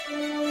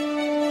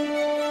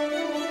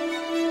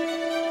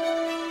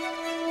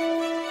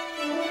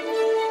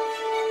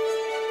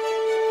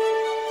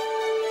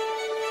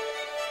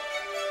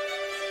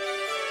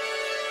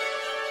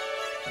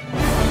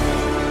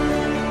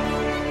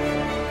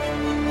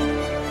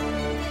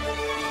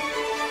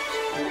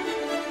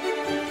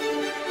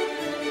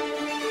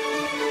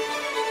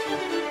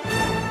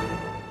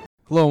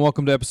Hello and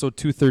welcome to episode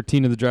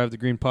 213 of the Drive the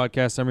Green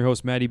podcast. I'm your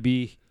host, Matty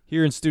B,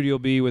 here in Studio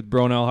B with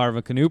Bronell, Harv,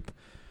 and Knoop.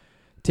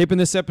 Taping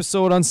this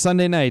episode on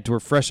Sunday night. We're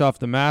fresh off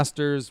the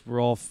Masters.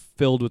 We're all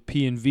filled with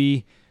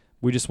P&V.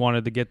 We just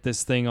wanted to get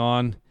this thing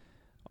on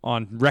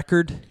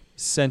record,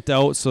 sent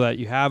out so that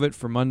you have it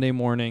for Monday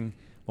morning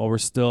while we're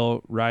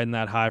still riding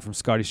that high from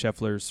Scotty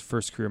Scheffler's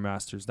first career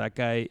Masters. That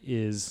guy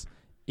is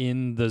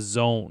in the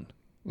zone.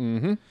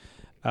 Mm-hmm.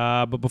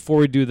 But before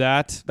we do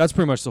that, that's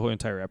pretty much the whole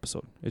entire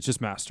episode. It's just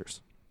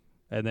Masters.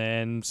 And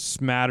then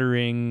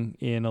smattering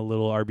in a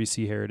little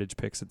RBC Heritage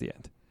picks at the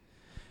end.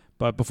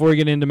 But before we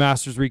get into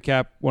Masters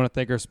recap, want to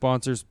thank our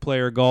sponsors,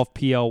 Player Golf,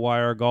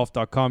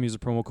 PLYRGolf.com. Use the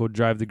promo code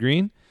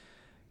DriveTheGreen.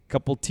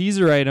 Couple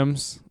teaser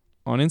items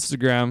on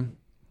Instagram.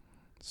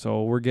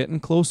 So we're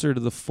getting closer to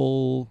the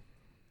full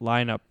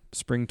lineup,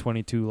 Spring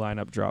 22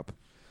 lineup drop.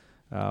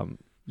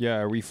 Yeah,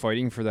 are we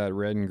fighting for that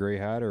red and gray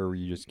hat, or are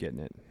you just getting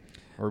it?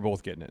 Or we're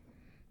both getting it?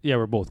 Yeah,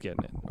 we're both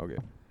getting it. Okay.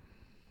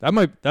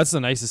 That's the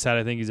nicest hat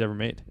I think he's ever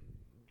made.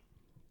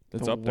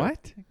 It's The up there.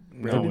 what?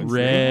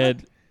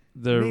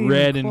 The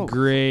red and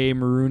gray,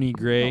 maroony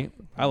gray.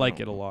 I like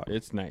it a lot.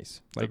 It's nice.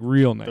 Like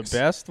real nice. The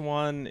best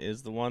one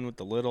is the one with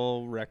the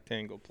little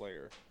rectangle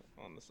player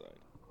on the side.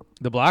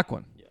 The black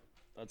one. Yeah,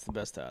 that's the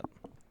best hat.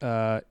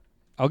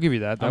 I'll give you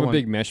that. I'm a one.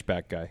 big mesh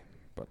back guy.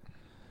 But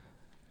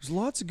There's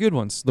lots of good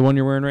ones. The one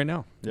you're wearing right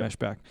now. Yep. Mesh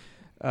back.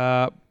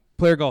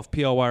 Player Golf,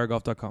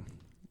 PLYRGolf.com.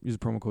 Use the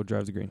promo code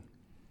DriveTheGreen.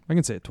 I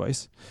can say it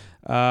twice.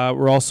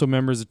 We're also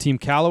members of Team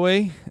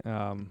Callaway.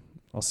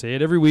 I'll say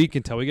it every week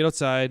until we get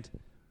outside.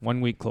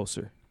 1 week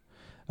closer.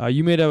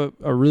 You made a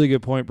really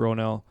good point,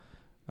 Bronell.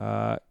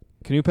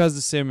 Knoop has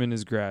the sim in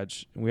his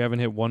garage. And we haven't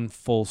hit one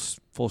full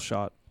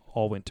shot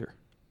all winter.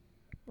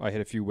 I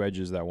hit a few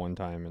wedges that one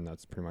time, and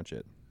that's pretty much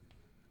it.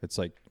 It's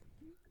like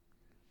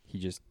he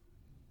just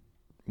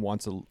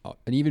wants an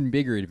even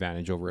bigger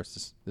advantage over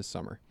us this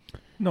summer.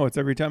 No, it's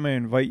every time I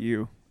invite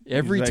you.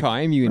 Every He's like,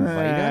 time you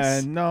invite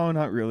us? No,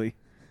 not really.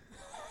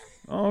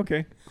 Oh,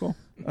 okay, cool.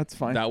 That's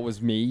fine. That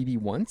was maybe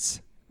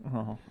once?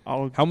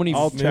 I'll Maybe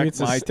check it's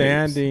my a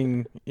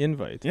standing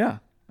invite. Yeah,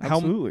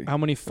 absolutely. How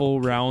many full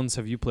rounds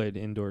have you played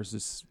indoors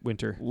this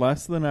winter?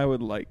 Less than I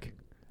would like.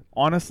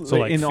 Honestly, So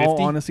like in 50?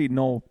 all honesty,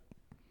 no.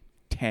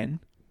 10.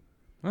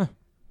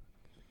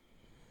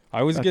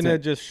 I was That's going to it.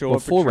 just show Well,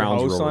 up full at your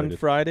rounds house were on overrated.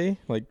 Friday,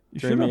 like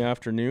You during the should've.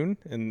 afternoon,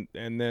 and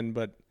then,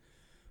 but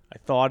I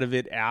thought of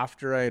it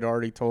after I had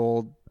already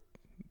told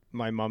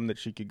my mom that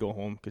she could go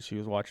home because she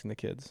was watching the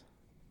kids.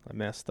 I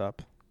messed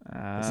up.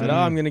 I said,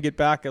 I'm going to get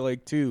back at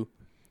like 2.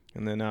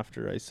 And then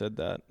after I said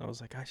that, I was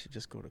like, I should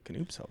just go to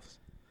Knoop's house.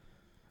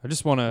 I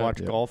just want to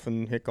Watch golf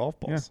and hit golf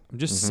balls. I'm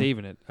just Mhm.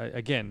 saving it.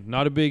 Again,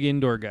 not a big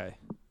indoor guy.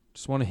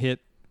 Just want to hit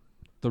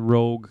the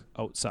Rogue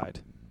outside.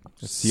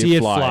 See it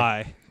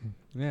fly.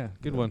 Yeah,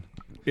 good one.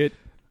 It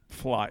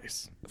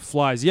flies.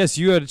 Flies. Yes,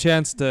 you had a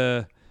chance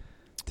to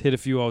hit a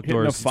few Hitting a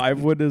outdoors.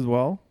 5-wood as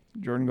well.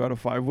 Jordan got a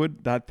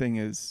 5-wood. That thing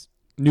is,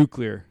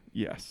 Nuclear.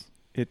 yes,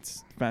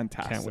 it's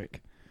fantastic. Can't wait.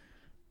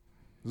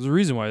 There's a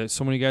reason why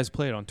so many guys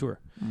play it on tour.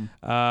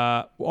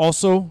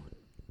 Also,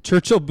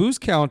 Churchill booze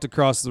count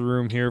across the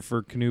room here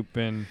for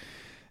Knoop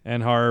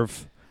and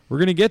Harv. We're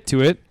going to get to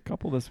it.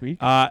 Couple this week.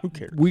 Who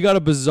cares? We got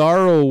a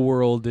bizarro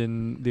world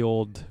in the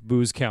old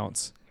booze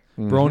counts.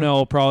 Mhm. Bronell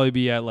will probably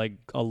be at like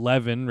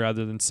 11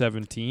 rather than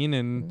 17,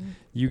 and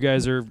you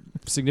guys are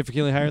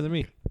significantly higher than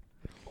me.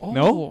 Oh,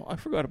 no? I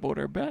forgot about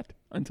our bet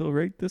until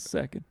right this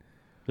second.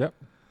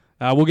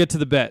 We'll get to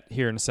the bet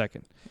here in a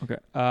second. Okay.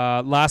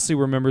 Lastly,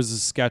 we're members of the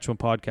Saskatchewan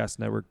Podcast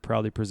Network,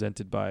 proudly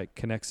presented by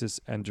Connexus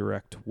and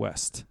Direct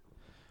West.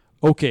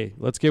 Okay,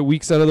 let's get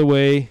weeks out of the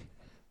way.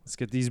 Let's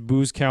get these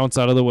booze counts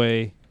out of the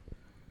way.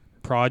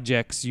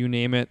 Projects, you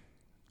name it,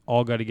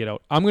 all got to get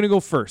out. I'm going to go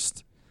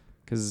first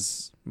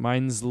because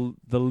mine's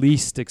the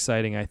least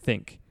exciting, I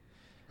think.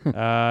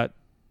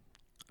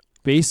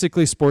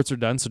 Basically, sports are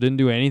done, so didn't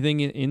do anything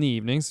in the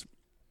evenings.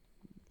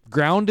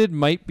 Grounded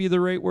might be the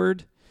right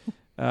word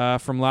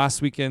from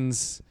last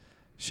weekend's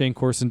Shane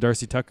Corson,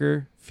 Darcy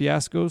Tucker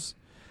fiascos.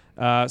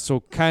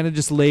 So kind of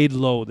just laid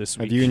low this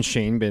week. Have you and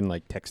Shane been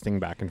like texting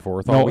back and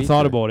forth all No, week?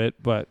 thought or- about it,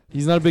 but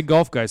he's not a big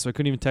golf guy, so I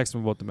couldn't even text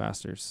him about the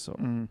Masters. So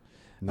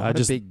Not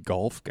just- a big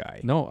golf guy.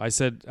 no, I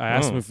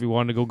asked him if he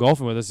wanted to go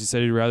golfing with us. He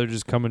said he'd rather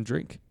just come and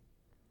drink.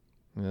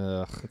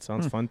 Ugh. That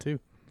sounds fun too.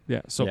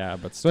 Yeah. So yeah,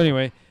 but so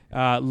anyway,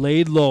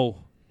 laid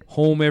low,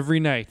 home every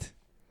night.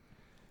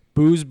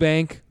 Booze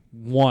bank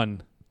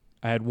 1.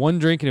 I had one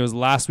drink, and it was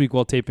last week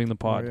while taping the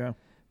pod. Oh, yeah.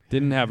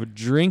 Didn't have a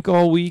drink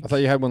all week. I thought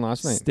you had one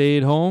last night.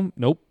 Stayed home.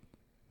 Nope.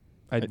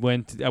 I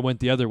went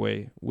the other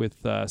way with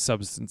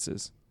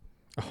substances.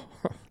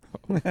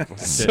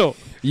 So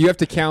You have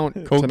to count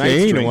tonight's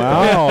Cocaine. drink.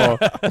 Wow.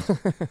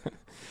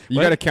 You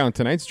What? got to count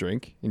tonight's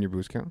drink in your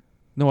booze count.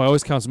 no, I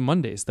always count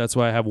Mondays. That's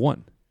why I have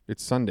one.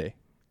 It's Sunday.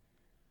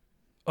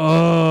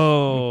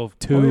 Oh,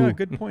 2. Oh, yeah,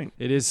 good point.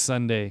 It is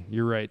Sunday.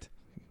 You're right.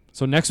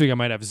 So next week I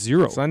might have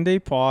 0. Sunday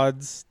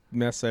pods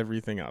mess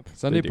everything up.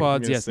 Sunday They do.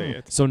 pods, I'm gonna yes. say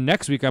it. So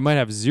next week I might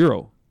have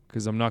 0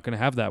 because I'm not going to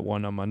have that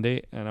one on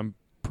Monday, and I'm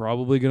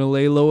probably gonna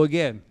lay low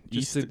again.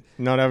 Just Easter,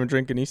 not having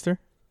drinking Easter.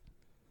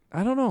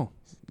 I don't know.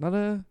 Not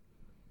a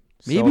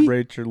maybe.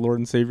 Celebrate your Lord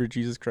and Savior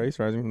Jesus Christ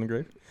rising from the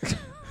grave.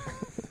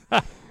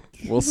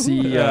 We'll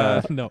see.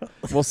 No.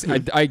 We'll see.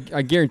 I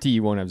guarantee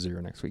you won't have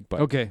 0 next week.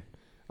 But Okay.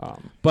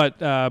 Um, But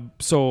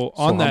so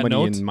on that how many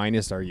note, in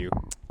minus are you?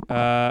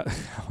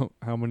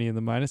 how many in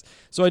the minus?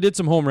 So I did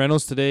some home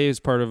rentals today as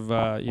part of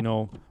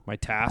my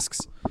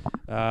tasks.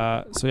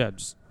 So yeah,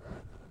 just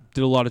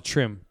did a lot of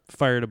trim.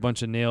 Fired a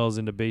bunch of nails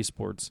into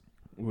baseboards.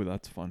 Ooh,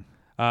 that's fun.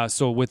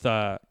 So with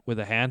a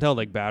handheld,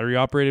 like battery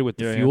operated with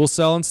the Yeah, fuel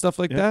cell and stuff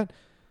like Yeah. that,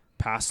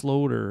 pass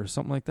load or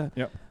something like that.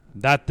 Yep.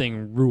 That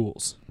thing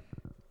rules.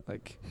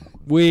 Like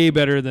way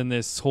better than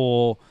this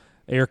whole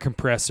air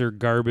compressor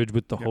garbage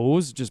with the Yep.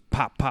 hose. Just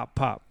pop, pop,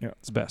 pop. Yep.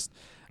 It's best.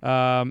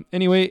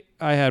 Anyway,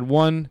 I had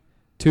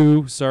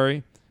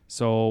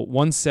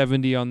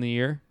 170 on the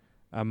year,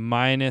 a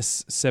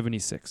minus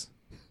 76.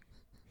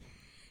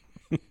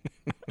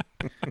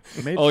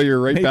 Made- Oh, you're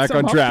right made back some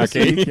on up track,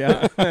 this eh? week,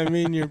 yeah. I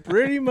mean, you're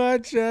pretty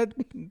much at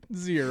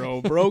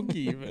 0, broke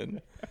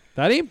even.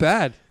 That ain't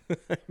bad.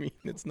 I mean,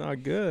 it's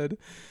not good.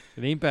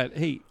 It ain't bad.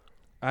 Hey,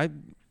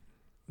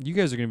 you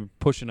guys are gonna be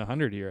pushing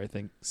 100 here, I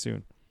think,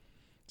 soon.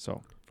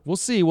 So we'll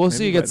see. We'll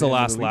see who Maybe by gets the the end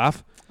of last the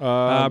week.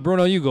 laugh.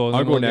 Bruno, you go. and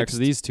I'll then go we'll get next. to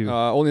these two.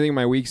 Only thing in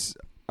my weeks,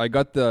 I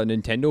got the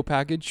Nintendo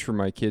package for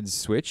my kids'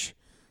 Switch,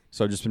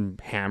 so I've just been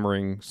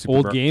hammering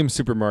Old games.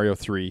 Super Mario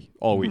 3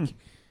 all week.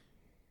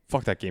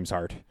 Fuck, that game's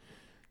hard.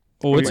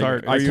 Oh, it's Like,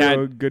 hard. Are I you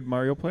can't- a good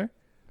Mario player?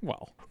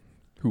 Well,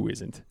 who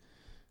isn't?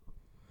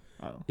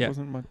 I don't know. Yeah.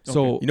 Wasn't much.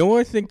 So You know what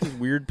I think is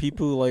weird?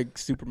 People who like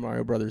Super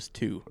Mario Brothers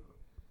 2.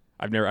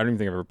 I don't even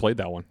think I've ever played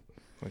that one.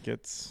 Like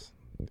it's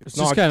it's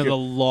just kind of the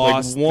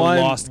lost, like one,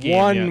 the lost game.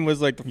 One yeah.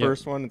 was like the Yeah.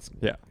 first one. It's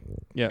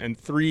Yeah. and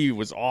 3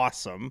 was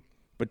awesome,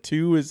 but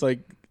 2 is like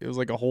it was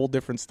like a whole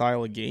different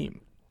style of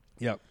game.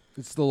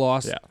 It's the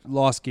lost, Yeah.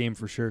 lost game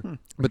for sure.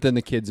 But then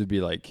the kids would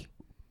be like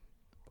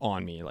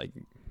on me, like,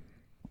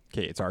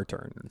 okay, it's our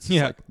turn. It's just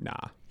Yeah. like, nah.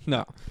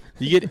 No,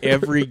 You get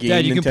every game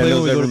Dad, you can play when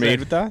Nintendo's we go ever to made bed.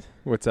 with that.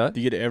 What's that? Do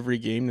you get every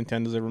game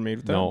Nintendo's ever made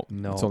with that? No,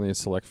 No. it's only a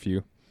select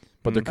few.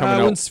 But Mm. they're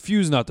coming out.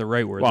 Few's not the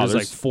right word. Wow, there's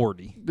like there's-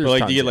 40. But There's like, do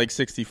tons you get of- like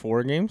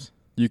 64 games?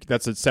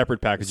 that's a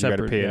separate package. You got to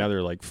Separate, pay yeah.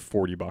 another like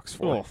 $40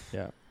 for. Oh,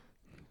 Yeah.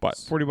 But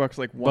 $40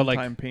 like But, like-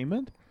 one-time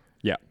payment.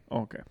 Yeah.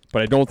 Oh, okay.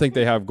 I don't think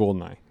they have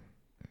GoldenEye.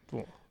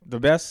 the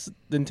best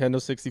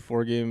Nintendo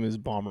 64 game is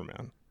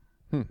Bomberman.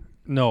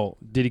 No,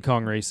 Diddy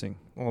Kong Racing.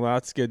 Well,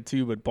 that's good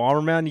too. But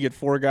Bomberman, you get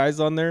 4 guys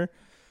on there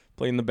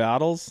playing the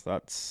battles.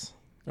 That's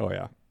Oh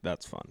yeah.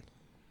 fun.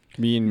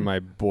 Me and my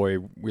boy,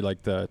 we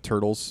like the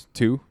Turtles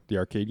 2, the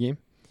arcade game,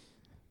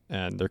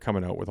 and they're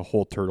coming out with a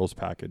whole Turtles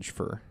package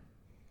for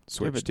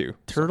Switch but too.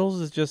 Turtles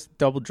is just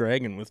Double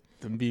Dragon with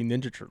them being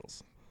Ninja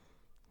Turtles.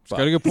 It's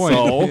got a good point.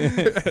 So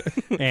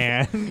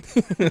And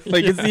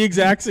Like it's the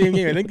exact same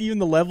game. I think even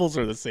the levels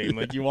are the same.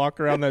 Like you walk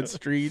around that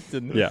street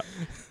and yeah,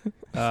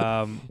 you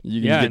can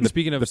yeah. get And the,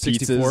 speaking of the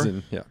 64, pizzas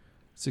and yeah.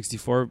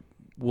 64,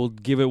 we'll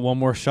give it one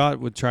more shot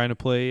with trying to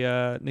play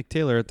Nick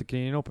Taylor at the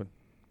Canadian Open.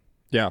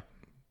 Yeah.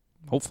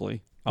 Hopefully,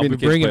 Me I'll and be the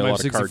kids bringing play a my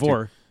lot of card, too.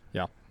 64.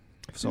 Yeah.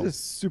 So This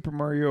Super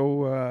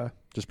Mario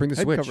Just bring the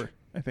head Switch. cover,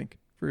 I think,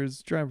 for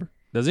his driver.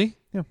 does he?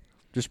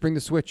 Just bring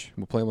the Switch.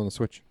 We'll play them on the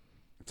Switch.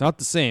 It's not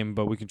the same,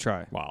 but we can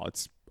try. Wow,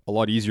 it's a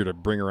lot easier to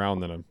bring around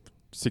than a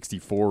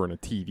 64 and a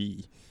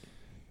TV.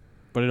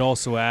 But it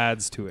also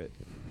adds to it.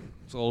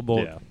 It's all about.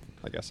 Yeah,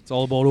 I guess. It's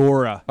all about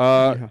aura.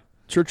 Yeah.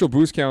 Churchill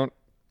boost count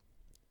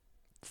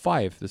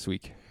 5 this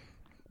week.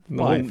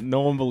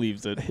 no one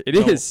believes it. It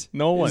no, is.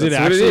 No one. Is it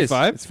That's what actually is.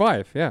 5? It's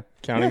 5. Yeah.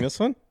 Counting Yeah. this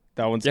one?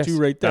 That one's Yes, 2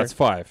 right there. That's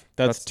 5.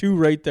 That's 2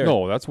 right there.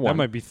 No, that's 1. That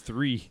might be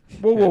 3.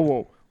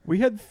 Whoa. We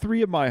had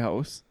 3 at my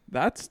house.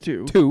 That's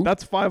 2. 2.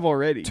 That's 5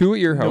 already. 2 at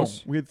your No,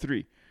 house. we had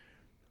 3.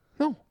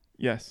 No.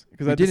 Yes,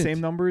 because We I had the didn't.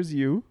 same number as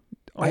you.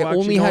 Oh, I actually,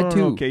 only no, had no, no,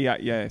 2. Okay,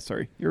 yeah,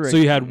 sorry. You're right. So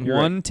you had You're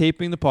one right.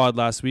 taping the pod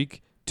last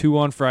week, 2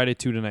 on Friday,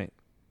 2 tonight.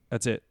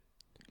 That's it.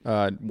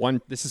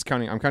 1. This is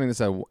counting. I'm counting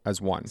this as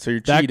 1. So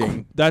you're That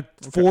cheating. that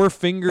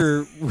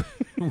 4-finger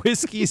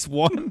whiskey's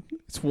 1.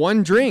 It's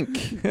 1 drink.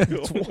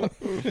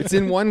 It's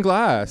in 1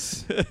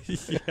 glass.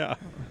 Yeah.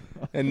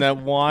 And that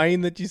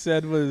wine that you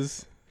said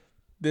was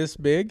this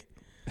big?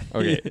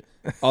 Okay.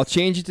 I'll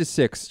change it to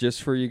 6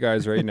 just for you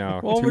guys right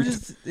now. Well, 2 we're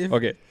just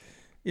okay.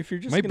 if you're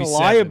just Might gonna be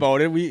lie 7.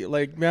 about it, we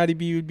like Matty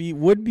B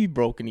would be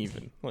broken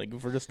even. Like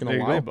if we're just gonna There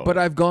you lie go. about But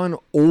it. I've gone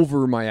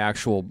over my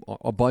actual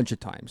a bunch of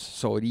times,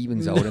 so it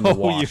evens out in the No,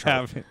 wash. you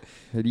haven't.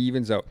 It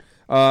evens out.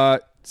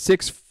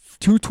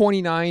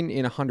 229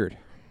 in 100.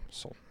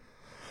 So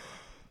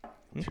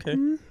Okay.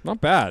 not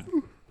bad.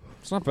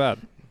 It's not bad.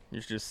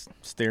 You're just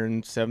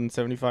staring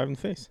 775 in the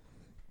face.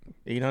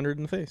 800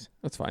 in the face.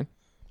 That's fine.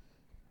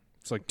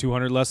 It's like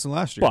 200 less than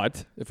last year.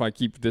 But if I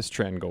keep this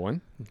trend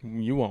going,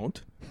 You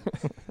won't.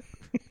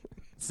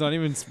 It's not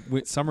even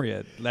summer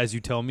yet, as you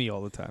tell me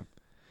all the time.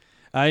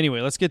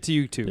 Anyway, let's get to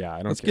you two. yeah, I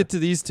don't Let's care. get to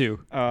these two.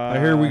 I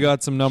hear we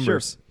got some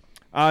numbers.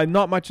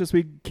 Not much this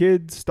week.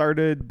 Kids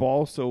started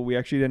ball, so we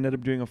actually ended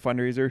up doing a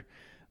fundraiser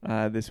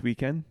this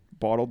weekend.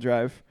 Bottle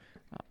drive.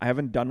 I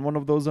haven't done one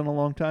of those in a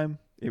long time.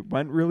 It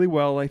went really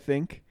well, I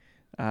think.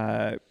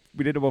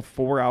 We did about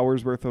 4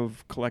 hours worth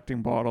of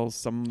collecting bottles.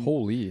 Some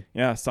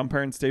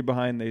parents stayed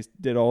behind. They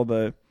did all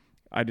the,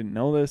 I didn't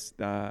know this,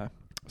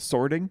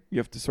 sorting. You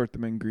have to sort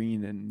them in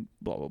green and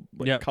blah,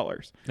 blah,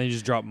 colors. Then you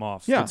just drop them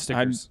off. Yeah, with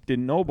stickers. I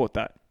didn't know about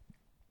that.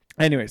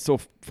 Anyway, so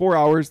 4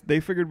 hours, they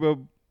figured about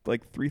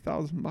like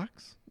 $3,000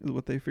 is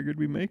what they figured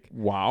we make.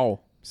 Wow.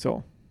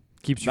 So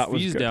keeps your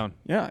fees down.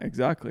 Yeah,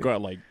 exactly.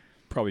 Got like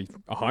probably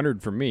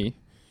 100 from me.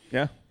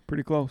 Yeah,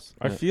 pretty close.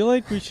 I feel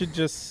like we should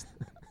just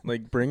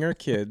like bring our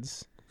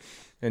kids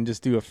and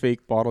just do a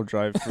fake bottle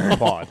drive for the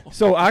pod.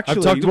 So actually,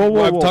 I've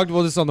talked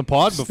about this on the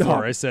pod before.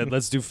 Stop. I said,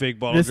 let's do fake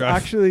bottle This drive.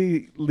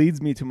 actually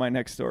leads me to my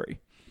next story.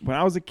 When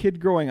I was a kid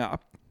growing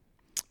up,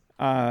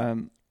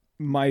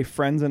 my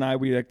friends and I,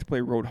 we like to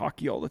play road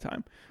hockey all the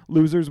time.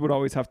 Losers would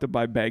always have to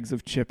buy bags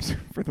of chips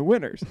for the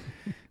winners.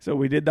 So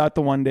we did that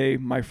the one day.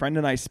 My friend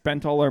and I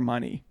spent all our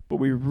money, but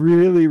we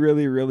really,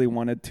 really, really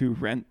wanted to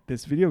rent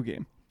this video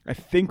game. I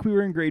think we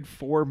were in grade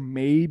 4,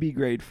 maybe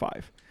grade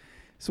 5.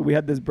 So we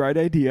had this bright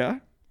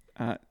idea,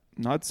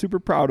 not super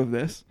proud of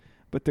this,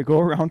 but to go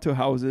around to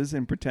houses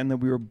and pretend that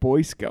we were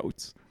Boy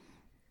Scouts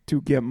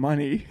to get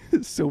money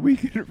so we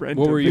could rent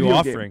what a were you video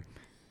offering?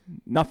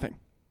 Game. Nothing.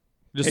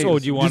 Just Hey,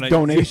 do you want just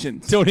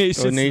donations?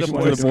 donations Donation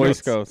to to the Boy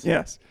Scouts.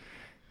 Yes.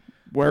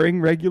 Wearing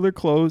regular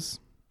clothes,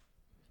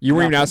 You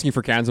weren't even Nothing. asking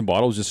for cans and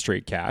bottles, just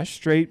straight cash.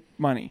 straight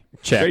money,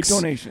 Checks.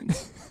 straight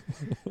donations.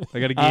 I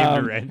got a game to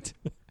Um, rent.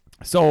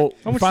 So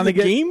How much finally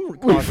does the game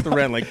cost to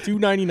rent? Like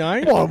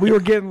 $2.99? Well, we were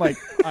getting like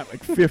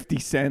 50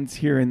 cents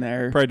here and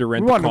there. Probably to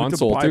rent we the wanted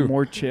console to buy too.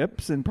 more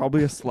chips and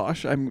probably a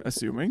slush, I'm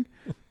assuming.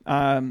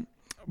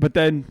 But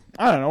then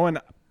I don't know, and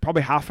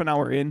probably half an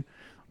hour in,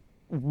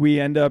 we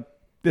end up.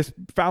 This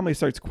family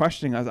starts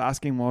questioning us,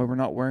 asking why we're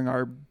not wearing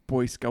our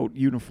Boy Scout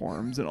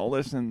uniforms and all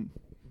this. And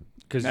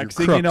Because you're next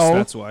crooks, thing you know-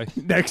 that's why.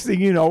 next thing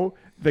you know,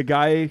 the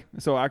guy.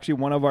 So actually,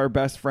 one of our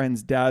best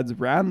friends' dads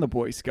ran the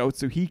Boy Scouts,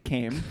 so he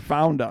came,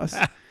 found us.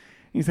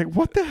 He's like,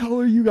 "What the hell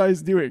are you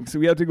guys doing?" So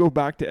we had to go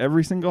back to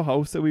every single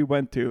house that we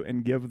went to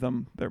and give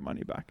them their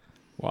money back.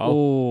 Wow.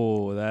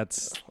 Oh,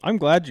 that's I'm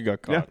glad you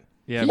got caught.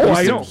 yeah. He, Oh, used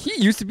I to, know.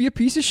 he used to be a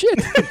piece of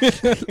shit.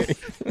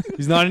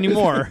 He's not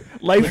anymore.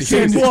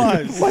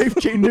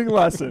 Life-changing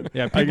lesson.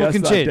 Yeah, I people guess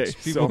can that change. day.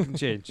 People So, can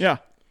change. yeah,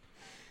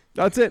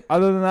 that's it.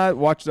 Other than that,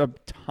 watched a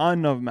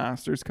ton of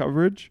Masters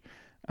coverage.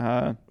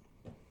 Yeah,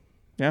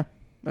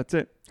 that's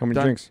it. How many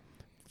Done. drinks?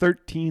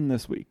 13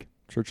 this week.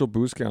 Churchill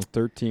booze count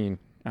 13.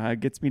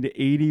 Gets me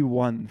to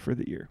 81 for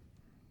the year.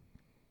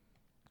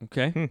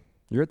 Okay.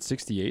 You're at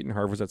 68 and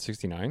Harv was at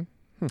 69.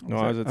 No,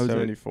 I was at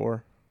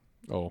 74.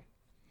 Oh.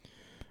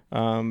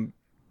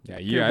 Yeah,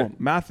 Okay, yeah. well,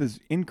 math is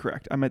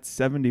incorrect. I'm at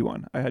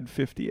 71. I had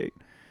 58.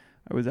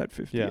 I was at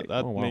 58. Yeah,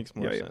 that Oh, wow. makes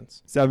more Yeah, yeah.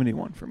 sense.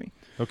 71 for me.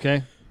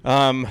 Okay.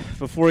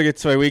 Before we get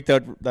to my week,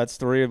 that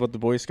story about the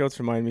Boy Scouts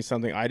reminded me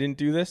something. I didn't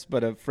do this,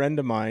 but a friend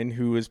of mine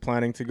who was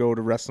planning to go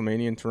to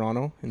WrestleMania in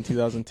Toronto in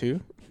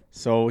 2002.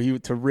 So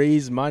to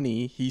raise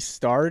money, he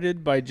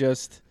started by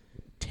just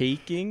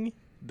taking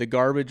the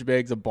garbage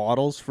bags of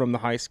bottles from the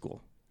high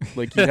school.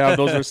 Like you'd have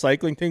those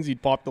recycling things,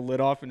 you'd pop the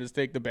lid off and just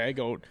take the bag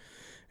out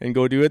and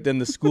go do it. Then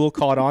the school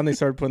caught on. They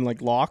started putting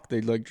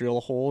they'd drill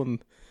a hole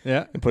and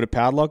put a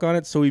padlock on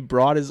it. So he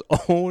brought his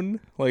own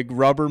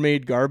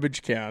Rubbermaid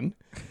garbage can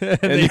and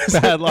they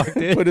just padlocked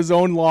it. put his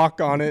own lock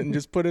on it and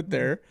just put it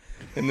there.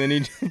 And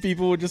then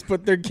people would just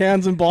put their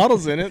cans and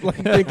bottles in it,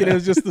 thinking it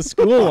was just the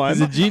school one.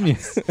 He's a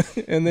genius.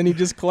 And then he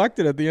just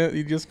collected at the end.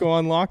 He'd just go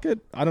unlock it.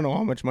 I don't know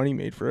how much money he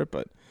made for it,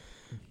 but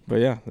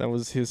yeah, that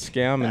was his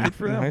scam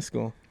in high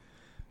school.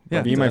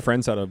 Yeah. Me and my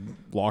friends had a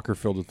locker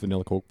filled with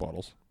vanilla Coke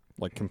bottles,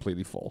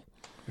 completely full.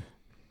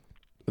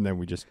 And then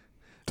we just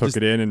took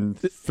it in and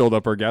filled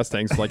up our gas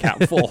tanks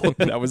half full.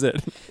 That was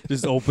it.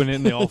 Just open it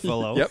and they all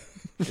fell out. Yep.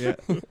 Yeah.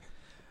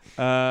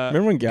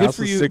 Remember when gas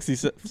for was you.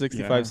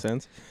 65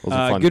 cents? Those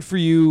are fun Good for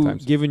you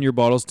times. giving your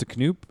bottles to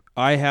Knoop.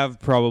 I have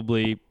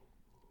probably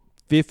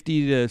 $50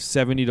 to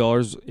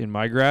 $70 in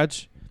my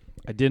garage.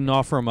 I didn't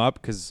offer them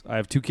up because I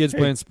have 2 kids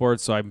playing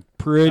sports, so I'm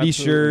pretty Absolutely.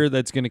 sure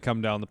that's going to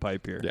come down the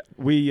pipe here. Yeah.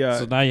 We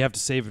So now you have to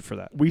save it for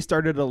that. we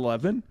started at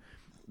 11.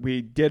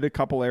 We did a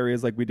couple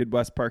areas we did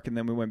West Park, and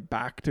then we went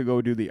back to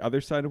go do the other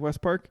side of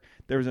West Park.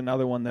 There was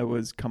another one that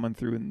was coming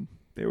through, and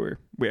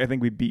I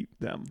think we beat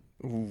them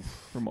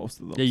for most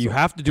of them. Yeah, you So,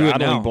 have to do it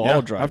battling now. ball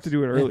yeah, drives. have to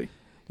do it early.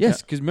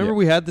 Yes, because remember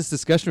we had this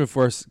discussion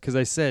before, because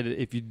I said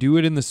if you do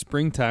it in the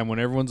springtime when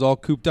everyone's all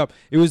cooped up,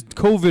 it was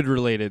COVID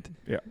related.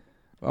 Yeah.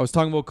 I was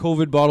talking about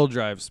COVID bottle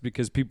drives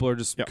because people are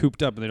just Yeah.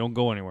 cooped up and they don't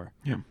go anywhere.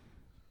 Yeah.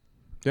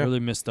 Yeah. Really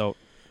missed out.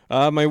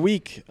 My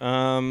week,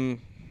 I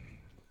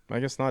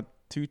guess not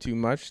too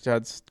much.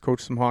 Had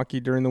coached some hockey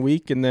during the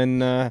week, and then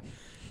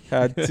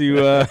had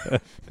to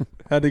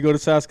go to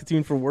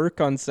Saskatoon for work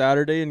on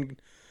Saturday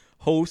and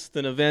host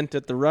an event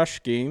at the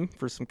Rush game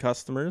for some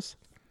customers.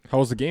 How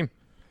was the game?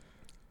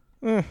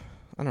 I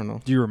don't know.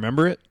 Do you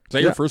remember it? Is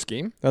that your first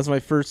game? That was my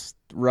first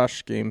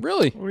Rush game.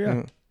 Really? Oh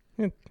yeah.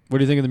 What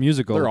do you think of the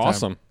music all They're the time?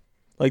 awesome.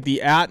 like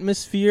the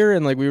atmosphere,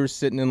 and like we were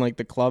sitting in like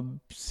the club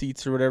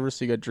seats or whatever,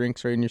 so you got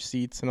drinks right in your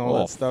seats and all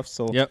that stuff.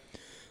 So Yep.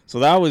 so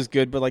that was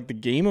good. But like the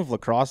game of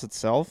lacrosse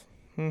itself,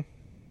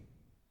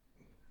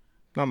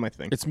 not my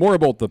thing. It's more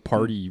about the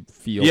party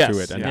feel to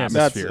it and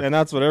atmosphere.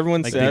 That's what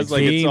everyone Like, says. the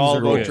Like it's games all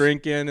are about good.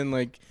 drinking and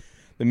like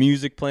the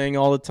music playing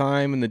all the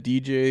time and the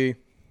DJ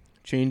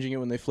changing it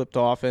when they flip to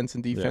offense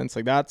and defense.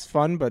 Like that's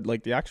fun, but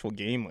like the actual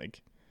game,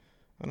 like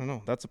I don't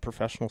know, that's a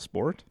professional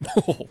sport.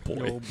 Oh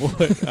boy. Oh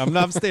boy,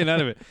 I'm staying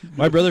out of it.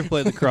 My brother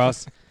played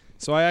lacrosse,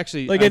 so I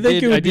actually Like I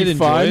think it would did be enjoy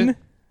fun it.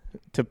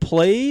 to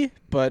play,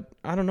 but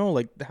I don't know,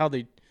 like how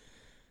they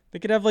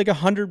could have like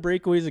 100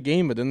 breakaways a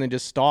game, but then they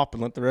just stop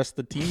and let the rest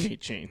of the teammate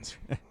change.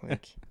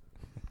 Like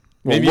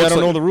Well, maybe it I looks don't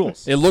know like- the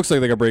rules. It looks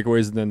like they got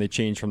breakaways, and then they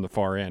change from the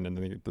far end, and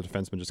then the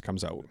defenseman just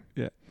comes out.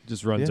 Yeah,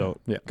 just runs Yeah.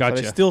 out. Yeah. But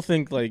Gotcha. I still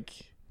think like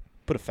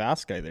put a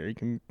fast guy there, you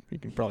can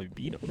probably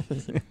beat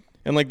him.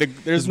 And like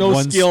there's Just no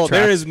one skill.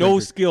 There track is no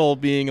sprinter. skill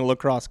being a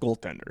lacrosse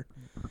goaltender.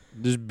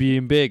 Just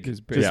being big.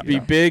 Just Yeah. be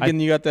big, I-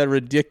 and you got that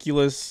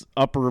ridiculous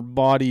upper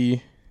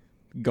body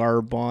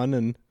garb on,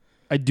 and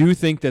I do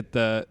think that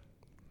the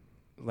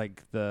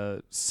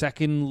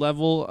second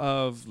level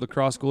of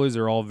lacrosse goalies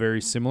are all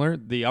very similar.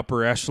 The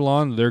upper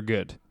echelon, they're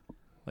good.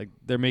 Like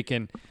they're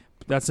making.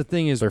 That's the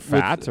thing is They're with-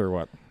 fat or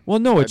what? Well,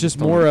 no, it's just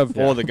more of.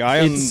 oh, the guy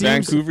It in seems-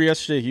 Vancouver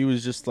yesterday, he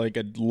was just like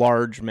a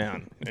large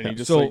man, and he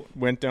just So- like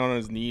went down on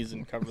his knees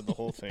and covered the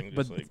whole thing.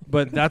 But Just like,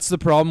 but that's the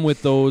problem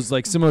with those,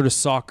 like similar to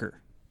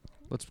soccer.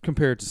 Let's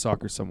compare it to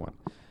soccer somewhat.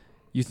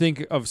 You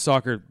think of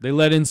soccer, they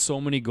let in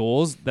so many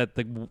goals that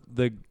the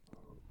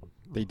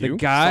They do.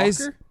 guys,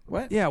 Soccer?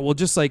 What? yeah, well,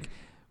 just like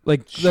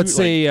Shoot, let's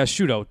say a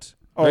shootout,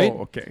 Oh, right?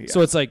 okay. Yeah.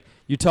 So it's like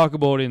you talk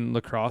about in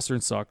lacrosse or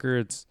in soccer,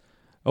 it's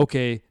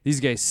okay. These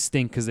guys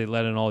stink because they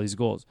let in all these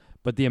goals,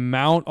 but the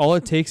amount, all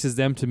it takes is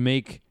them to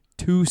make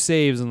 2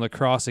 saves in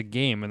lacrosse a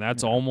game, and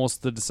that's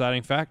almost the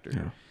deciding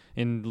factor.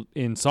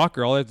 In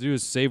soccer, all they have to do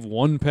is save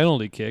 1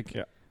 penalty kick.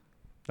 Yeah.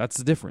 That's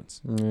the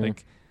difference.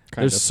 Like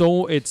kind there's of.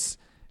 so it's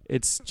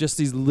just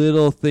these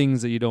little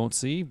things that you don't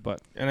see,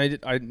 but and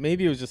I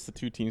maybe it was just the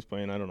two teams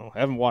playing. I don't know. I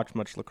haven't watched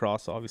much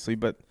lacrosse, obviously,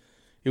 but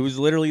it was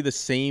literally the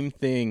same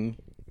thing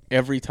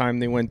every time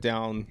they went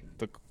down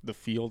the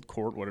field,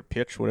 court,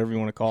 pitch, whatever you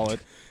want to call it.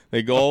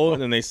 They go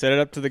and then they set it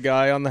up to the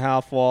guy on the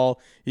half wall.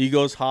 He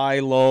goes high,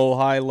 low,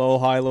 high, low,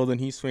 high, low. Then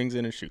he swings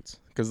in and shoots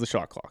because the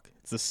shot clock.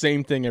 It's the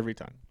same thing every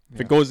time. If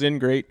it goes in,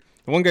 great.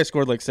 And one guy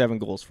scored like 7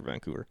 goals for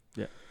Vancouver.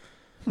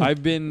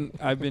 I've been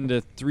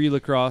to 3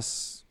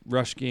 lacrosse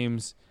rush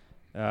games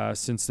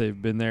since they've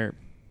been there.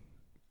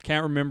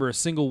 Can't remember a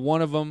single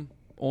one of them,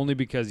 only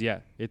because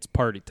it's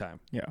party time.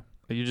 yeah.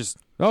 You just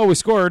we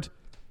scored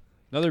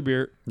another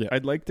beer,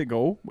 I'd like to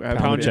go.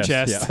 pound your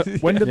chest. Yeah.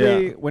 When do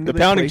they? When do The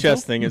they pounding play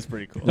chest till? thing is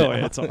pretty cool. Oh,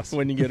 yeah, it's awesome.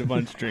 When you get a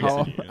bunch of drinks.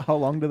 How, in you. how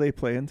long do they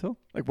play until?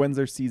 Like when's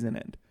their season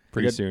end?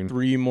 Pretty We got soon.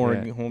 3 more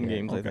Yeah, home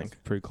games, I okay.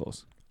 think. Pretty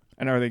close.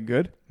 And are they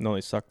good? No,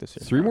 they suck this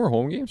year. 3 more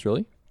home games,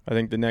 really? I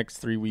think the next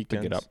 3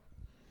 weekends. Pick it up.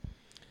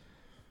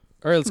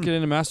 All right, let's get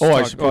into Masters. Oh,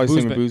 I talk. should probably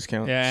sing the ban- booze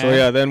count. Yeah.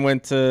 So then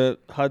went to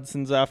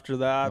Hudson's after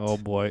that. Oh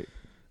boy,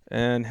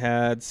 And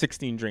had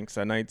 16 drinks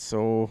that night.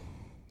 So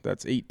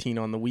that's 18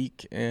 on the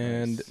week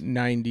and Nice.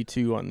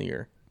 92 on the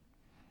year.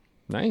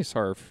 Nice,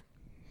 Harv.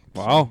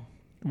 wow.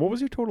 What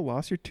was your total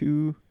loss? Your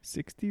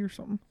 260 or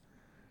something?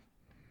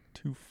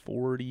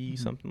 240,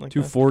 something like that.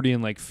 240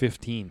 and like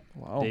 15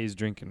 Wow. days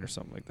drinking or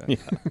something like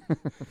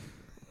that.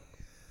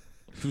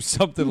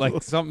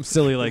 something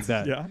silly like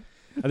that. Yeah.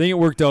 I think it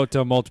worked out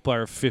to a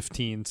multiplier of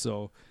 15.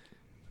 So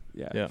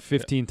Yeah.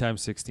 15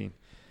 times 16.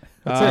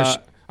 That's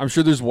it. I'm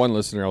sure there's one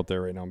listener out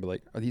there right now and be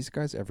like, are these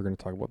guys ever going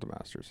to talk about the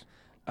Masters?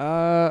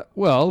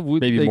 Well,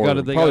 Maybe they more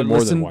gotta than- they probably gotta more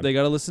than listen. one. They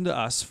gotta listen to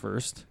us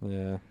first.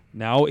 Yeah.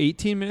 Now,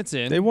 18 minutes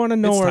in, They want to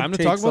know It's our time to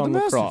takes talk about on the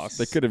Masters. lacrosse.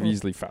 They could have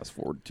easily fast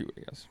forwarded too,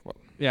 I guess. Well,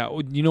 yeah.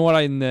 You know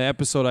what? In the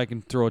episode, I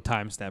can throw a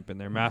timestamp in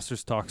there.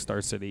 Masters talk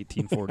starts at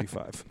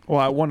 18:45. Well,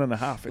 at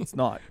 1.5, it's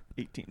not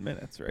 18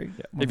 minutes, right?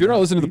 Yeah. if you're not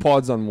listening to the 1.5.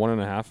 pods on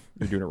 1.5,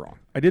 you're doing it wrong.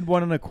 I did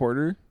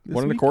 1.25. this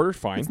 1.25, week.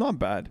 fine. It's not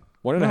bad.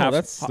 1.5, No,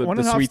 that's that's- the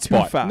 1.5 sweet too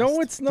spot. fast. No,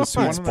 it's not.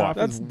 sweet fast. spot.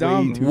 That's is way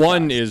dumb. too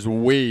One fast. is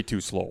way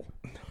too slow.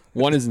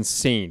 1 is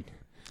insane.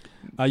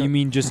 You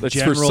mean just That's for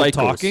general psychos.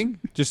 talking?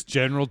 Just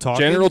general talking.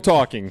 General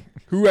talking.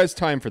 Who has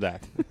time for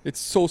that? It's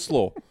so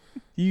slow.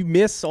 You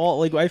miss all,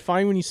 like, I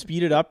find when you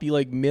speed it up, you,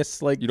 like,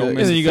 miss, like, You don't the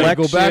miss And then you gotta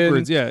go inflection,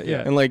 backwards. Yeah.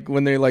 And, like,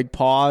 when they, like,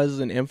 pause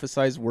and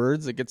emphasize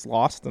words, it gets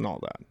lost and all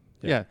that.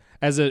 Yeah.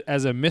 As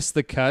a miss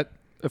the cut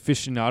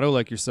aficionado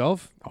like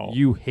yourself, Oh.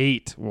 you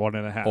hate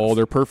 1.5. Oh,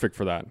 they're perfect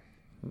for that.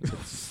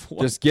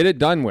 Just get it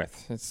done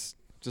with. It's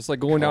just like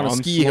going down a I'm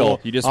ski slow- hill.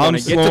 You just I'm want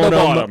to get to the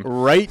slowing 'em bottom.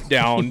 right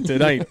down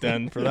tonight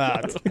then for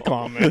that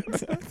comment.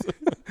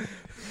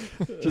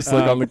 Just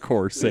like on the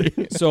course. Eh?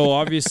 So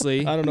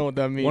obviously, I don't know what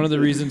that means. one of the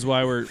reasons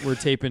why we're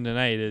taping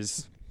tonight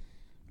is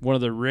one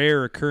of the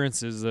rare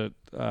occurrences that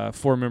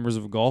 4 members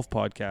of a golf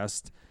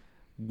podcast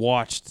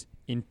watched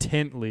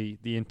intently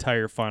the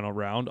entire final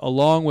round,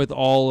 along with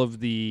all of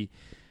the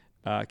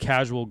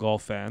casual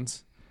golf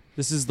fans.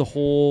 This is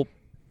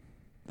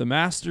the the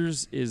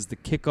Masters is the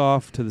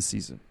kickoff to the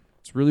season.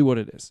 It's really what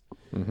it is,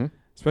 Mm-hmm.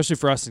 especially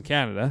for us in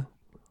Canada,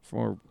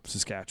 for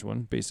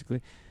Saskatchewan,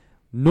 basically.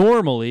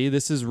 Normally,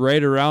 this is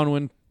right around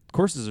when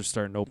courses are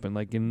starting to open,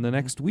 like in the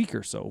next week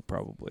or so,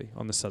 probably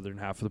on the southern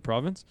half of the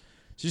province.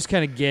 So just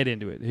kind of get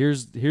into it.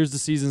 Here's the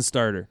season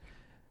starter.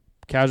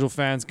 Casual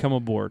fans, come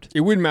aboard.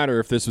 It wouldn't matter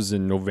if this was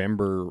in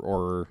November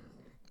or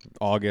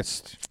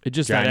August, It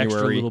just that extra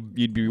January. little.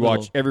 You'd be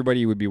little-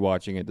 Everybody would be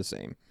watching it the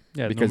same.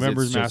 Yeah, because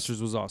November's it's just-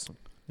 Masters was awesome.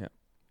 Yeah,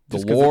 The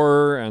Just 'cause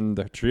lore and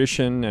the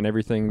tradition and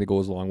everything that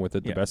goes along with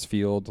it. Yeah. The best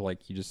field,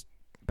 like you just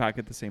Back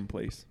at the same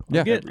place. Yeah.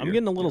 I'm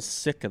getting a little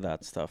sick of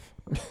that stuff.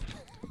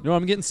 No,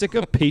 I'm getting sick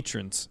of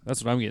patrons.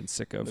 That's what I'm getting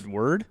sick of. The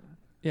word?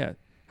 Yeah,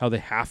 how they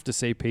have to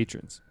say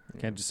patrons.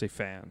 Can't just say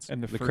fans.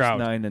 And the first crowd.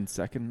 9 and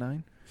second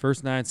 9.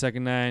 First 9,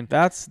 second 9.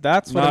 That's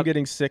what I'm Not-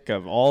 getting sick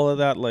of. All of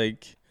that,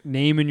 like,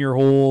 Naming your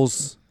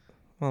holes.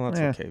 well, that's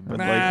Eh. okay. But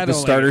Nah, like, I the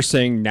don't starter like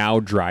saying now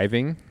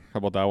driving. How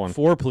about that one?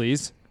 4,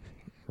 please.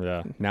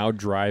 Yeah, now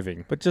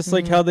driving. but just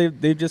like how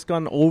they've just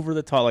gone over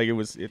the top. Like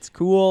it's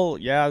cool.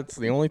 Yeah, it's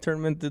the only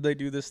tournament that they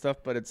do this stuff,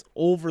 but it's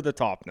over the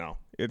top now.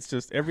 It's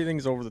just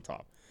everything's over the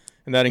top,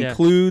 and that Yeah.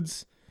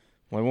 includes.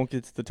 Well, I won't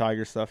get to the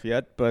Tiger stuff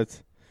yet,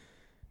 but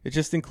it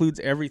just includes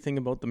everything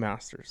about the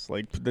Masters,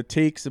 like the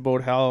takes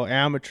about how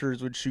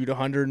amateurs would shoot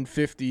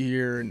 150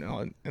 here, and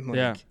like,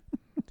 Yeah.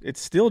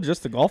 it's still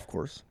just a golf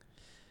course.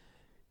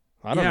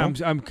 I don't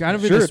know. I'm kind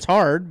of Sure, in this. it's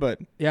hard, but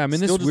Yeah, I'm in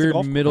still this just a weird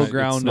golf course. middle It's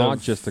ground. not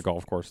of, just the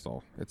golf course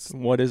though. It's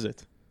what is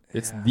it?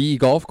 the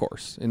golf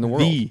course in the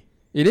world.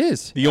 It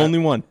is The only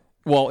one.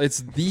 Well, it's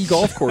the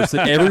golf course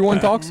that everyone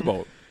talks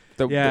about.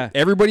 Yeah. That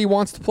everybody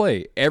wants to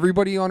play.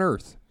 Everybody on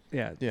earth.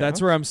 Yeah, Yeah.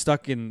 that's where I'm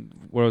stuck in.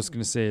 What I was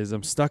going to say is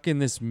I'm stuck in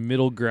this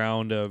middle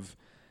ground of,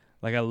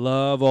 like, I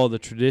love all the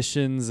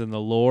traditions and the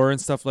lore and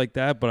stuff like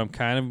that, but I'm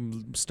kind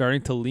of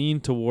starting to lean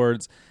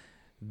towards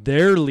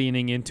they're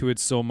leaning into it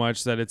so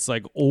much that it's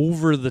like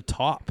over the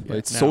top.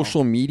 It's now.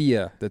 social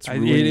media that's It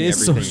ruining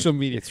is everything. social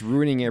media. It's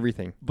ruining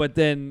everything. But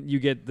then you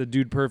get the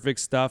Dude Perfect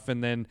stuff,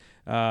 and then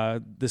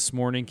this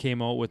morning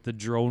came out with the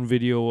drone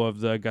video of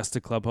the Augusta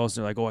Clubhouse,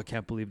 and they're like, oh, I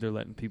can't believe they're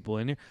letting people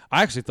in here.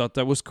 I actually thought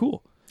that was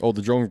cool. Oh,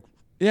 the drone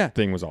Yeah.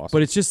 thing was awesome.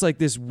 But it's just like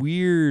this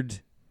weird,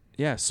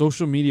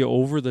 social media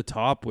over the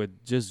top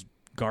with just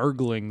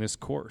gargling this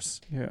course.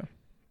 Yeah.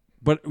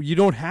 But you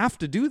don't have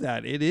to do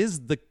that. It is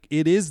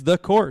the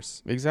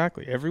course.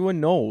 Exactly. Everyone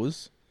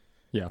knows.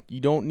 Yeah. You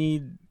don't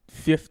need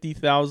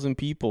 50,000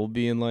 people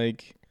being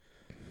like,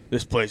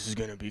 this place is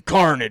going to be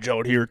carnage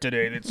out here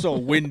today. It's so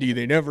windy.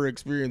 They never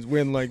experience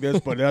wind like this,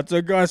 but that's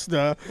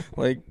Augusta.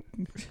 Like,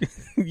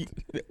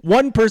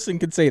 one person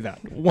can say that.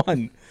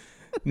 One.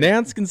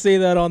 Nance can say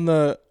that on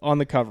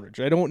the coverage.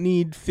 I don't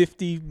need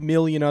 50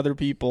 million other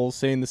people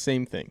saying the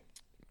same thing.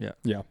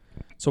 yeah.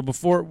 So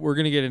before we're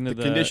going to get into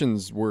The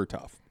conditions were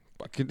tough.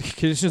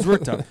 conditions were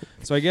tough.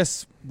 So I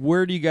guess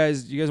where do you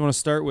guys want to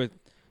start with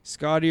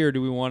Scotty, or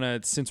do we want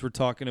to, since we're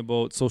talking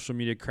about social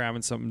media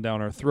cramming something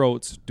down our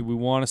throats, do we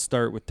want to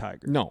start with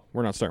Tiger? No,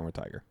 we're not starting with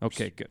Tiger.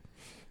 Okay, good.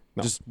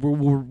 No. Just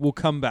we'll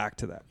come back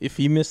to that. If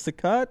he missed the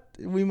cut,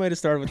 we might have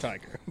started with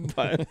Tiger,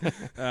 but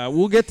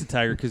We'll get to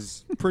Tiger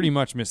because pretty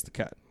much missed the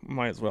cut.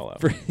 might as well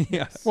have.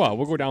 Yeah. Well,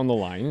 we'll go down the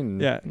line and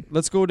Yeah,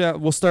 let's go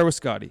down. We'll start with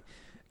Scotty.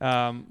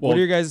 What Well- are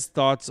your guys'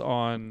 thoughts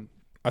on?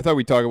 I thought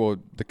we'd talk about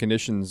the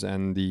conditions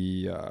and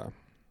the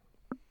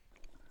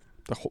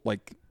whole,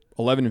 like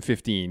 11 and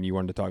 15. You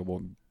wanted to talk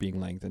about being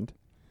lengthened.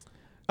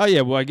 Oh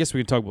yeah, well I guess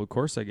we can talk about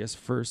course. I guess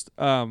first.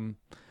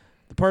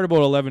 The part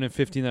about 11 and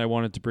 15 that I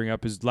wanted to bring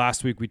up is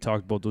last week we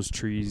talked about those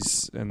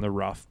trees and the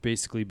rough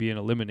basically being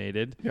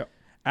eliminated. Yeah.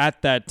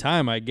 At that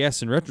time, I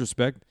guess in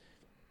retrospect,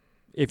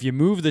 if you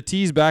move the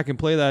tees back and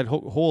play that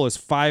hole as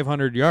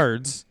 500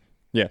 yards,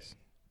 Yes.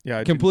 Yeah.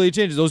 it completely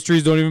changes. Those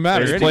trees don't even It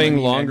matter. was anyway. playing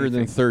mean longer than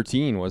anything.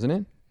 13, wasn't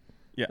it?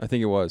 Yeah. I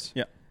think it was.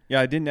 Yeah.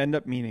 Yeah. It didn't end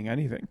up meaning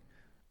anything.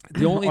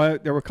 The only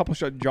There were a couple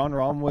shots. John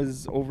Rahm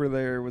was over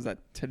there. Was that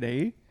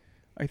today?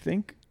 I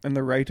think. And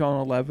the right on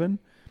 11.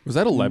 Was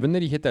that 11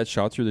 that he hit that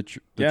shot through the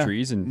Yeah.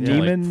 trees? And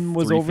Neiman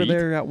was 3 over feet?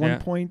 there at one Yeah.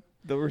 point.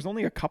 There was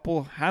only a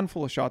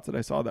handful of shots that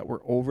I saw that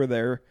were over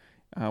there,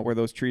 where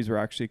those trees were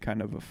actually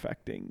kind of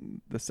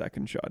affecting the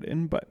second shot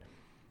in. But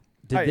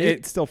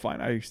it's still fine.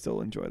 I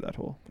still enjoy that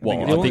hole. Well,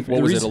 the I only- think, what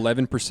the was it, reason-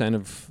 11%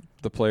 of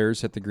the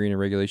players hit the green in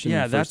regulation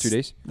yeah, in the first 2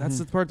 days? That's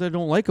the part that I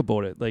don't like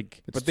about it.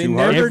 Like, It's But they too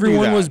never hard. do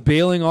everyone that. was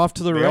bailing off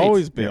to the They right.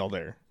 always bail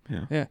there.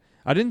 Yeah,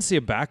 I didn't see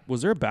a back.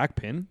 Was there a back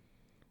pin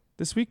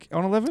this week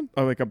on 11?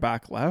 Oh, like a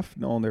back left?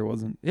 No, there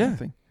wasn't. Yeah.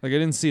 Nothing. Like I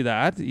didn't see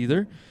that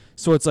either.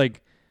 So it's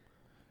like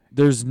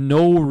there's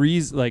no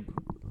reason. Like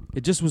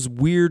it just was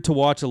weird to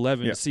watch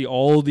 11. Yeah. See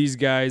all these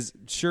guys.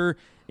 Sure,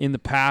 in the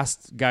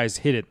past, guys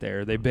hit it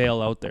there. They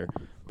bail out there,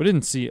 but I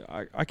didn't see.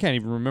 I can't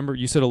even remember.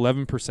 You said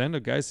 11%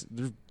 of guys.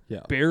 There's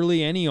Yeah.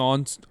 barely any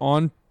on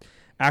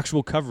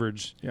actual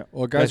coverage.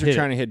 Well, guys that are hit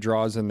trying to hit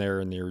draws in there,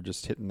 and they were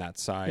just hitting that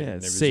side, Yeah,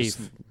 and they it's were just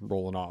safe.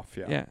 rolling off.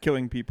 Yeah. Yeah.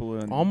 Killing people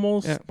in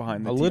Almost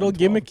behind the a tee little on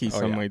 12. gimmicky, Oh,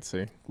 some yeah. might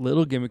say.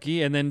 Little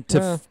gimmicky, and then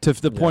to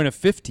the point of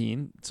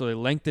 15, so they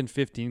lengthened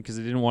 15 because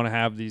they didn't want to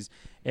have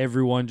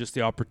everyone just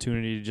the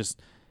opportunity to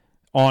just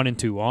on and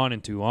two.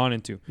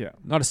 Yeah.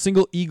 Not a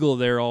single eagle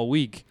there all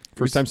week.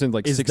 First time since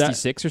like Is that-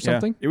 66 or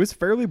something. Yeah. It was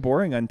fairly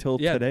boring until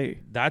Yeah. today,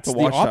 That's to the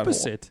watch that hole.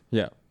 opposite.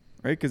 Yeah.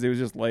 right? Because it was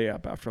just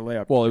layup after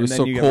layup. Well, it And was then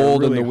so you got a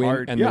cold really and the wind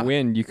hard- and yeah. the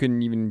wind, you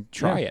couldn't even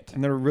try Yeah. it.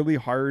 And then a really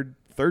hard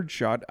third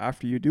shot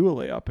after you do a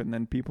layup, and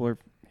then people are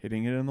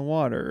hitting it in the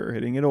water or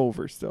hitting it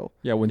over still.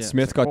 Yeah, when Yeah.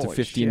 Smith It's got like, to holy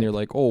 15, shit. they're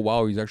like, "Oh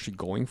wow, he's actually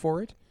going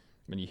for it,"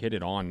 and he hit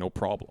it on no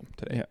problem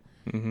today.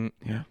 Yeah. Mm-hmm.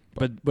 Yeah.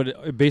 But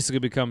it basically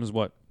becomes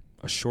what?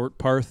 A short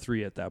par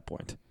 3 at that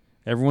point.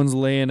 Everyone's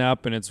laying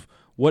up, and it's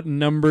what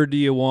number do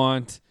you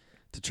want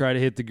to try to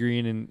hit the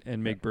green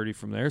and make birdie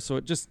from there. So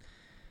it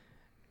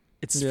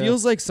Yeah.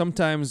 feels like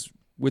sometimes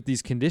with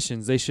these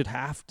conditions, they should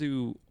have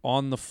to,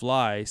 on the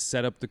fly,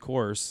 set up the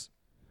course.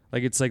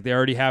 Like it's like they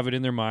already have it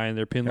in their mind,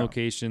 their pin Yeah.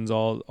 locations,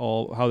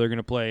 all how they're going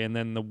to play. And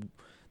then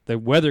the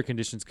weather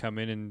conditions come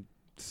in and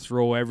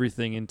throw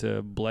everything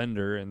into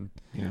blender. And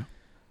Yeah.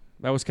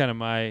 that was kind of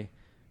my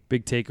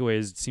big takeaway.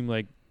 Is it seemed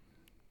like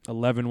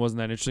 11 wasn't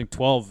that interesting.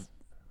 12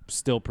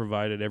 still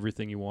provided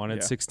everything you wanted.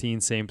 Yeah.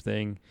 16, same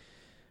thing.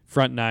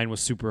 Front 9 was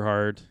super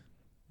hard.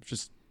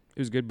 It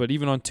was good. But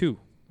even on 2,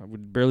 I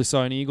barely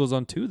saw any eagles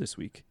on 2 this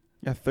week.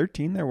 Yeah,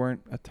 13, there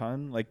weren't a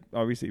ton. Like,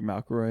 obviously,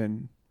 McIlroy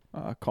and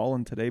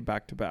Colin today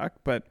back-to-back,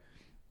 but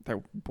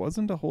there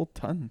wasn't a whole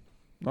ton.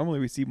 Normally,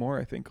 we see more,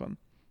 I think, on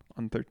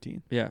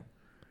 13. Yeah.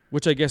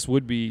 Which I guess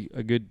would be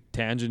a good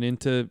tangent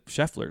into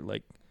Scheffler.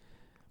 Like,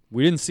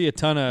 we didn't see a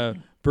ton of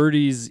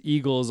birdies,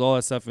 eagles, all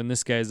that stuff, and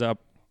this guy's up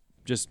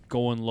just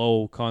going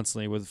low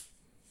constantly with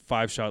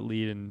 5-shot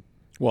lead and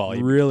Well,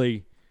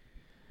 really,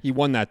 he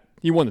won that.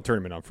 He won the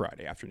tournament on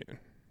Friday afternoon.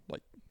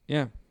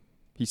 yeah.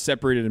 He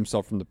separated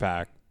himself from the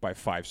pack by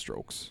 5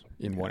 strokes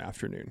in one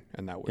afternoon,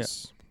 and that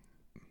was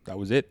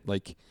it.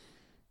 Like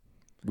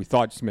we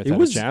thought Smith It had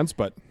was- a chance,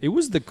 but It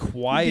was the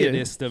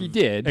quietest he of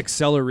did.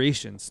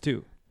 accelerations,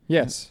 too.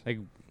 Yes, Like,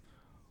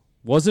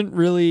 wasn't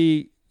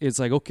really, it's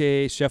like,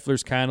 okay,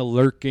 Scheffler's kind of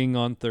lurking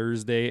on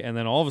Thursday, and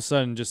then all of a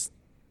sudden, just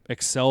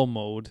Excel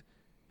mode.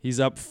 He's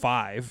up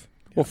 5.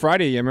 Well,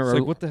 Friday, I remember. It's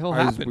like, what the hell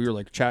happened? We were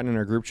like chatting in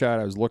our group chat.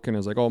 I was looking. I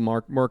was like, "Oh,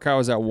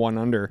 Morikawa's at 1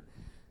 under."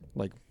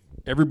 Like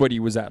everybody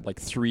was at like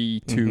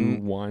 3, 2,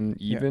 1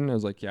 even. I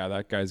was like, "Yeah,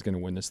 that guy's gonna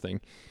win this thing."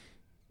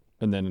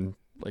 And then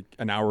like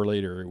an hour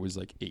later, it was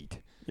like 8.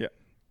 Yeah.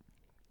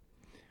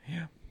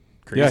 Yeah.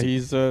 Crazy. Yeah,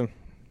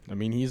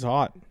 he's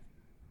hot.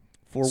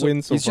 4 So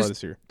wins so he's far just-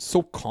 this year.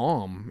 So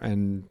calm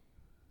and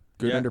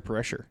good Yeah. under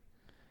pressure.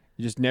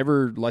 He just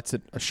never lets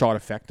a shot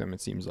affect him.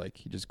 It seems like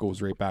he just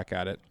goes right back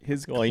at it.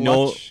 His Well, you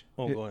know- clutch,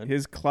 go ahead.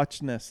 his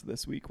clutchness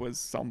this week was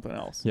something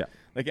else. Yeah.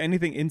 Like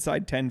anything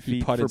inside 10 He feet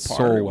for putted par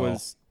so well.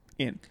 was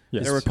in.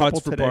 Yes. There were a Putts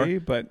couple for par. today,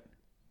 but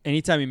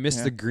Anytime he missed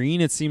Yeah. the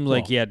green, it seemed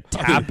like Well, he had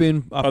tapping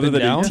up Other and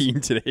than down. 18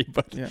 today,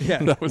 but yeah.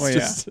 Yeah. that was Well,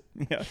 just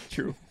Yeah,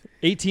 true.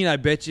 18, I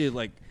bet you,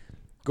 like,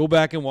 go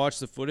back and watch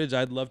the footage.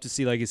 I'd love to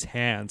see, like, his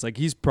hands. Like,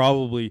 he's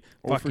probably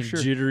Oh, for fucking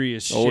sure. jittery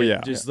as shit. Oh, yeah.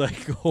 Just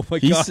like, oh my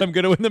He's- God, I'm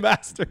going to win the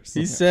Masters.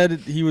 He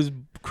said he was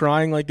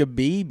crying like a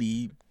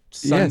baby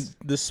Yes.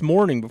 this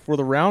morning before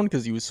the round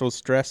because he was so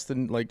stressed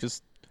and like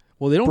just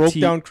Well, they don't broke tee,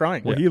 down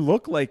crying. Well, he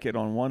looked like it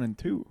on 1 and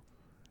 2.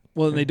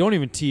 Well, and they don't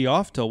even tee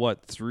off till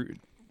what? 3?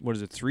 What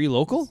is it? 3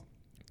 local?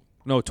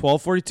 No,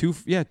 12:40.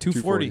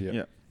 2:40.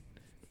 Yeah.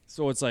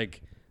 So it's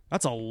like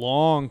that's a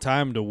long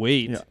time to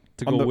wait Yeah.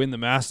 to On go the- win the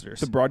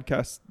Masters. The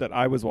broadcast that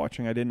I was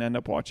watching, I didn't end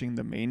up watching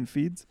the main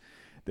feeds.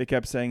 They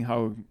kept saying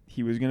how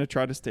he was going to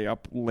try to stay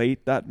up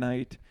late that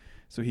night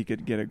so he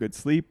could get a good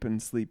sleep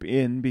and sleep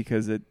in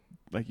because it,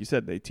 like you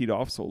said, they teed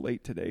off so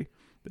late today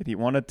that he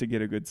wanted to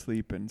get a good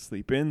sleep and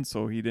sleep in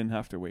so he didn't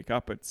have to wake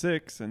up at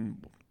 6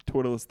 and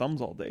twiddle his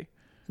thumbs all day.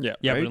 Yeah.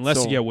 Yeah, right? but unless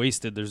So- you get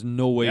wasted, there's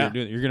no way Yeah. you're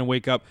doing it. You're gonna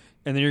wake up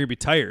and then you're gonna be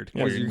tired.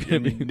 Well, 'cause you're gonna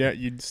be,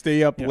 you'd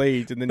stay up Yeah.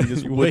 late and then you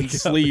just You wouldn't wake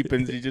up. sleep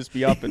and you'd just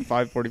be up at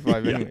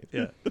 5:45 anyway.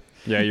 yeah.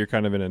 Yeah, you're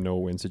kind of in a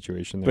no-win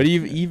situation there. But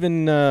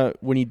even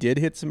when he did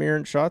hit some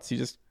errant shots, he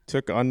just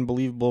took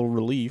unbelievable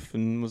relief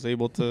and was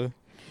able to.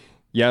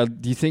 Yeah,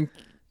 do you think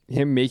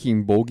him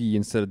making bogey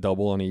instead of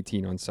double on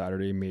 18 on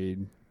Saturday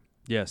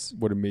Yes,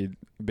 would have made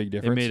a big it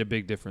difference? made a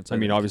big difference. I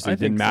mean, think. obviously I it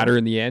didn't think so. matter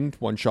in the end,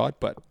 one shot,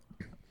 but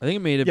I think it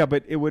made it. Yeah,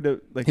 but it would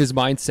have like his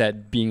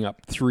mindset being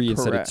up 3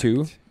 instead of 2.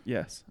 correct.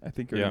 Yes, I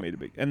think it would Yeah. have made a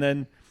big. And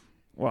then,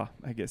 well,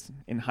 I guess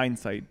in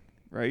hindsight,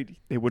 right,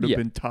 they would have Yeah.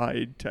 been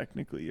tied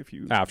technically if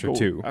you After go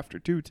 2. After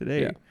 2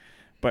 today. Yeah.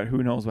 But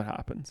who knows what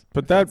happens?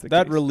 But if that's the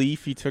that case.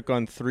 relief he took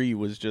on 3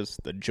 was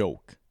just a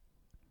joke.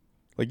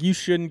 Like you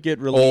shouldn't get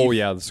relief Oh,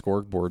 yeah, the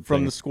scoreboard from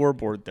thing. the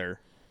scoreboard there.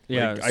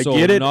 yeah, Like, I so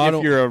get it not if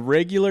o- you're a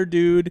regular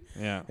dude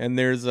yeah. and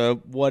there's a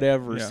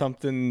whatever, Yeah.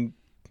 something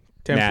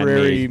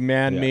temporary, Man-made.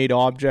 man-made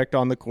object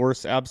on the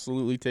course,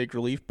 absolutely take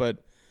relief. But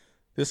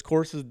this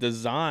course is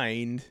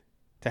designed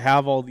to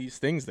have all these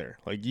things there.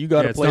 Like you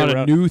got to it's play not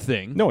around. a new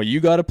thing. No, you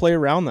got to play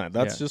around that.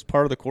 That's Yeah. just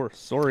part of the course.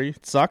 Sorry,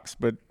 it sucks,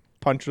 but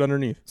punch it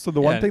underneath. So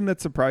the Yeah. one thing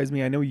that surprised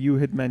me, I know you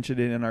had mentioned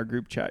it in our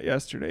group chat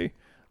yesterday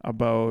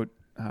about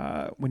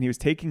when he was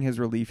taking his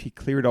relief, he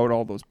cleared out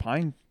all those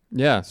pine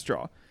Yeah.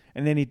 straw.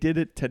 And then he did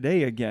it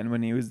today again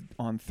when he was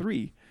on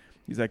 3.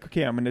 He's like,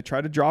 okay, I'm going to try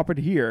to drop it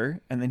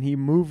here. And then he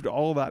moved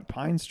all that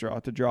pine straw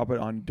to drop it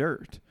on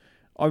dirt.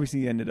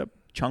 Obviously, he ended up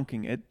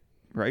chunking it,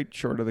 right,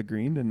 short of the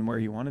green and where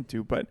he wanted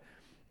to. But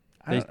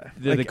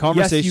The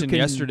conversation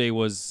yesterday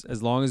was,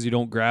 as long as you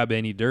don't grab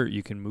any dirt,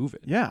 you can move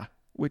it. Yeah,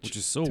 which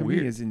is so to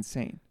weird. me is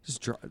insane.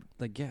 Just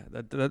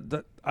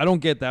that I don't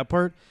get that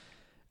part.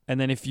 And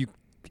then if you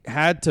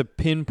had to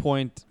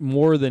pinpoint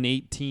more than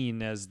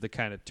 18 as the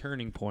kind of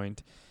turning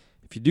point,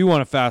 if you do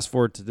want to fast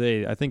forward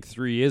today, I think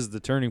 3 is the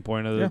turning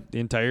point of the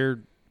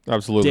entire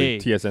Absolutely.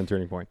 day. TSN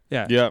turning point.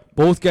 Yeah. Yeah.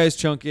 Both guys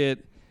chunk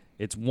it.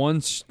 It's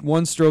one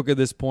stroke at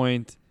this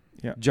point.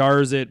 Yeah.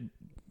 Jars it.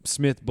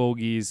 Smith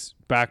bogeys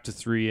back to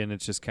 3, and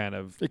it's just kind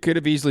of It could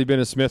have easily been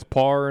a Smith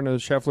par and a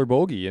Scheffler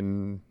bogey,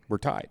 and we're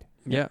tied.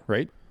 yeah.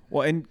 Right?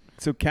 Well, and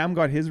so Cam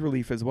got his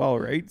relief as well,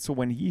 right? So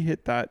when he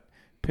hit that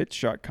pitch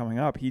shot coming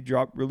up, he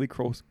dropped really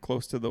close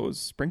to those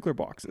sprinkler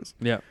boxes.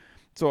 Yeah.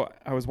 So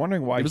I was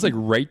wondering why It was like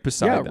right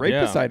beside yeah, them. right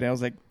Yeah. beside it. I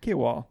was like, okay,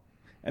 well,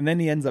 and then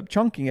he ends up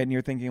chunking it, and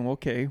you're thinking, well,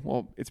 okay,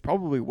 well, it's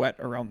probably wet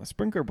around the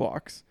sprinkler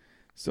blocks.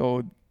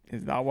 So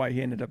is that why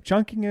he ended up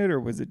chunking it, or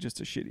was it just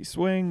a shitty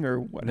swing, or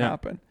what Yeah.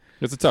 happened?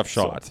 It's a tough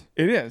shot.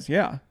 It is,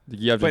 yeah.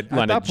 You have But to at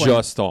land that it point,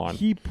 just on.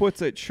 He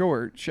puts it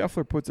short.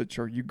 Scheffler puts it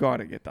short. You got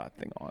to get that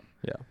thing on.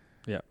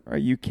 Yeah.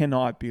 Right? You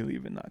cannot be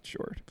leaving that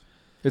short.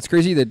 It's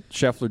crazy that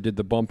Scheffler did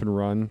the bump and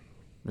run.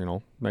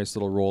 Nice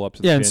little roll up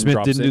to the Yeah, pin. and Smith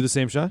drops didn't it. do the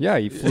same shot. Yeah,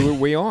 he flew it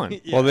way on.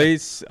 Well,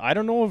 I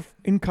don't know if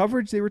In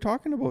coverage, they were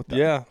talking about that.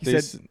 yeah, He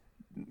they said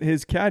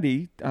his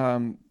caddy,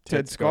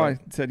 Ted Scott,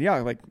 said, yeah,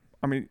 like,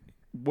 I mean,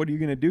 what are you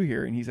going to do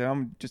here? And he said,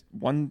 I'm just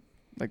one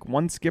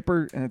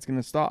skipper and it's going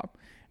to stop.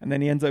 And then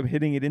he ends up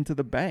hitting it into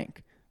the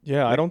bank.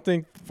 yeah, I don't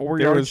think 4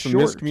 there yards was some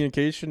short.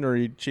 miscommunication or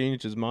he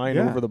changed his mind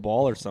Yeah. over the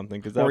ball or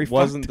something because Or that he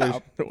wasn't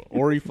fucked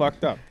or he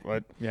fucked up.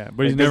 But Yeah,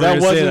 but he's because never that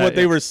gonna say wasn't that, what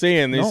they yeah. were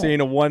saying. They're No. saying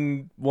a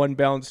one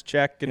bounce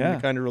check and Yeah.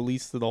 kind of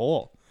release to the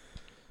hole.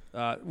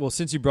 Well,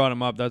 since you brought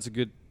him up, that's a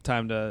good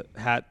time to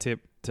hat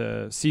tip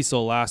to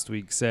Cecil last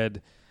week.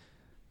 Said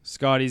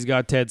Scotty's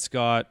got Ted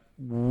Scott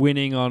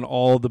winning on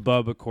all the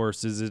Bubba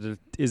courses. Is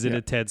it Yeah.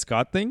 a Ted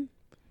Scott thing?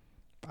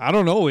 I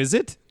don't know. Is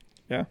it?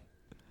 Yeah.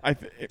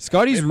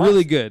 Scotty's it really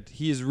must. good.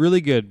 He is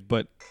really good,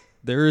 but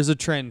there is a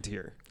trend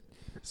here.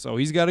 So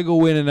he's got to go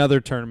win another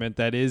tournament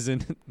that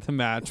isn't the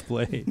match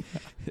play,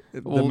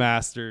 the Well,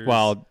 Masters.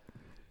 Well,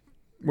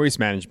 Waste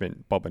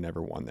Management, Bubba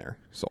never won there.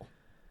 So,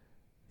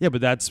 yeah,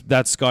 but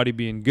that's Scotty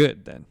being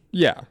good then.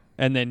 yeah.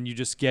 And then you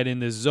just get in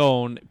this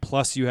zone.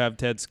 Plus, you have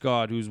Ted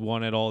Scott, who's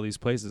won at all these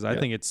places. I Yeah.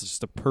 think it's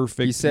just a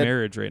perfect He said-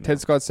 marriage right Ted now.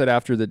 Scott said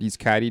after that he's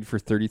caddied for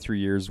 33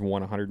 years,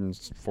 won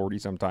 140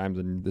 sometimes,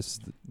 and this is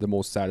the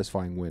most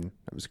satisfying win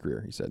of his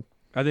career, he said.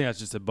 I think that's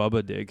just a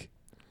Bubba dig.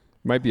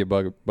 Might be a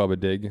Bubba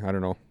dig. I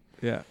don't know.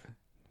 Yeah.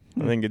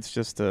 I think it's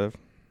just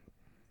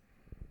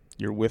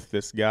you're with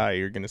this guy,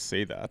 you're gonna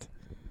say that.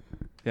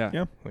 Yeah.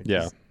 Yeah. Like Yeah.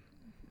 he's-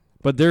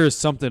 But there is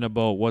something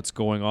about what's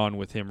going on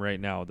with him right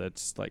now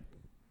that's like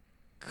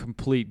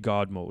complete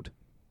God mode.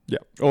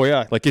 Oh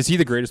yeah. Like, is he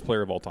the greatest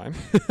player of all time?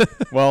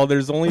 Well,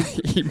 there's only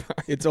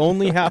it's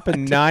only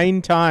happened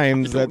 9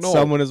 times I that don't know.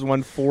 someone has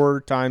won 4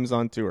 times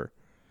on tour,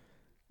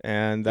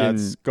 and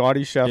that's In-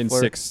 Scotty Scheffler. In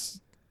 6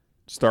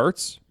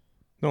 starts?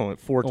 No,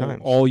 4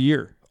 times All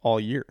year. all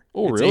year,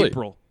 Oh, It's really?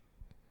 April.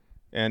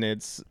 and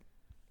it's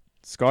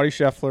Scotty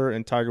Scheffler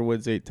and Tiger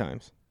Woods 8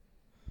 times.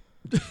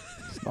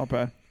 It's not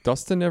bad.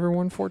 Dustin never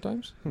won 4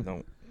 times?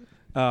 No,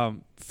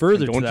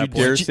 Further and to don't that you point,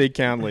 dare say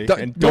Cantley,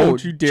 and No,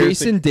 don't you dare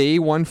Jason say. Day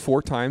won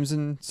 4 times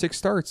in 6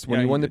 starts when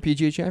Yeah, he he won did. the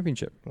PGA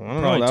Championship. I don't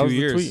know. probably That 2 was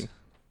years. the tweet.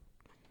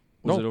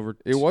 Was No, it over?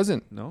 It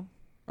wasn't. No.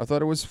 I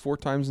thought it was 4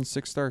 times in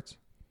 6 starts.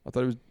 I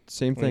thought it was the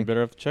same Well, you thing. better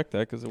have to check that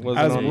because it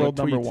wasn't As on world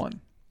the number tweet.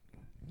 1.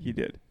 He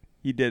did.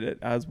 He did it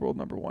as world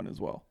number 1 as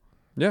well.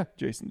 Yeah,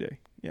 Jason Day.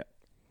 Yeah.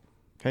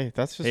 Hey,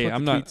 that's just Hey, what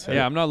I'm the not. tweet said.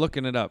 Yeah, I'm not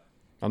looking it up.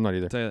 I'm not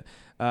either. I'll tell you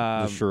that.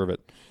 I'm sure of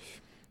it.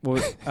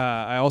 Well,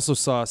 I also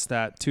saw a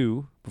stat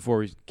too before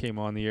we came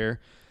on the air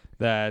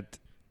that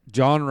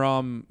John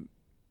Rahm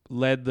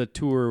led the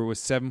tour with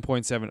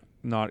 7.7,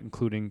 not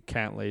including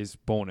Cantlay's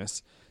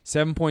bonus,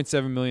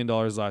 $7.7 million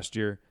last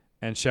year,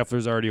 and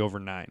Scheffler's already over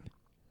 9.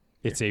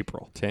 It's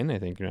April. 10, I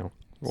think, now.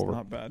 It's Over.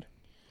 not bad.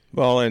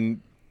 Well,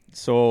 and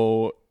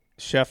so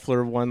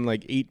Scheffler won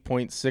like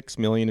 8.6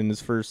 million in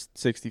his first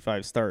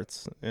 65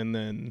 starts, and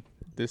then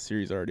this year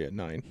he's already at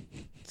 9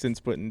 since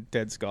putting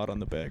Ted Scott on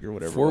the bag or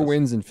whatever. 4 it was.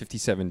 wins in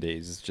 57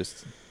 days is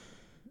just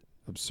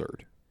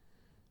absurd.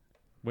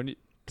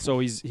 So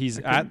he's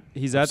at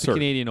the Absurd.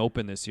 Canadian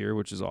Open this year,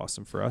 which is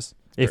awesome for us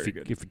Very if he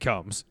good. if he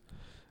comes.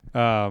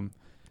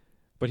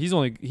 But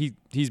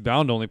he's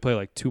bound to only play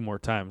like 2 more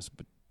times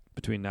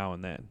between now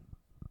and then.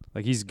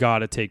 Like he's got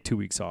to take 2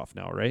 weeks off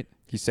now, right?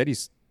 He said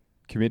he's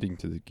committing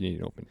to the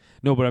Canadian Open.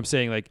 No, but I'm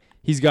saying like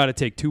he's got to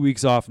take 2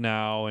 weeks off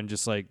now and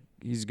just like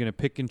he's gonna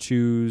pick and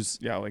choose.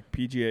 Yeah, like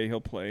PGA, he'll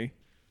play.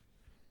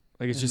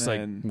 Like it's And just like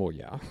then- Well,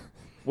 yeah.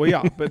 well,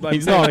 yeah, but like,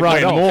 He's not like,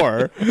 Ryan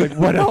Moore. Like,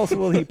 what else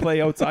will he play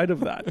outside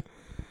of that?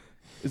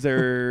 Is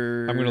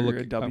there I'm gonna look-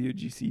 a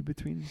WGC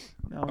between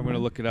now? I'm gonna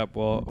look it up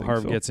while don't think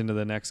Harv so. gets into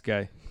the next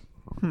guy.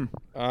 We're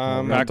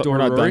Backdoor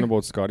not Rory? done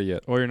about Scotty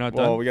yet. Oh, you're not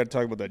Well, done. we got to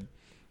talk about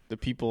the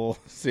people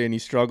saying he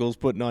struggles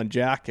putting on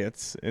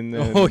jackets, and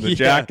then Oh, the yeah.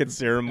 jacket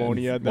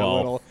ceremony had that Well.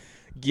 little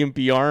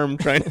gimpy arm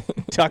trying to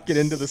tuck it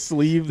into the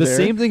sleeve. The there.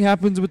 same thing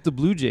happens with the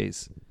Blue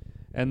Jays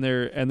and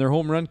their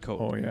home run coat.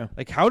 Oh yeah.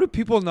 Like, how do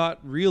people not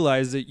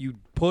realize that you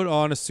put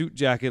on a suit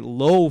jacket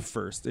low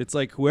first? It's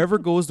like whoever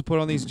goes to put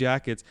on these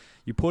jackets,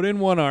 you put in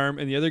one arm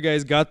and the other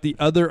guy's got the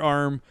other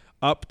arm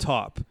up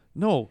top.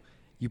 No,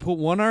 you put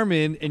one arm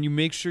in and you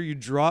make sure you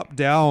drop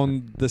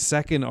down the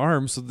second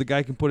arm so the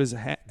guy can put his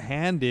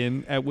hand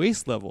in at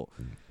waist level.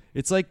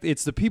 It's like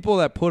it's the people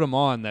that put them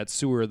on that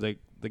sewer the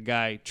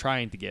guy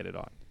trying to get it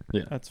on.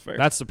 Yeah. That's fair.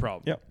 That's the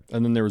problem. Yep.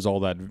 And then there was all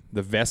that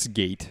the vest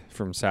gate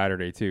from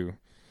Saturday too,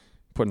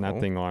 putting that Oh.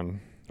 thing on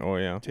Oh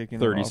yeah. taking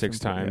it off 36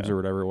 and put- times yeah. or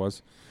whatever it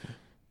was.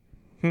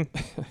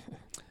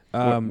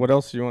 What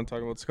else do you want to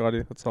talk about,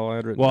 Scotty? That's all I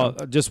had written. Well,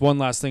 down. just one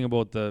last thing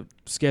about the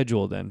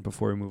schedule then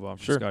before we move on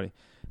from Sure. Scotty.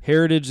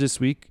 Heritage this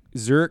week,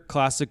 Zurich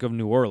Classic of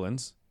New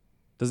Orleans.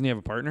 Doesn't he have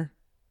a partner?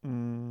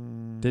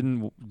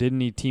 Didn't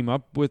he team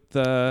up with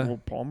Oh,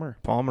 Palmer.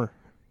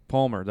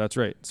 Palmer? That's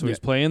right. So Yeah. he's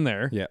playing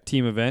there. Yeah.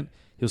 Team event.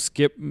 He'll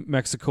skip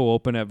Mexico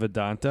Open at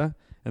Vedanta,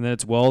 and then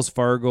it's Wells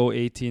Fargo,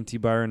 AT&T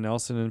Byron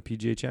Nelson, and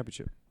PGA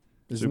Championship.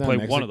 Isn't we that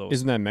play one of those.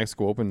 Isn't that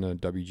Mexico Open the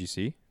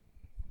WGC?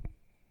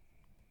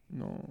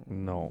 No.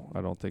 No,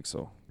 I don't think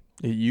so.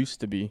 it used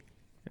to be.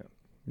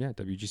 Yeah,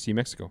 WGC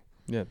Mexico.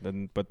 Yeah,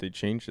 but they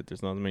changed it.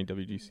 There's not as many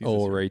WGCs. Oh,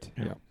 this year. right.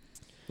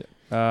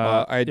 Yeah.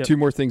 I I had two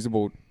more things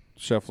about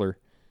Scheffler.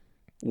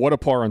 What a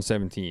par on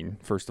 17,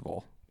 first of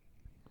all.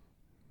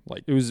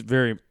 Like, It was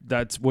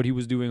that's what he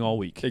was doing all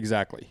week.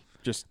 exactly.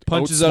 Just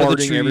Punches out of the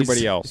outsmarting trees.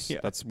 everybody else. Yeah.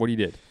 That's what he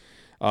did.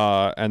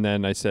 And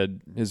then I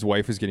said his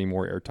wife is getting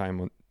more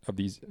airtime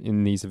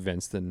in these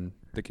events than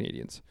the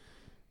Canadians.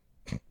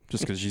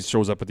 Just because she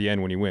shows up at the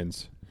end when he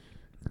wins.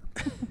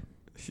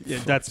 Yeah,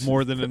 that's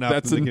more than enough.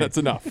 That's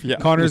enough. Yeah.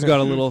 Connor's got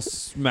a little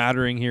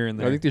smattering here and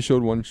there. I think they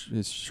showed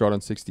his shot on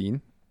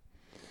 16.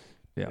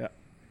 Yeah.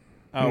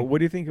 What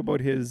do you think about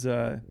his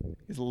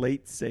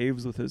late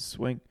saves with his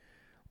swing?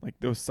 Like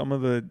those some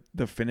of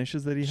the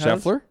finishes that he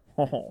has. Scheffler?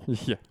 Oh,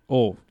 Yeah.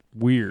 Oh,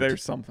 weird.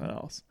 there's something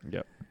else.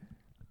 Yep.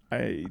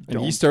 And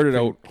don't he started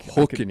out think I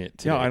hooking could- it.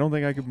 Today. Yeah, I don't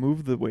think I could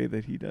move the way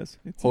that he does.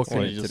 It's Hooking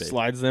Well, it he just today.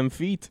 slides them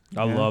feet.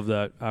 I Yeah. love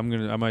that. I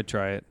might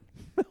try it.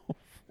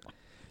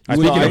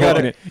 Speaking I of got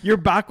hooking it. it, Your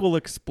back will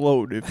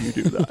explode if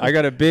you do that. I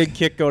got a big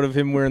kick out of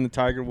him wearing the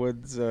Tiger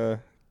Woods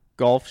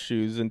golf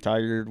shoes, and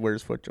Tiger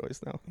wears foot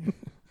joist now.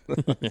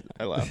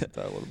 I laughed at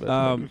that a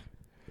little bit.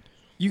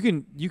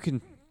 You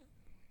can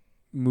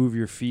move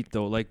your feet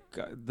though. Like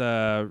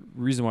the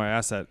reason why I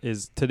asked that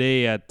is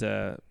today at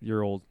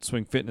your old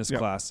swing fitness Yeah.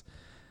 class,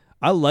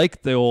 I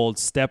like the old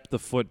step the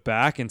foot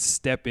back and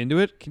step into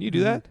it. Can you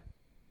do that?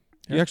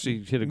 You Yeah.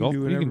 actually hit a You golf.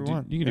 can do whatever you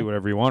want. You can Yeah. do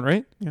whatever you want,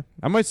 right? Yeah.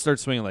 I might start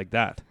swinging like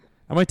that.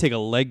 I might take a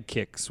leg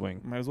kick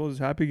swing. Might as well just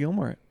Happy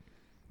Gilmore it.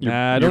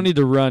 Nah, I don't need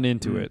to run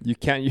into it. you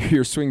can't.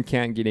 Your swing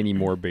can't get any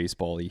more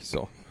baseball-y.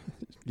 So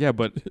Yeah,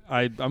 but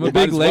I'm a Might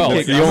big as leg well. kick.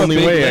 It's the I'm a only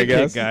big way, I leg kick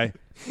guess. guy.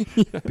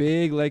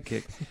 Big leg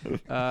kick.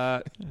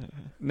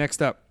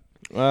 Next up,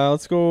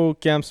 Let's go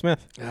Cam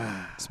Smith.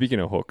 speaking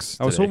of hooks,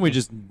 I was today, hoping we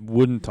just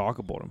wouldn't talk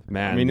about him.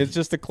 man. I mean, it's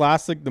just a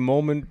classic. The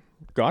moment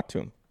got to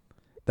him.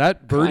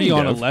 That birdie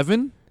Kind on of.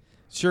 11,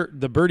 sure.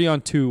 The birdie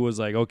on 2 was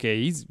like,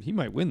 okay, he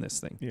might win this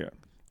thing. Yeah.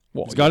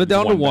 well, He's got it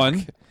down to one 1,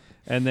 back.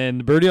 and then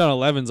the birdie on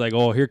 11's like,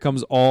 oh, here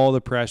comes all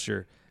the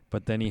pressure.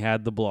 But then he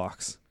had the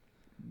blocks,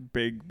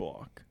 Big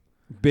block.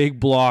 big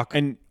block,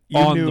 And you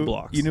on knew, the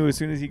blocks. You knew as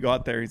soon as he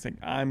got there, he's like,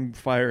 I'm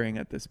firing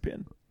at this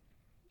pin.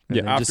 and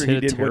yeah, then just After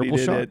hit he a did what he terrible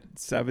did shot. at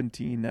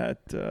 17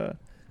 at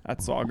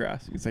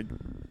Sawgrass, he's like,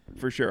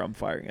 for sure, I'm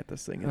firing at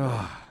this thing. And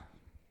then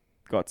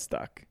got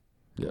stuck.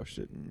 Yeah. Pushed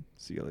it and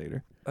see you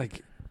later.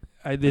 Like,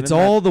 it's then that-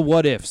 all the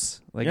what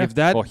ifs. Like Yeah. if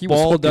that Well, he was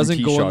ball hooking doesn't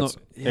tee go in shots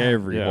the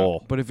every Yeah.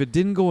 hole. but if it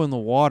didn't go in the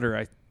water,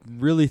 I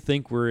really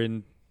think we're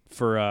in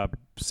for a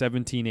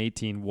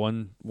 17-18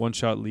 one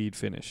shot lead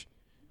finish.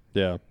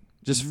 Yeah,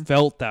 Just Mhm.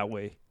 felt that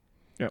way.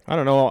 I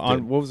don't know. On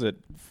Good. what was it,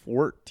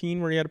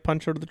 14, where he had to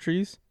punch out of the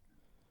trees?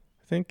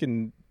 I think,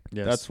 and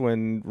Yes. that's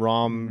when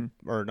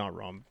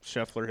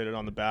Scheffler hit it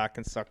on the back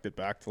and sucked it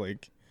back to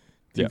like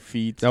 2 Yeah.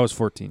 feet. that was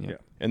 14. Yeah. Yeah.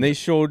 And they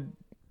showed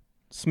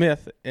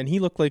Smith, and he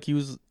looked like he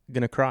was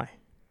gonna cry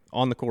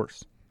on the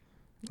course.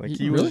 Like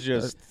he Really? was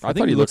just. I think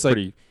thought he he looks looked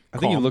like- pretty. I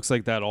think he calm. looks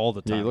like that all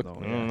the Yeah, time. he looked- though.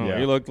 I don't know. Yeah.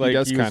 He looked He like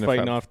does he was kind of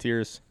fighting have- off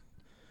tears.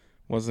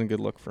 Wasn't a good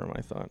look for him,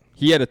 I thought.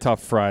 He had a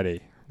tough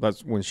Friday.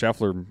 That's when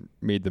Scheffler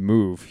made the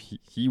move.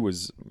 He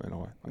was,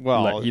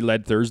 Well- he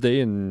led Thursday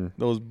and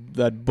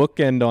That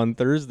bookend on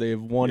Thursday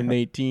of 1 and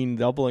 18,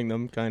 doubling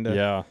them, kind of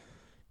yeah,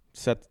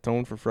 set the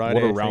tone for Friday.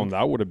 what a I round think.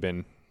 that would have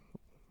been.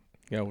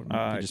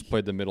 Yeah, He just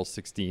played the middle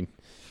 16.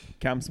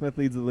 Cam Smith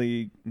leads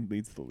the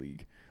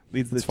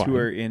That's fine.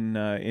 tour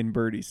in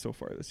birdies so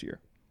far this year.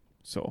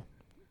 So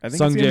I think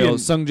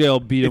Sung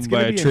Jae beat it's him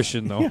by gonna be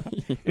attrition, though.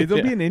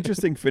 it'll be an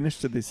interesting finish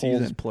to this Holes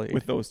season played.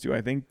 with those two.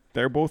 I think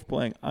they're both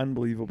playing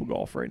unbelievable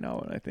golf right now,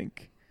 and I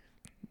think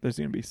there's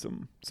going to be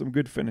some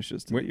good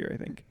finishes to the year. I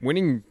think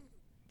Winning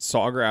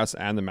Sawgrass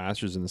and the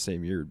Masters in the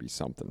same year would be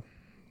something.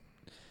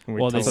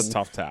 Well, That's they- a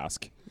tough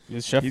task.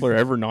 Is Scheffler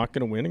ever not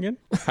going to win again?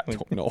 I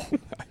don't know.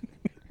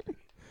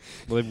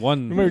 Well, they've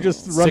won. You might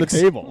just run the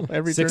six- table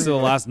every 6 of the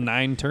tournament. last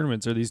 9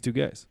 tournaments are these two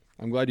guys.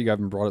 I'm glad you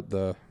haven't brought up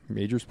the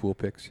majors pool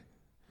picks.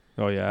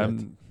 Oh yeah, Right.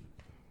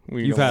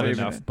 We you've don't had want saving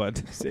enough, it.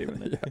 but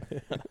saving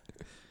it.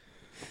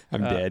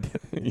 I'm dead.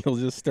 You'll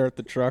just start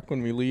the truck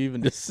when we leave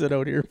and just sit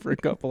out here for a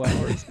couple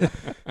hours.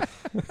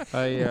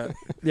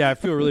 I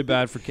feel really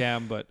bad for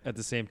Cam, but at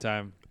the same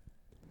time,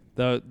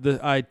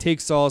 I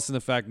take solace in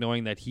the fact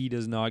knowing that he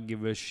does not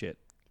give a shit.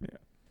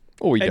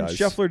 Oh, he And does.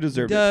 Scheffler He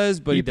deserved it. does,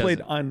 but he played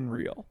doesn't.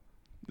 unreal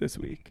this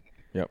week.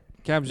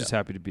 Cam's just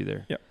happy to be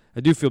there. Yep.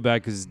 I do feel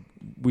bad because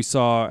we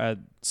saw at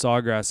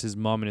Sawgrass his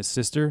mom and his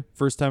sister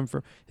first time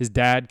for his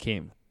dad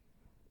came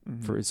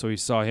Mhm. so he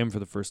saw him for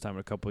the first time in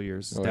a couple of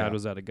years. His Oh, dad yeah.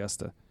 was at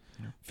Augusta.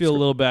 Feel a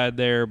little bad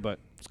there, but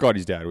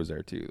Scotty's dad was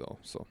there too, though.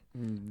 So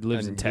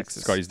lives in And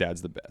Texas. Scotty's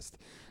dad's the best.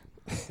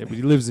 Yeah, but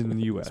he lives in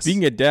the U.S.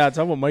 Speaking of dads,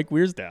 how about Mike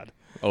Weir's dad?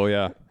 Oh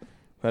yeah.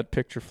 That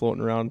picture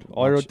floating around.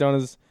 All I wrote down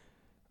is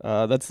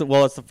that's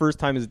the first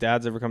time his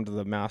dad's ever come to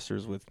the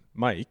Masters with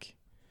Mike,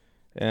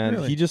 and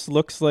Really? he just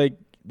looks like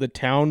the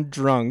town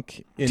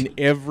drunk in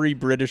every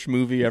British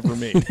movie ever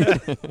made.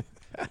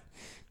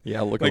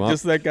 Yeah, look Like him up.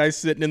 just that guy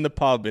sitting in the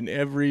pub in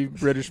every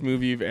British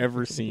movie you've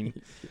ever seen.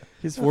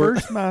 His Or-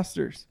 first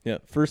Masters. Yeah,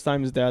 first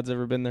time his dad's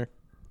ever been there.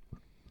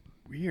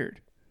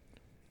 Weird.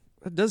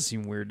 That does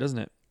seem weird, doesn't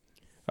it?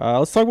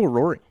 Let's talk about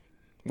Rory.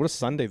 What a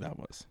Sunday that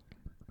was.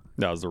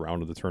 That was the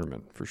round of the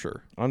tournament for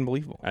sure,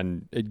 Unbelievable.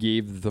 and it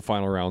gave the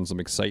final round some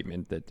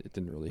excitement that it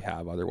didn't really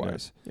have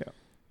otherwise. Yeah.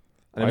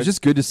 And it was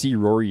just good to see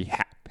Rory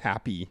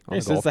happy on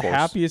It's the golf the course.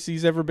 happiest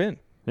he's ever been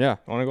Yeah.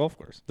 on a golf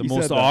course. The He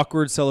most said that.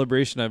 awkward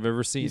celebration I've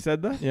ever seen. He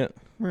said that? Yeah.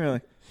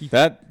 Really?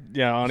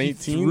 On he 18,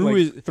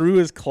 threw threw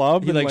his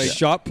club. He and like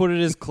shot putted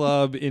his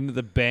club into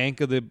the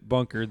bank of the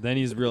bunker. Then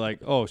he's real like,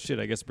 oh shit,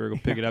 I guess I better go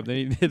pick it up. Then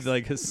he did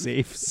like a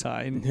safe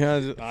sign.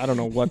 Yeah, I don't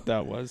know what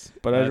that was,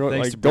 but I don't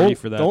Thanks to like. Brady Don't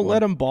for that don't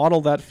let one. him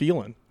bottle that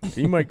feeling.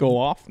 He might go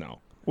off now.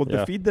 Well, Yeah.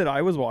 the feed that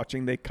I was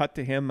watching, they cut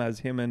to him as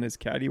him and his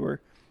caddy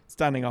were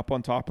standing up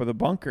on top of the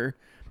bunker,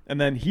 and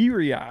then he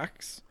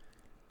reacts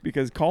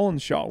because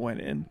Colin's shot went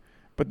in,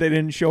 but they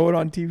didn't show it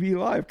on TV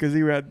live because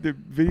he had the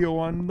video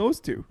on those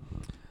two.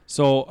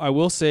 So I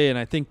will say, and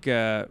I think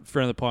friend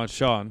of the pond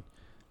Sean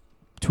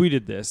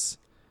tweeted this,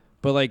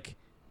 but like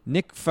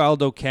Nick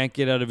Faldo can't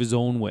get out of his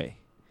own way.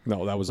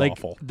 No, that was Like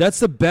awful. that's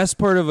the best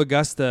part of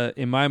Augusta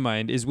in my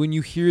mind is when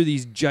you hear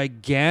these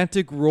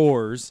gigantic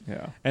roars.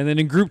 Yeah. And then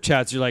in group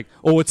chats, you're like,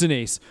 oh, it's an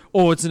ace.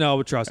 Oh, it's an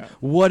albatross. Yeah.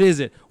 What is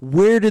it?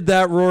 Where did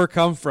that roar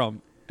come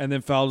from? And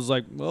then Faldo's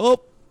like, oh,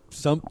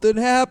 something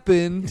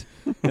happened.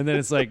 And then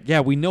it's like,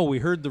 yeah, we know. We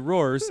heard the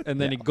roars. And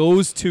then it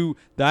goes to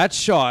that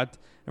shot.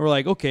 And we're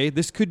like, okay,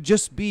 this could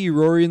just be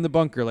Rory in the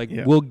bunker. Like,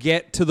 Yeah. we'll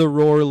get to the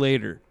roar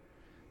later.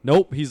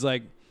 Nope. He's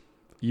like,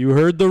 you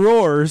heard the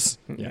roars.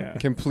 Yeah.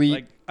 Complete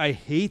Like, I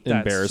hate that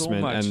embarrassment,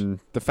 so much. and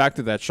the fact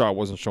that that shot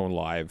wasn't shown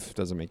live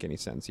doesn't make any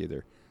sense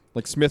either.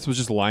 Like Smith was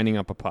just lining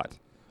up a putt.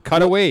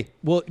 Cut away.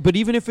 Well, but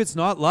even if it's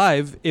not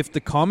live, if the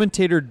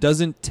commentator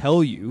doesn't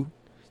tell you,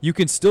 you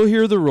can still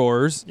hear the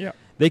roars. Yeah.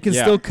 They can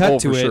Yeah. still cut Oh,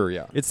 to for it. sure,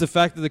 yeah. It's the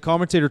fact that the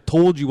commentator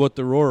told you what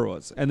the roar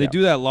was. And they Yeah.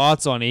 do that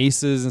lots on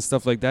aces and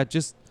stuff like that.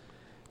 Just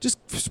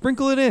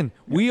sprinkle it in.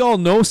 We all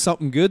know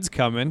something good's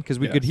coming because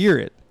we could Yes. hear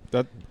it.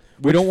 That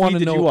We don't want to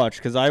Did know. you watch?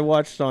 Because I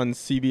watched on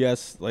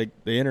CBS, like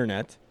the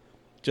internet,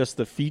 just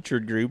the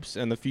featured groups,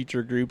 and the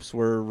featured groups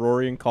were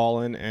Rory and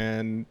Colin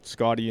and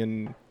Scotty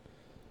and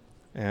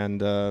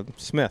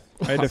Smith.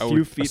 I had a I few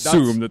would feet.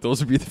 assume that those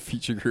would be the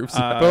feature groups.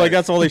 But like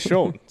that's all they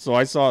showed. So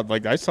I saw the oh,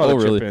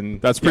 chip really? in.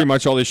 That's pretty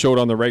much all they showed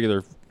on the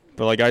regular.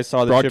 But like I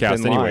saw the chip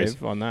broadcast in anyways.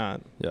 live on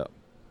that. Yeah.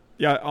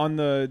 Yeah, on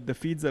the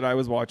feeds that I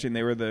was watching,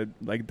 they were the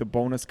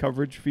bonus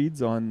coverage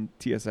feeds on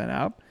TSN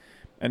app,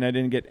 and I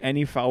didn't get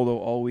any Faldo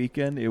all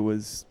weekend. It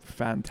was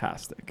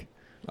fantastic.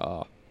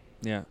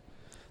 Yeah.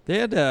 They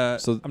had,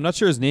 So- I'm not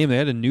sure his name. They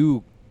had a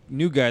new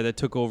guy that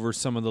took over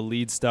some of the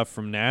lead stuff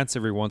from Nance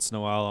every once in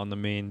a while on the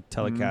main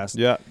telecast.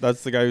 Yeah,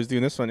 that's the guy who's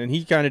doing this one, and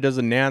he kind of does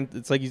a Nance.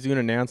 It's like he's doing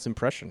a Nance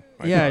impression.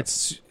 I Yeah,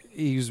 thought.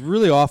 he's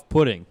really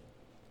off-putting.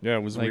 yeah,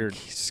 it was Like, weird.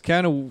 It's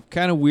kind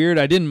of weird.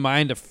 I didn't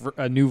mind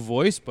a new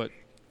voice, but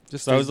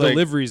just So I his was like-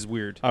 delivery's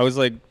weird. I was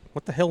like,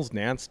 what the hell's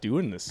Nance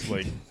doing this?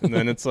 Like, and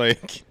then it's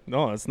like,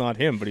 no, it's not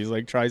him. But he's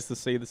like tries to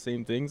say the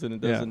same things, and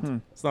it Yeah.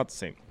 doesn't. It's not the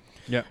same.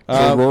 Yeah.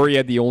 So Rory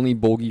had the only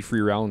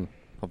bogey-free round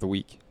of the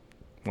week.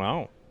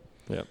 Wow.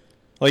 Yep.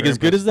 Like Very as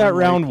good as that impressive.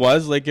 round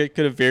was, like it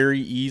could have very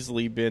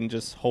easily been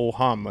just ho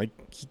hum. Like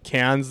he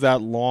cans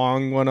that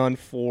long one on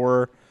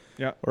 4,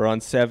 Yeah. or on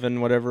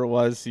 7, whatever it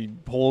was. He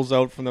pulls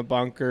out from the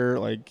bunker.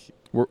 Like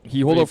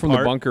He holed Did out he from the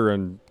part? bunker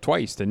and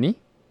twice, didn't he?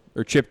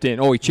 Or chipped in.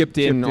 Oh, he chipped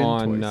in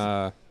on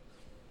twice.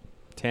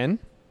 10,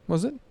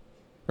 was it?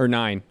 Or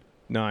 9?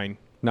 9.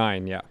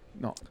 9, yeah.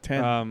 No,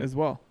 10 as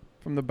well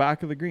from the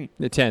back of the green.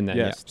 The 10 then,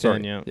 Yes, yeah.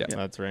 10, yeah. Yeah.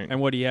 That's right. And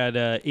what he had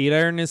 8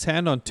 iron in his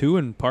hand on 2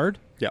 and parred.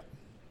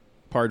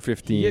 Pard He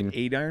 15. hit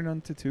 8 iron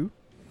onto 2.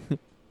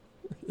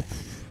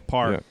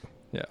 Par. Yeah.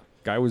 Yeah.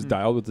 Guy was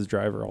dialed with his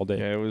driver all day.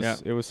 Yeah, it was Yeah.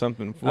 it was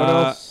something. What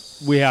Uh,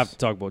 else? We have to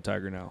talk about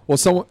Tiger now. Well,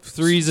 someone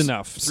 3's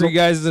enough. So- 3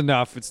 guys is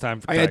enough. It's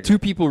time for I Tiger. had 2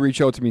 people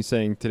reach out to me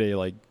saying today,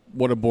 like,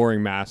 what a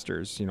boring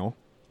Masters, you know?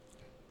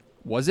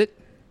 Was it?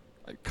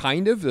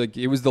 Kind of. Like,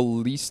 it was the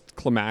least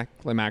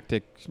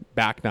climactic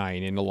back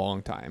 9 in a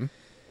long time.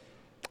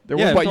 There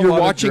Yeah, was but a you're lot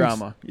of watching,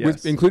 drama.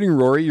 Yes. including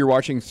Rory, you're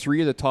watching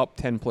 3 of the top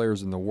 10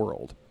 players in the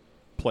world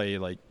play,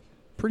 like,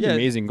 pretty Yeah.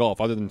 amazing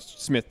golf, other than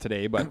Smith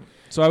today. But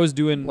So I was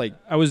doing Like-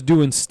 I was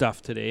doing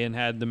stuff today and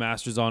had the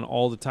Masters on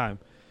all the time.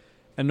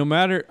 And no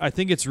matter, I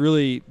think it's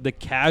really the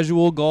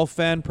casual golf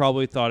fan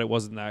probably thought it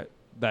wasn't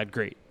that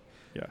great.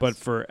 Yes. But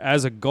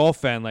as a golf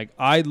fan, like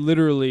I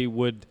literally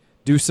would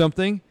do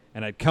something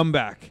and I'd come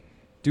back,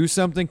 do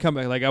something, come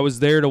back. Like I was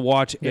there to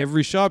watch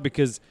every shot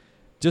because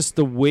just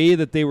the way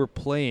that they were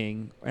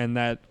playing and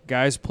that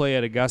guys play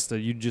at Augusta,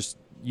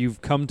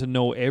 you've come to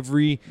know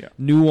every Yeah.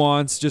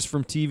 nuance just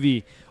from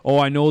TV. Oh,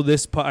 I know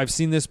this putt. I've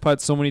seen this putt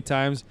so many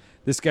times.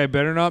 This guy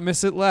better not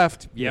miss it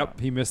left. Yep,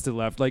 he missed it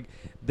left. Like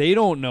they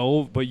don't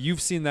know, but you've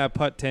seen that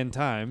putt 10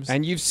 times.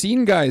 and you've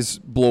seen guys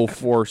blow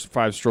 4,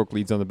 5-stroke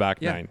leads on the back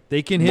 9.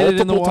 They can hit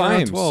it in the Multiple water on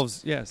times.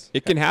 12s. Yes.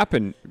 It can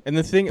happen, And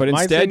the thing, but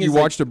my instead thing you is,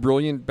 like, watched a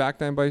brilliant back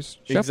 9 by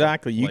Scheffler.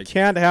 exactly. You Like,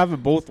 can't have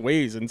it both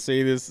ways and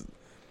say this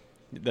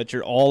that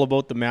you're all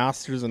about the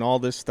Masters and all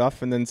this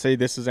stuff, and then say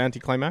this is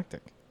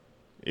anticlimactic.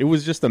 It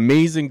was just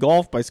amazing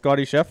golf by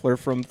Scotty Scheffler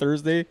from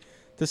Thursday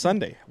to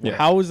Sunday. Yeah.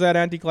 How is that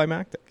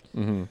anticlimactic?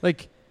 mhm.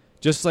 Like,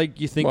 just like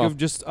you think Well, of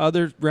just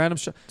other random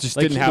shots. Just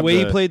Like didn't have the way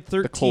the, he played the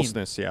 13.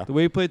 closeness, yeah. The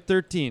way he played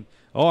 13.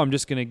 Oh, I'm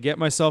just going to get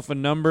myself a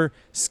number,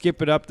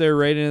 skip it up there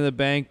right into the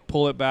bank,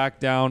 pull it back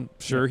down.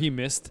 Sure, he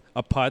missed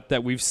a putt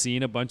that we've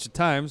seen a bunch of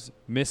times.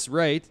 Missed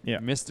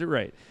it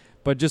right.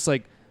 But just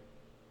like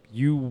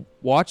you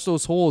watch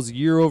those holes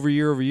year over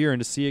year over year and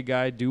to see a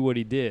guy do what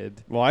he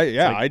did. Well, like,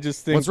 I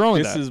just think what's wrong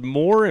with this that? is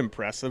more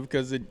impressive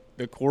because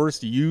the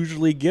course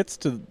usually gets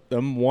to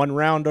them 1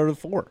 round out of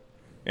 4,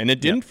 and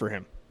it didn't for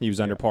him. He was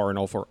under par in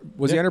all 4.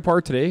 Was Yeah. he under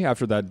par today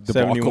after that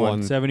debacle 71.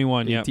 on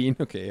 71, yeah. 18?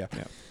 Okay, yeah.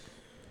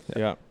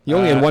 Yeah, He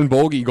only had 1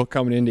 bogey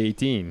coming into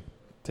 18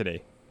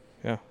 today.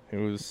 Yeah, it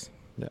was.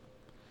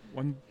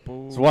 One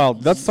It's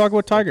wild. Let's talk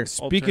about Tiger.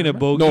 Speaking of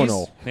tournament?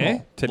 bogeys, No. eh?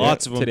 Today-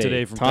 Lots of them today.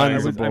 today from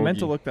Tons Tiger. of I meant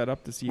to bogey. look that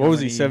up to see. What how was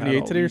he, many had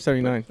 78 all today or these,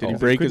 79? Did he but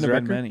break couldn't his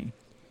have been record? Many.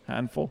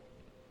 Handful.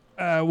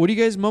 What are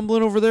you guys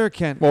mumbling over there,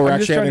 Kent? Well, we're I'm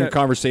just actually having trying a to-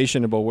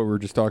 conversation about what we were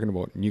just talking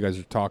about, and you guys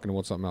are talking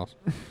about something else.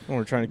 Oh,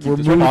 we're trying to keep We're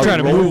this trying pod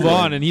to move rolling.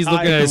 on, and he's looking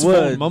Tiger at his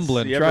Woods. phone,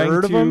 mumbling. You ever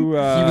heard of him? He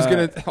was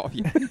going to... Oh,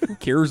 yeah. Who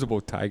cares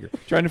about Tiger?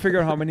 Trying to figure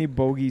out how many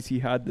bogeys he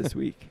had this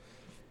week.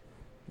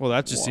 Well,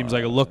 that just seems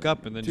like a look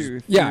up and then just 2,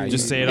 Yeah, 3,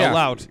 just say it Yeah. out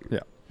loud. Yeah.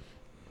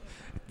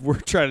 We're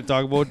trying to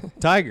talk about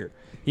Tiger.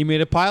 He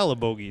made a pile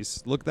of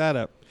bogeys. Look that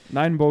up.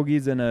 9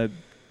 bogeys and a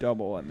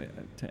double on the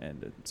to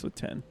end it. So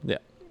 10. Yeah.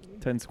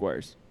 10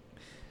 squares.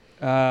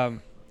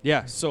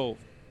 Yeah, so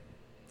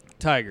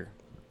Tiger.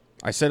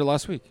 I said it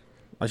last week.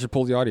 I should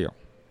pull the audio.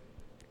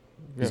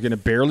 He's Yeah. going to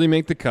barely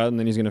make the cut, and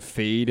then he's going to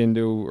fade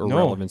into No.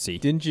 irrelevancy.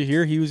 Didn't you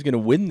hear he was going to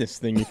win this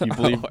thing if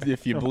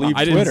you believe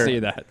I didn't Twitter? say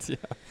that. Yeah.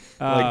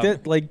 Like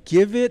that, like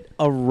give it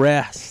a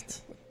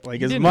rest.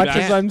 Like as didn't much back-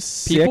 as I'm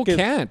sick, People of,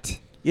 can't.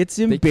 it's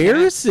They can't.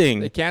 embarrassing.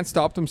 They can't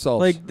stop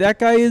themselves. Like that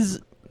guy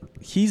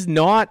he's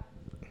not.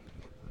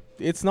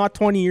 It's not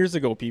 20 years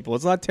ago, people.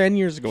 It's not 10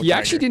 years ago. he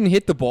actually Tiger. didn't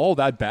hit the ball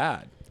that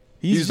bad.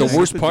 He's the just-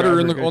 worst the putter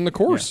in driver on the good.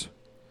 course.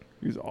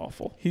 He was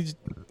awful. He's.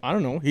 I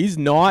don't know. He's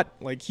not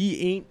like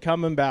he ain't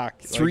coming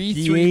back. Three- Like,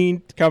 he three-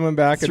 ain't coming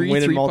back and Three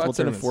winning multiple putts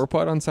and a tournaments. 4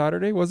 putt on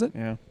Saturday, was it?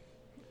 Yeah.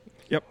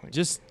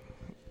 Just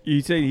You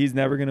say he's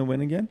never going to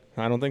win again?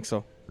 I don't think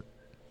so.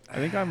 I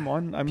think I'm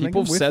People thinking have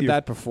with said you.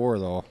 that before,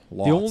 though.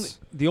 Lots.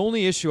 the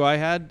only issue I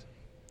had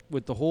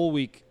with the whole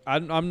week,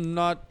 I'm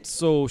not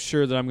so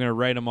sure that I'm going to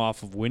write him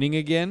off of winning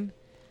again.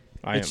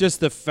 It's just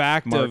the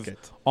fact Mark of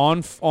it.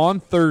 on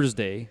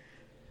Thursday,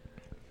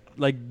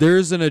 like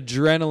there's an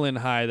adrenaline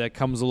high that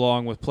comes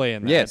along with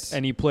playing that. Yes.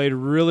 And he played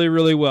really,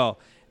 really well.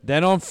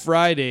 Then on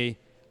Friday,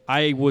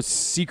 I was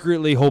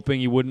secretly hoping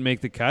he wouldn't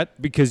make the cut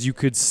because you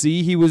could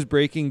see he was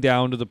breaking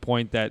down to the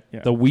point that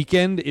Yeah. the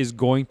weekend is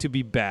going to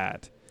be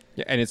bad.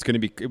 Yeah, and it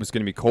was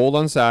going to be cold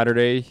on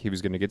Saturday. He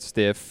was going to get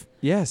stiff.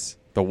 Yes.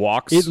 The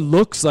walks. It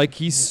looks like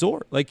he's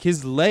sore. Like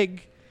his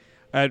leg,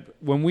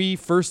 when we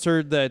first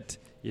heard that,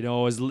 he's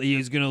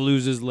going to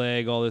lose his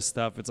leg, all this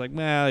stuff. It's like,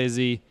 well, is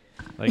he?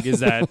 Like,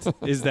 is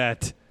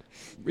it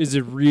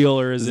real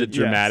or is it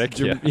dramatic?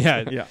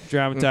 Yeah,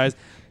 dramatized.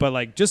 But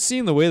like, just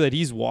seeing the way that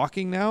he's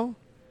walking now,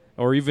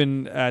 or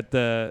even at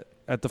the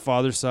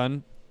father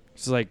son,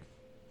 it's like,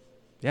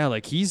 yeah,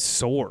 like he's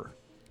sore.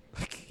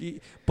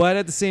 But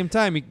at the same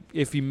time,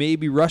 if he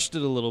maybe rushed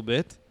it a little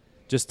bit,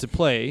 just to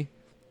play.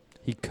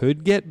 He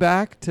could get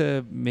back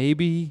to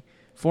maybe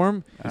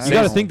form. I You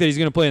got to don't think that he's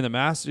going to play in the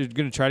Masters. He's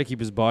going to try to keep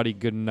his body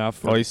good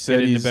enough. Well, he said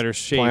get into he's better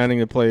shape. planning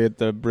to play at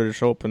the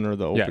British Open or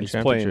the Yeah, Open he's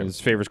playing Championship.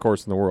 his favorite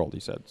course in the world. He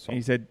said. So. And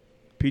he said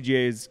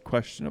PGA is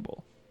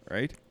questionable,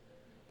 right?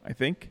 I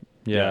think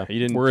Yeah, he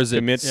didn't Where is it?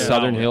 commit to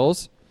Southern that one.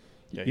 Hills.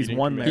 Yeah, He's he didn't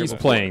won commit there to He's that.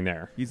 before. playing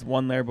there. he's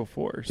won there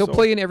before. He'll so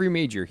play in every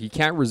major. He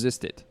can't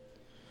resist it.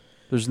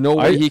 There's no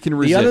way he can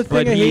resist. other it.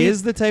 thing But I he hate-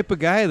 is the type of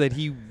guy that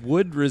he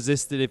would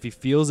resist it if he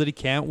feels that he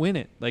can't win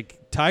it.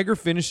 Like Tiger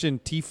finishing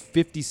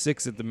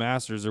T56 at the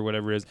Masters or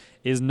whatever it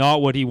is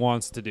not what he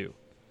wants to do.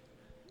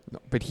 No,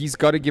 but he's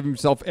got to give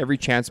himself every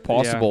chance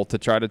possible to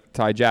try to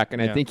tie Jack,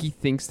 and Yeah. I think he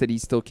thinks that he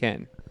still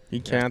can. He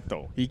can't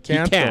though. He He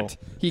can't. can't.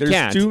 Though. He There's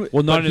can't. too-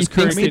 Well, not But in he his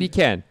thinks current. that he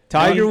can.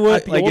 Tiger At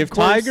Woods, the like old if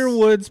course- Tiger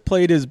Woods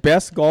played his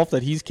best golf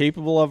that he's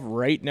capable of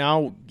right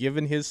now,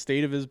 given his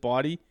state of his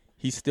body,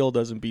 he still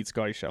doesn't beat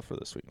Scotty Scheffler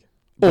this week.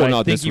 But Oh, I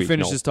not think this he week,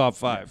 finishes top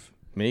 5.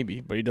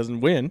 Maybe, but he doesn't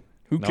win.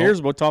 Who No. cares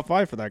about top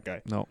 5 for that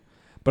guy? No,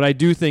 but I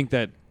do think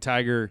that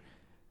Tiger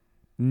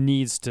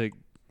needs to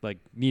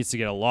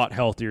get a lot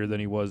healthier than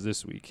he was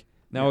this week.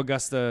 Now Yeah.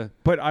 Augusta,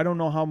 but I don't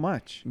know how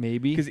much.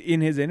 maybe. Because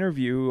in his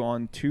interview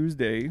on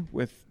Tuesday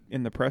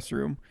in the press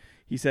room,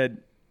 he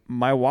said,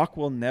 "My walk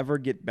will never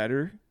get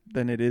better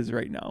than it is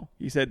right now."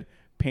 He said,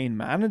 "Pain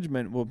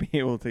management will be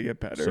able to get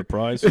better."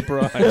 Surprise,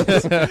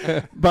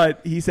 surprise.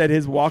 But he said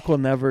his walk will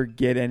never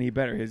get any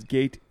better. His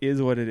gait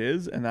is what it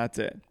is, and that's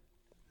it.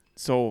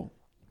 So,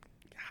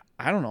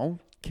 I don't know.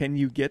 Can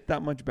you get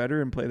that much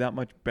better and play that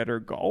much better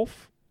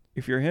golf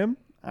if you're him?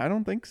 I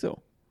don't think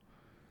so.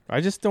 I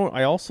just don't.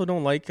 I also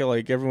don't like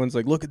everyone's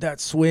like, look at that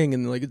swing,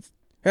 and like it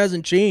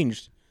hasn't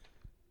changed.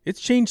 It's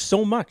changed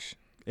so much.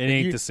 It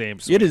ain't You- the same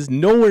swing. It is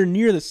nowhere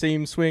near the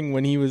same swing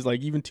when he was like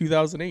even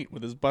 2008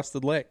 with his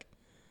busted leg.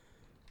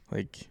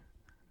 Like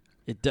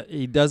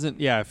He doesn't.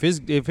 Yeah,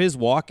 if his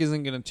walk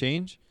isn't going to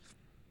change,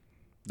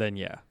 then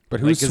yeah.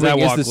 But Like, whose 'cause swing that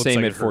is walk the looks same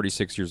like at it hurt.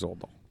 46 years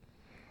old,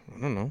 though? I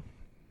don't know.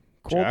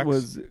 Colt Jax?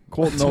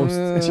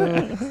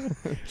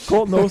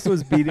 Knows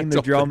was beating the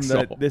Don't drum think so.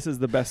 that this is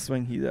the best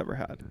swing he's ever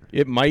had.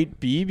 It might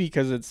be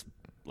because it's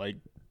like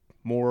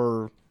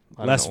more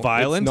I don't Less know.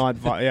 violent?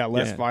 It's not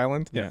less Yeah.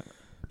 violent. Yeah.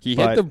 He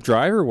But- hit the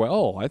driver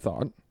well, I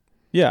thought.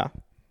 Yeah.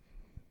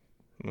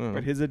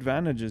 But his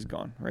advantage is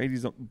gone, right?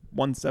 He's a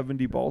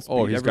 170 ball speed.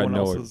 Oh, he's got Everyone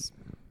no- else is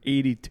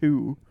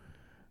 82,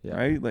 Yeah.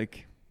 right?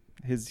 Like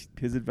his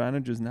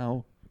advantage is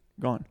now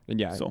gone. And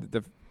yeah, So-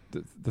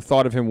 the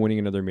thought of him winning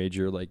another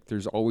major, like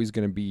there's always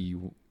going to be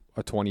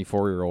a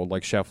 24-year-old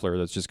like Scheffler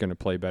that's just going to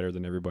play better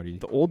than everybody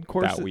The old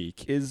course that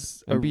week.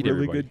 is and a beat really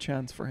everybody. good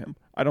chance for him.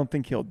 I don't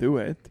think he'll do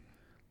it,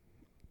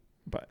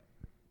 but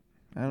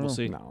I don't We'll know.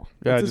 see. No,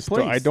 Yeah, It's his I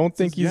place. don't It's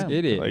think his he's jam.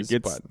 it is. like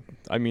it's. but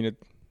I mean,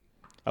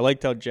 I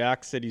liked how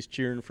Jack said he's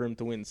cheering for him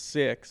to win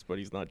 6, but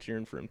he's not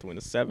cheering for him to win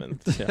a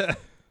 7th. yeah.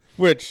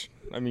 Which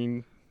I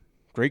mean,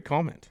 great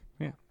comment.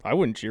 Yeah. I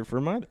wouldn't cheer for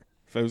him either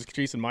if I was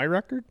chasing my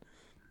record.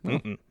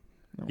 Mm-mm.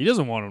 He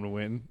doesn't want him to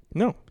win.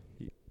 No.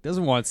 He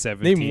doesn't want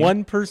 17. Name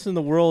one person in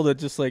the world that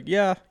just like,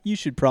 yeah, you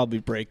should probably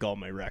break all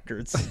my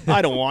records.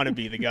 I don't want to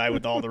be the guy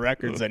with all the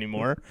records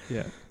anymore.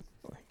 Yeah.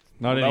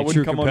 Not that any wouldn't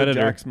true come out of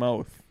competitor. Jack's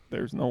mouth.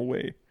 There's no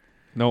way.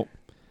 Nope.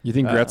 You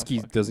think Ah, Gretzky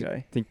fucking doesn't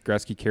guy. think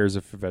Gretzky cares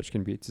if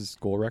Ovechkin beats his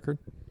goal record?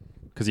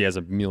 Because he has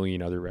a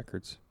million other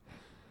records.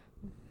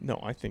 No,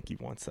 I think he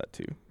wants that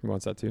too. He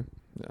wants that too.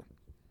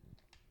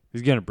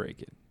 He's going to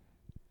break it.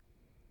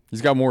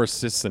 He's got more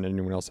assists than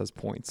anyone else has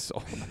points,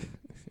 so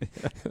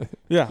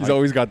Yeah, he's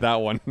always got that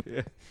one.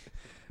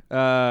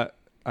 I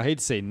hate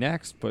to say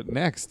next, but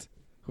next.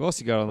 Who else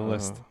you got on the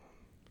list?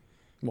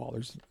 Well,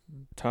 there's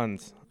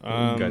tons.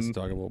 guys to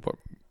talk about, but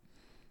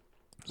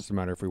it's just a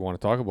matter if we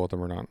want to talk about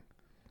them or not.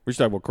 We should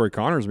talk about Corey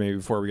Connors maybe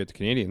before we get to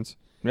Canadians.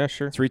 Yeah,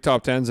 sure. 3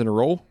 top 10s in a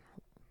row.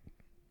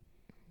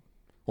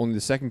 Only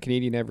the second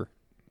Canadian ever.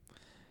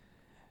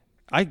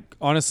 I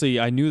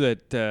knew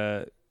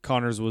that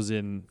Connors was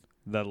in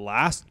the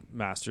last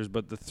Masters,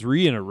 but the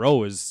 3 in a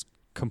row is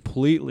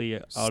completely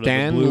out of the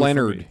Stan blue for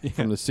Leonard me.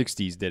 from the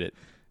 60s did it.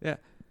 Yeah.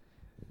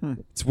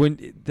 It's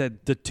when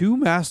the 2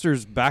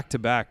 Masters back to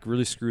back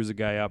really screws a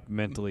guy up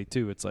mentally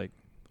too. It's like,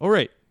 oh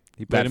right,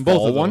 he played That in both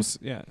fall of one? those.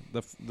 Yeah,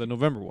 the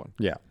November one.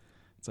 Yeah.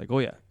 It's like, oh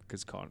yeah,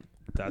 because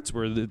that's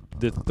where the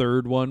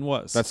third one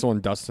was. That's the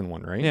one Dustin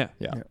won, right? Yeah.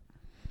 Yeah. Yeah.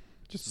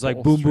 Just it's like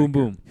ball boom, boom,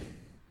 striker. boom.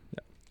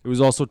 It was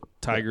also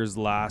Tiger's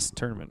last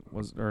tournament.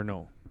 What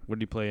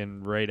did he play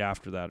in right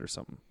after that or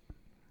something?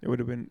 It would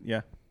have been,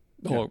 yeah.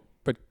 Oh,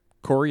 but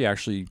Corey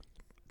actually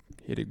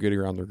hit it good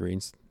around the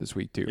greens this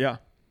week too. Yeah.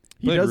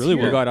 He Played does really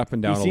He well. got up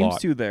and down He a seems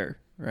lot. to there,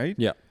 right?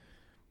 Yeah.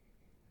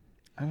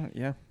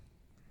 Yeah.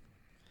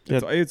 Yeah.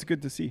 It's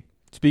good to see.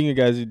 Speaking of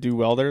guys who do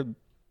well there,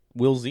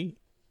 Will Z.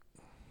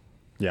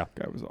 Yeah.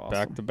 Guy was awesome.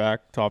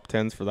 Back-to-back top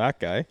 10s for that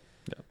guy.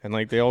 Yeah. And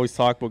like they always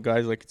talk about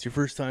guys like it's your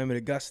first time at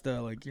Augusta,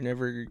 like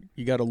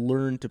you got to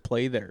learn to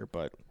play there,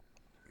 but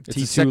It's a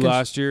T2 second-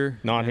 last year.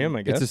 not him,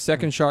 I guess. It's a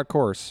second shot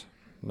course.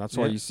 And that's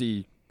why Yeah. you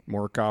see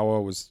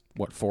Morikawa was,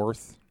 what,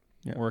 4th?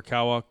 Yeah.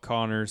 Morikawa,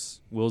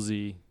 Connors, Will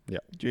Z.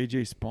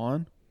 JJ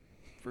Spawn.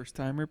 First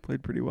timer,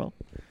 played pretty well.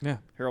 Yeah.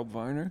 Harold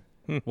Varner.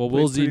 Well, Played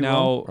Wilsey pretty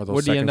now. Are those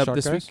What did he end second up shot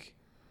this guys? week?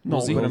 No,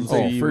 Wilsey? but I'm Wilsey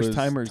saying first was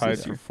timers tied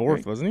this for year, fourth,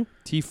 right? wasn't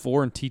he?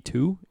 T4 and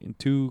T2 in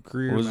 2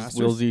 career Was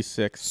Masters. Wilsey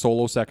sixth?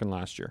 Solo second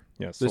last year.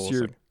 Yeah, This solo year,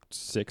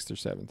 second. 6th or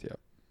 7th.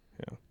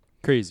 Yeah.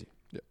 Crazy.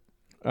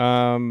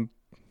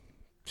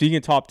 Speaking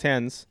of top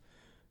tens,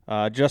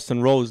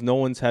 Justin Rose. No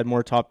one's had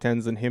more top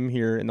tens than him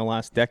here in the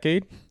last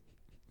decade.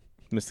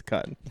 Missed the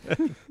cut.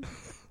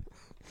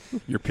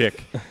 Your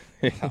pick.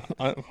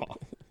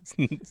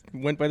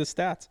 Went by the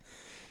stats.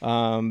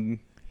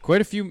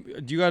 Quite a few.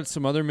 Do you got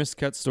some other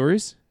miscut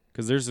stories?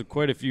 Because there's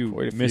quite a few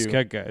Quite a few.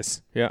 miscut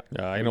guys. Yeah,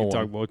 Yeah, I we know can talk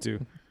one. about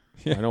too.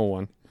 I know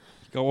one.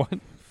 Go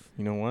on.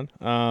 you know one.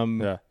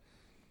 Yeah.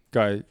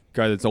 Guy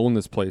that's owned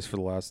this place for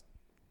the last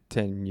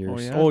 10 years. Oh,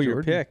 yeah. Oh,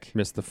 your Jordan. pick.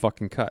 Missed the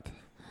fucking cut.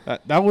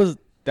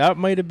 That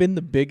might have been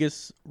the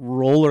biggest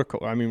roller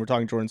coaster. I mean, we're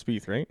talking Jordan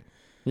Spieth, right?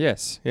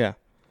 Yes. Yeah.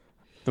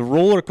 The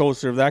roller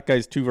coaster of that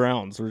guy's 2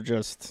 rounds were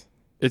just.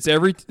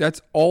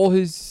 That's all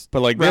his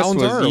But like this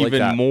rounds was are like even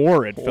that.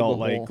 more. It Hold felt the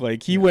like hole.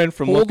 like he went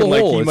from Hold the looking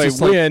like hole. he It's might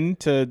just like- win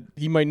to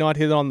he might not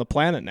hit on the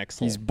planet next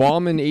hole. He's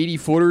bombing 80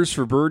 footers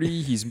for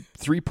birdie. He's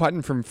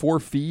 3-putting from 4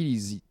 feet.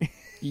 He's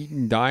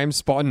eating dimes,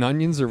 spotting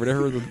onions, or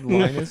whatever the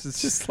line is.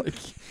 It's just like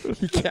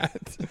he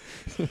can't.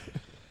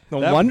 No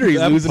That- wonder he's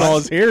that losing all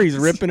putt- his hair. He's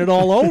ripping it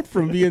all out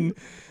from being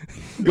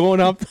going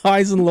up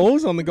highs and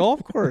lows on the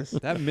golf course.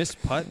 That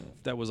missed putt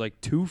that was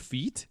like 2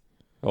 feet.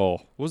 Oh,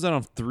 What was that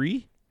on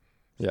 3?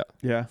 yeah.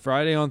 Yeah.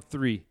 Friday on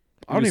 3.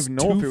 I don't was even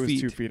know if 2 it was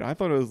feet. 2 feet. I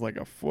thought it was like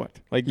a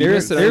foot. Like You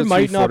missed it out there of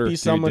might not 3-footer, be dude.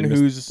 someone Didn't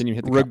who's didn't even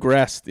hit the cup.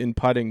 regressed in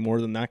putting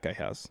more than that guy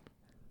has.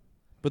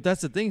 But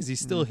that's the thing is he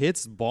still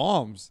hits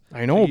bombs.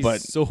 I know, He's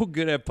but so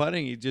good at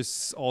putting. He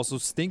just also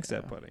stinks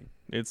at putting.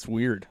 it's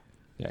weird.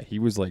 Yeah, he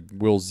was like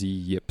Will Z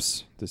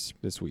Yips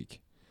this week.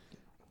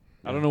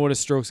 I don't know what his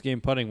strokes game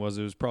putting was.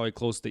 It was probably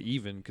close to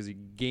even because he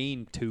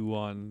gained 2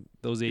 on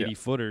those 80 Yeah.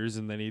 footers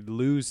and then he'd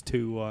lose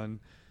 2 on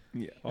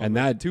Yeah. And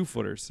the that- 2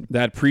 footers.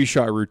 That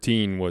pre-shot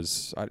routine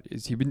was.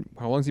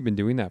 How long's he been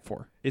doing that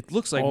for? It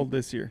looks like All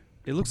this year.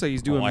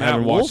 he's doing I Matt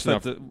haven't Wolf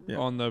watched at Yeah.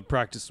 on the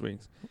practice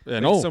swings. I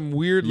Like know. some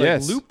weird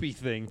Yes. like loopy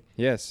thing.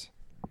 Yes.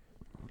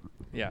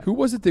 Yeah. Who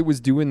was it that was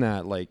doing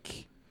that?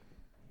 Like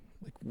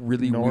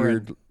really Norin.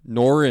 weird.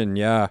 Norin,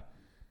 yeah.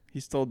 He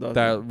still does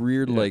That it.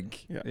 weird Yeah.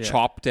 like Yeah. Yeah.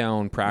 chop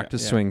down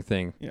practice Yeah. swing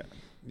thing.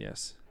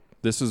 Yes.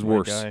 This is My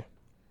worse. guy.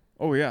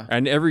 Oh, yeah.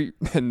 And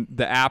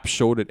the app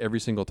showed it every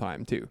single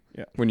time too.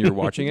 Yeah. When you were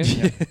watching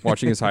it,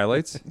 watching his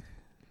highlights.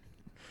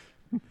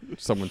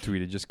 Someone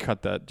tweeted, just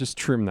cut that, just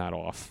trim that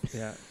off.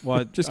 Yeah.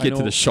 Well, Just I get to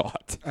know- the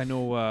shot. I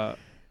know.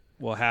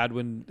 Well,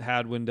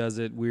 Hadwin does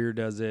it. Weir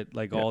does it.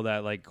 Like all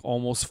that, like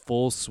almost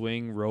full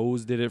swing.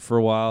 Rose did it for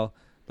a while.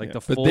 Like Yeah. the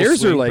But full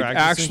theirs are swing like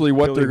practicing. actually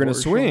what Billy they're going to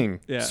Horschel. swing.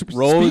 Yeah.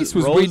 Rose Spieth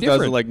was way does it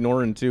different. like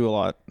Norin too a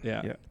lot.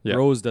 Yeah. Yeah. Yeah.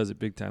 Rose does it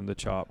big time. The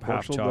chop,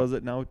 half Horschel chop. does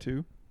it now,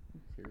 too.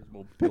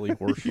 Billy Your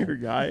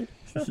Horschel. guy.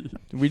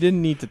 We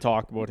didn't need to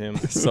talk about him.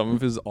 Some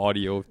of his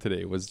audio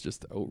today was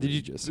just Did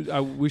outrageous.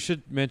 you? We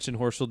should mention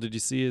Horschel. Did you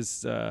see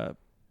his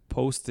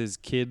post? His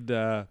kid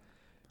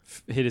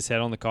hit his head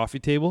on the coffee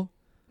table.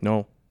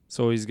 No.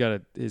 So he's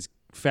got his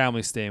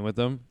family staying with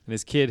him, and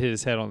his kid hit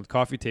his head on the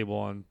coffee table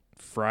on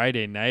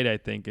Friday night, I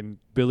think. And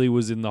Billy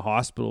was in the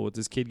hospital with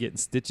his kid getting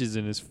stitches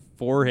in his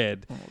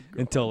forehead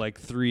until like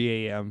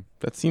 3 a.m.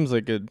 That seems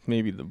like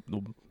maybe the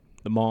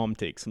mom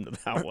takes him to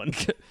that one.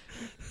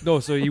 No,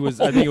 so he was.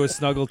 I think it was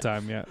snuggle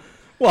time. Yeah.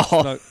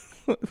 Well,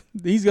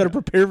 he's got to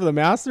prepare for the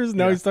Masters. And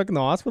now Yeah. he's stuck in the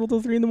hospital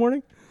till 3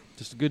 a.m.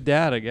 Just a good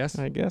dad, I guess.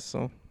 I guess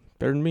so.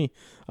 Better than me.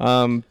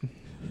 Who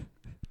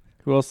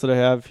else did I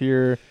have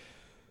here?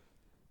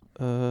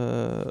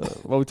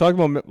 Well, we talked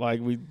about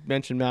we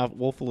mentioned Matt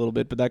Wolf a little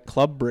bit, but that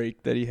club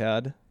break that he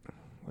had,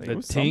 The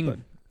was ting.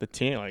 something. the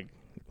team, I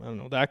don't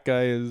know, that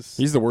guy is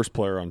He's the worst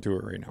player on tour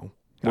right now.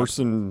 Worse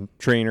than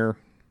trainer,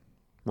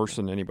 worse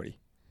than anybody.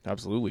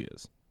 absolutely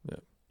is. Yeah.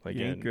 Like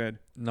He ain't and- good.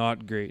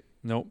 Not great.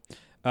 Nope.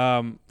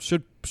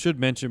 Should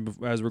mention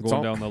as we're It's going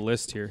all- down the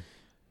list here.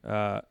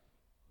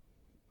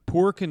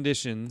 Poor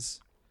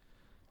conditions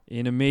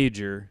in a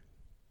major.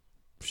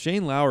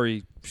 Shane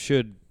Lowry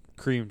should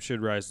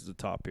rise to the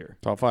top here.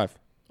 Top 5.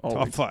 Top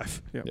Always.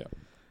 5. Yeah. Yeah.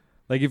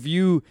 Like if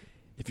you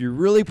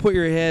really put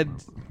your head,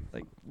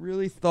 like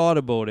really thought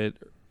about it,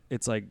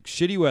 it's like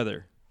shitty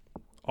weather.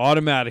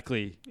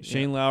 Automatically,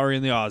 Shane Lowry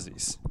and the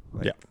Aussies.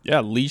 Like, Yeah,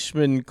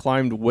 Leishman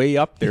climbed way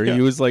up there. Yeah.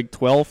 He was like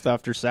 12th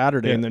after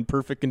Saturday, Yeah. and then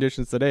perfect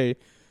conditions today,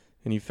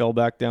 and he fell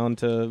back down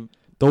to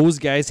those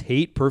guys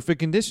hate perfect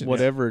conditions.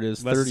 whatever it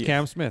is, Unless it's 30th.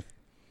 Cam Smith.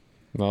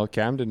 Well,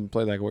 Cam didn't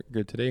play that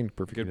good today in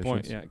perfect Good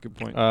conditions. point. Yeah, good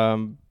point.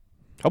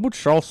 How about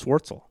Charles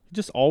Schwartzel? He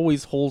just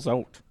always holes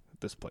out at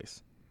this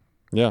place.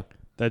 Yeah.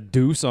 That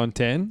deuce on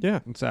 10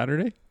 Yeah. on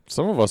Saturday.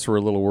 Some of us were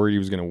a little worried he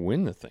was going to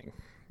win the thing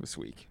this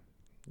week.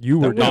 You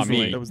were That not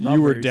definitely. me. That was not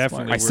You were very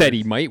definitely. smart. I said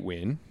he might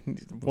win.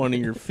 One of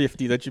your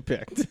 50 that you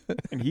picked.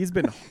 And he's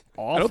been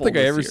awful. I don't think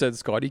I this ever year. said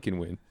Scotty can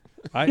win.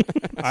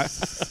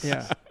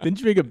 Yeah. Didn't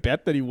you make a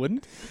bet that he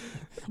wouldn't?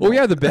 Oh,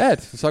 yeah, the bet.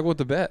 Let's talk about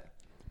the bet.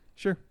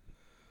 Sure.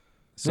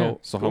 So,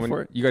 so go how many?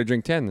 for it. You got to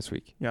drink 10 this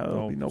week. Yeah,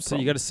 that'll be no so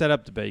problem. you got to set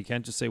up the bet. You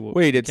can't just say, well,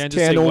 Wait, you it's can't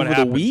just say 10 what over the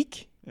happened.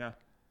 week? Yeah.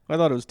 I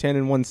thought it was 10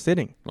 in one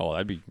sitting. Oh,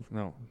 that'd be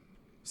No.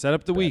 Set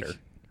up the week. Better.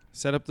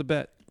 Set up the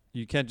bet.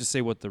 You can't just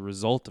say what the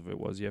result of it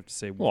was. You have to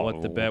say Well,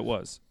 what the bet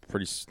was.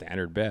 pretty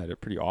standard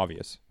bet. Pretty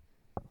obvious.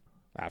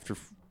 After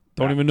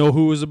Don't even know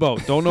who it was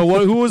about. Don't know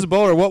who was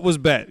about or what was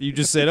bet. You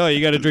just said, oh,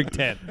 you got to drink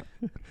 10.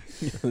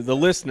 The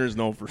listeners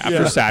know for sure.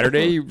 after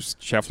Saturday,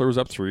 Scheffler was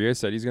up 3. I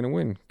said he's going to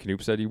win.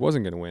 Knoop said he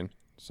wasn't going to win.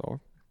 So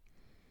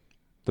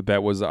the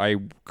bet was I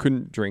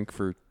couldn't drink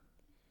for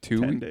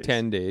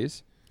 10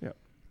 days. Yep.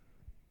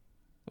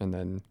 And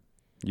then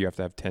you have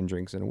to have 10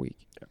 drinks in a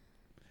week. Yep.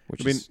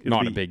 Which I mean, is it'll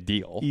not a be big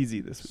deal.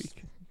 Easy this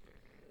week.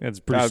 That's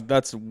pretty.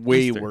 That's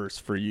way Easter. worse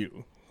for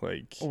you.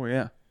 Like, Oh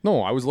yeah.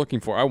 No, I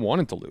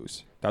wanted to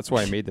lose. That's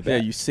why I made the yeah,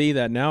 bet. you say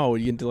that now.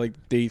 You get into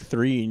like day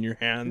 3 and your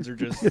hands are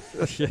just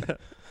yeah.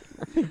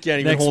 you can't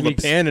even Next hold a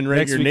week's- pen and write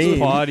Next your week's name.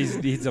 pod, he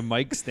needs a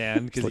mic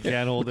stand because he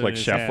can't hold it like in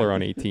his Scheffler hand.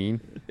 on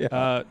 18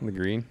 Uh, in the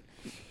green.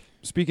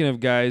 Speaking of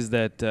guys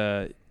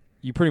that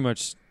you pretty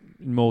much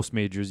in most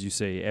majors you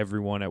say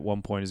everyone at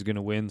one point is going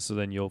to win, so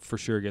then you'll for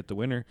sure get the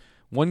winner.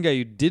 One guy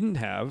you didn't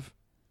have,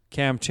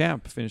 Cam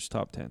Champ, finished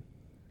top 10.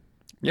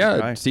 Yeah,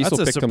 Okay. Cecil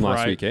That's a picked him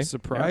last week, eh?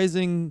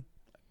 surprising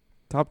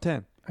top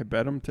 10. I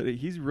bet him today.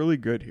 He's really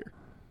good here.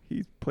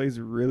 He plays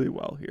really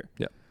well here.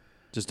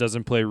 Just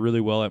doesn't play really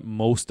well at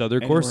most other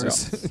Anywhere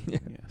courses. else.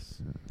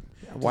 Yes.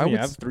 Why you would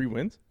have 3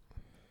 wins?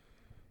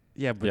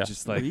 Yeah, but Yeah.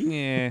 just like,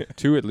 yeah.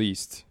 2 at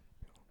least?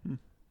 Hmm.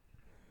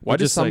 Why Or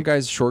do just some like-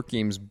 guys' short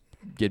games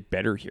get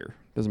better here?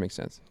 Doesn't make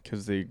sense.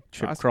 Because they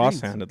chip Cross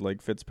cross-handed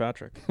like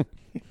Fitzpatrick.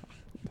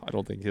 I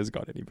don't think his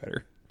got any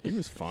better. He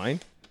was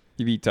fine.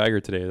 He beat Tiger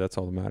today. That's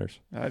all that matters.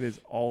 That is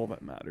all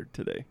that mattered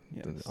today.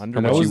 Yes. Under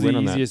How That much was you win the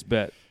on that? easiest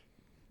bet.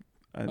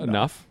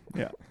 Enough?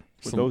 Yeah.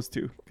 With Some- those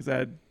 2. Because I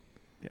had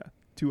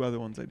 2 other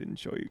ones I didn't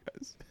show you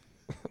guys.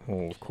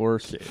 Oh, of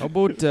course. How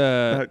about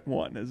That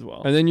one as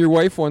well. And then your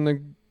wife won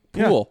the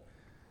Yeah. pool.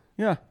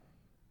 Yeah.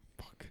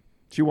 Fuck.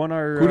 She won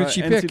our Who did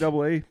she pick?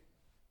 NCAA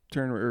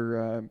turn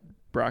or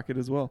bracket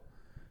as well.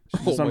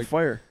 She's Oh just on my-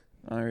 fire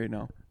right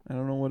now. I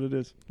don't know what it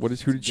is. Who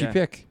did she Yeah.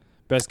 pick?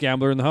 best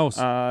gambler in the house?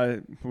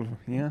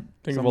 Yeah.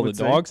 Think some of all the would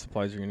say. dog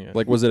supplies you're gonna get.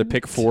 Like, was it a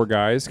pick 4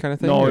 guys kind of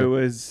thing? No, or, it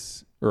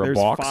was or a there's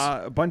box?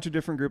 a bunch of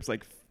different groups,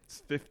 like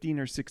 15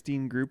 or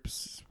 16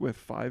 groups with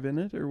 5 in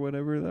it or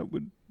whatever that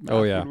would. Oh,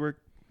 math yeah. would work.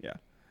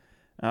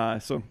 Yeah.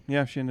 So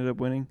yeah, she ended up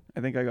winning.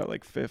 I think I got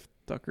like 5th.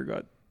 Tucker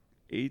got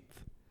 8th.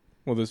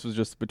 Well, this was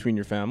just between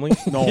your family.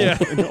 No, Yeah.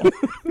 no.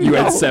 You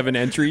had No. 7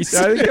 entries.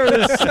 I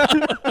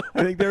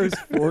think there was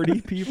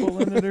 40 people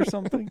in it or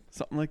something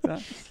like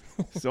that.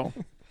 So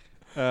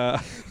You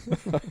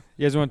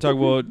guys want to talk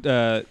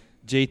about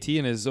JT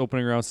and his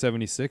opening round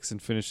 76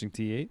 and finishing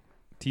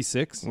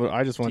T6? Well,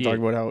 I just want to T8. talk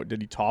about how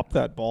did he top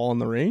that ball on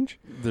the range?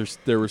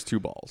 There was 2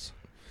 balls.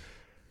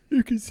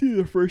 you can see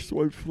the first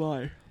one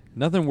fly.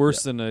 Nothing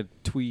worse than a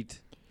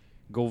tweet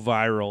go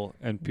viral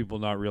and people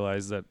not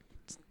realize that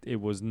it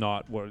was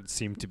not what it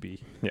seemed to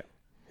be.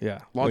 Yeah,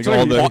 Lots like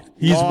all of the people-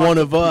 he's lots- one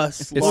of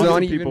us. It's Lots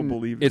not of people even.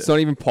 believed It's it. not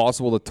even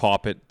possible to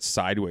top it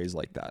sideways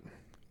like that.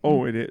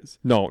 Oh, it is.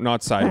 No,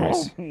 not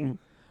sideways.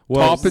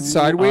 Well, Top it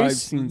sideways? I've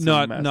seen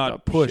some messed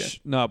up shit.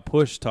 not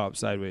push top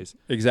sideways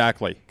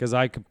Exactly. because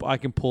I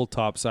can pull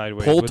top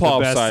sideways. Pull with top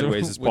the best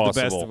sideways is with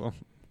the best possible. of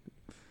them.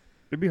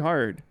 It'd be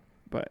hard,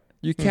 but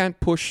You can't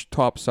push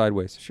top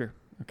sideways. sure.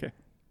 Okay.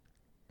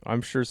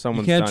 I'm sure You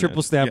someone's can't done triple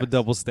it. stamp a Yes.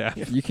 double stamp.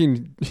 You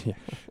can. Yeah.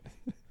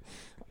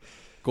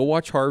 Go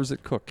watch Harvs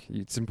at Cook.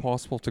 It's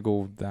impossible to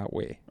go that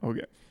way.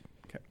 Okay.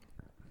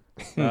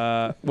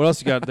 What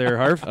else you got there,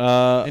 Harv?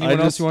 Anyone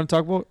else you want to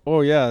talk about?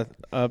 Oh yeah.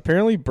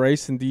 Apparently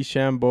Bryson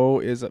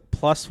DeChambeau is at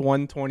plus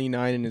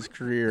 129 in his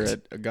career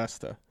at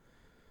Augusta.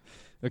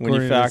 When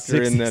According you to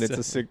factor in that 67.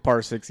 it's a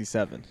par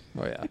 67.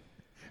 Oh yeah.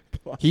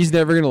 He's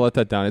never gonna let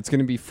that down. It's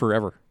gonna be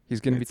forever. He's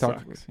gonna be It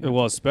talking. sucks.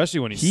 Well, especially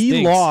when he He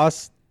stinks.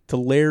 lost to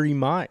Larry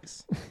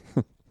Mize.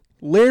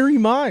 Larry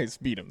Mize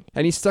beat him.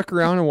 And he stuck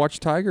around and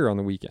watched Tiger on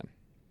the weekend.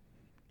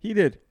 He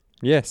did.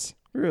 Yes.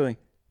 Really?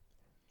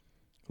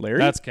 Larry?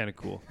 That's kind of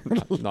cool.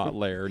 Not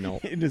Lair. No.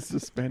 In his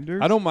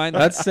suspenders? I don't mind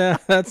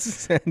that. that's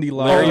Sandy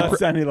Lyle. Larry Oh, that's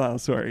Sandy Lyle.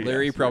 Sorry.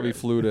 Larry Yes, probably right.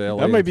 flew to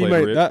LA. That might to be play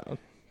my bridge.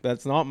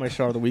 that's not my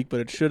shot of the week, but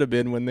it should have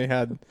been when they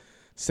had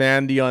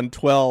Sandy on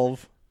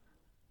 12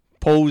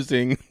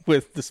 posing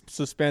with the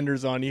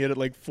suspenders on. He hit it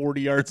like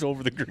 40 yards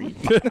over the green.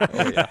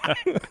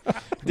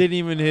 Didn't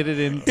even hit it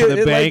into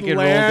the it bank like and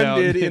rolled down.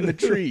 landed in the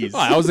trees. Oh,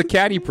 that was a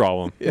caddy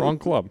problem. Wrong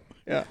club.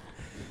 Yeah.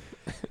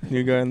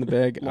 New guy in the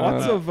bag.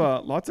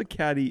 Lots of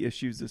caddy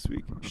issues this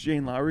week.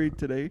 Shane Lowry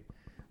today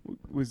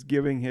was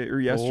giving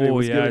yesterday Oh,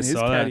 was yeah, I giving his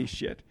saw that. caddy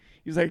shit.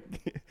 He's like,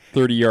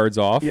 30 yards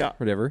off. Yeah.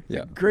 Whatever.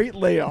 Yeah. great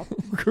layup,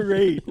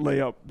 great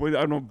layup. With,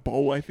 I don't know,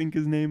 Bo, I think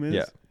his name is.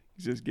 Yeah.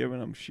 He's just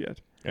giving him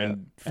shit.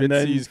 And And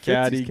then Fitzy's Fitzy's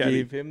caddy caddy.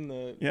 gave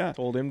him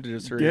told him to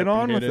just hurry Get up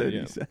on and with hit it,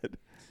 yeah. he said.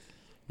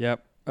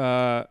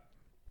 Yep.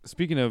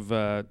 Speaking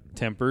of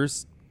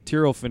tempers,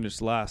 Tyrrell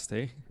finished last,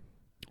 eh?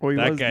 Oh, he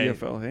That was guy-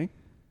 DFL, hey?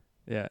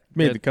 Yeah.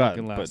 Made dead the cut,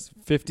 fucking but- last.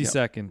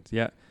 52nd.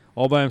 Yeah.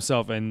 all by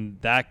himself, and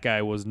that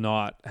guy was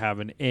not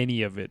having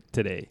any of it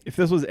today. If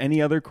this was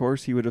any other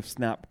course, he would have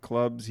snapped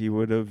clubs. He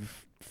would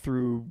have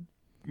threw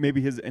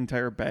maybe his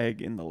entire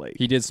bag in the lake.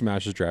 He did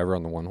smash his driver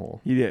on the one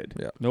hole. He did.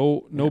 Yeah.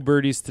 No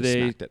birdies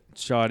today. Smacked it.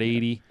 Shot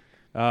 80.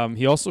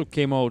 He also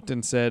came out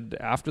and said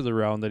after the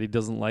round that he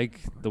doesn't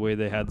like the way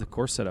they had the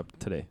course set up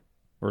today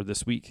or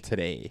this week.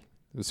 Today.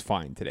 It was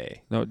fine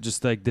today. No,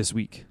 just like this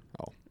week.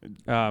 He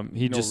No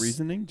just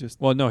reasoning. Just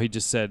Well, no, he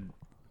just said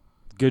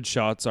good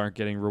shots aren't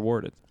getting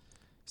rewarded.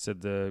 He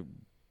said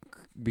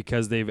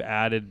because they've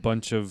added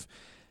bunch of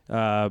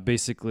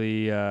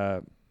basically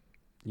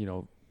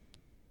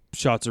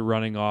shots are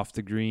running off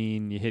the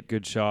green. You hit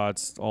good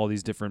shots, all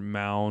these different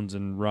mounds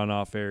and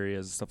runoff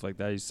areas and stuff like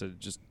that. He said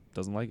just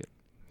doesn't like it.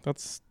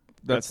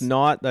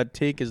 That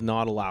take is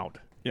not allowed.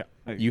 yeah.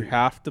 I You agree.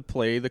 have to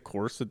play the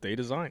course that they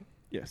design.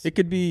 Yes. It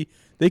could be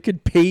they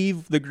could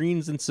pave the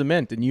greens in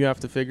cement, and you have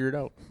to figure it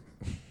out.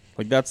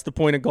 Like that's the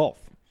point of golf,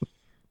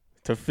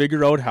 to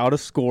figure out how to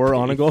score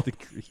on a golf.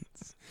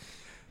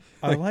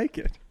 I like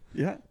it.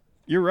 Yeah.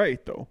 You're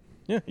right though.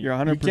 Yeah, You're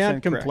 100% You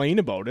can't correct. complain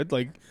about it.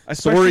 Like,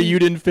 Especially- sorry, you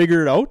didn't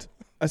figure it out.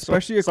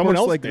 Especially a someone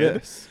course else like did.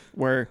 this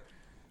where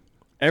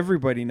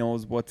everybody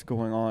knows what's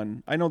going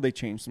on. I know they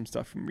change some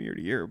stuff from year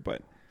to year,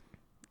 but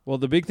Well,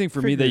 the big thing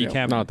for me Figure that it you out.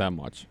 can't Not that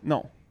much.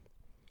 no.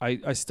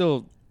 I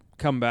still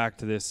come back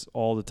to this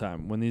all the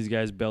time. When these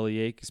guys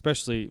bellyache,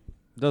 especially,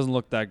 it doesn't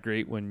look that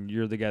great when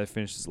you're the guy that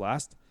finishes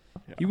last.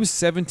 Yeah. He was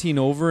 17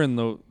 over and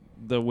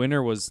the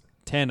winner was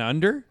 10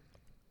 under.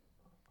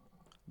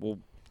 Well,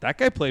 that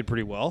guy played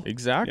pretty well.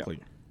 Exactly.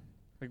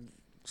 Like,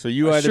 So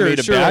you either sure- made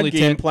a sure bad only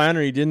game 10 plan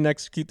or you didn't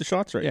execute the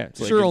shots right. Yeah, It's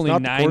like, sure. it's Only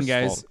not the nine course's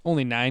guys. fault.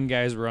 Only 9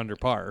 guys were under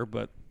par,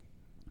 but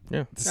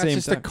Yeah. at the That's same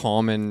just time, a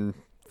common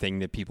thing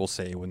that people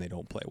say when they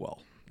don't play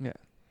well. yeah,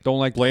 don't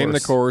like Blame the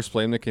course. course,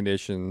 blame the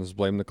conditions,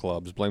 blame the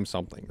clubs, blame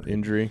something. right?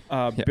 Injury.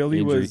 Yeah, Billy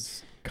injury.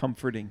 was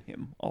comforting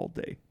him all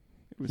day. It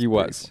He pretty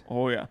was.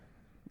 Oh yeah,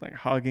 like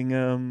hugging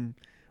him,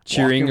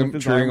 Cheering walking him, with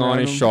his cheering arm on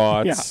around his him.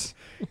 shots.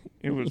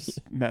 It was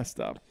messed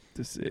up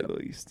to say the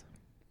least.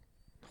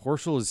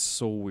 Horschel is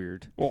so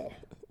weird. Oh,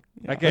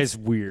 That guy's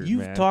weird.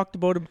 You've man. talked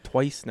about him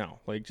twice now.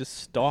 Like, just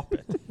stop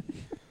it.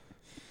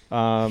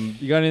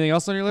 You got anything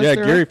else on your list? Yeah,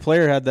 there, Gary Ryan?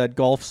 Player had that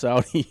golf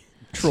Saudi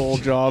troll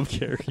job.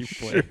 Gary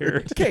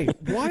Player. Okay,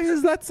 why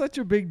is that such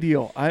a big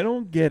deal? I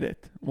don't get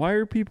it. Why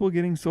are people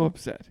getting so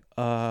upset?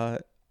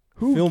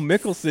 Who? Phil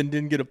Mickelson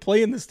didn't get a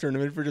play in this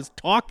tournament for just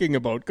talking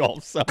about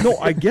golf Saudi. No,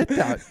 I get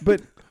that,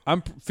 but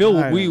Phil.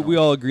 I don't We know.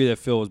 all agree that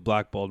Phil was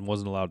blackballed and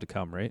wasn't allowed to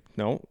come, right?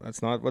 No,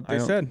 that's not what I they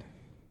don't- said.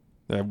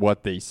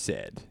 What they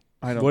said.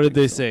 I don't. What did think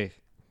they so. say?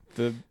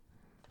 The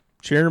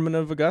chairman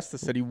of Augusta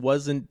said he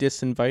wasn't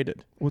disinvited.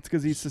 Well, it's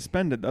because he's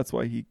suspended. That's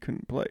why he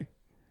couldn't play.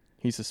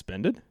 He's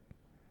suspended?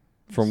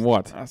 From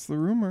what? That's the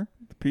rumor.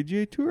 The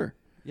PGA Tour.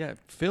 Yeah,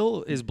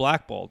 Phil is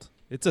blackballed.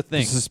 It's a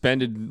thing.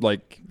 Suspended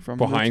like From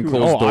the behind tour.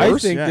 closed Oh, I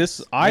doors. think Yes.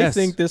 this. I Yes.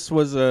 think this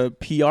was a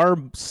PR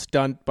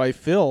stunt by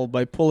Phil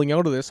by pulling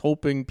out of this,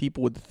 hoping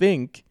people would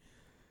think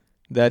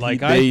that Like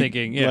they, I'm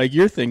thinking, yeah. like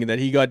you're thinking that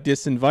he got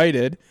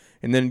disinvited,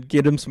 and then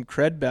get him some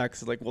cred back.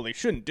 It's like, well, they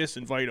shouldn't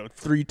disinvite a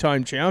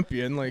 3-time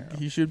champion. Like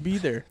he should be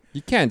there.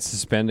 You can't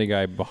suspend a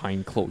guy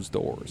behind closed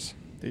doors.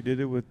 They did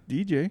it with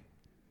DJ.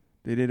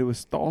 They did it with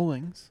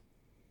Stallings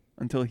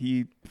until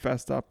he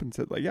fessed up and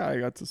said, like, yeah, I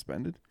got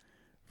suspended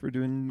for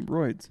doing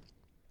roids.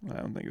 Well,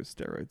 I don't think it was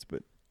steroids,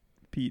 but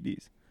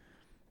PEDs.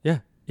 Yeah,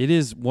 it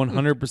is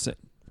 100%.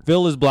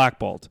 Phil is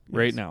blackballed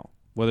right Yes. now.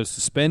 Whether it's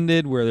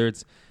suspended, whether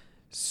it's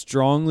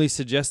strongly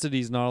suggested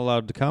he's not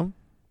allowed to come.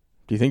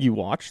 Do you think you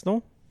watched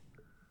though?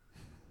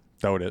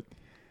 Doubt it.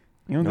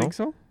 You don't No. think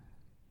so?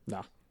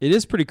 It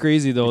is pretty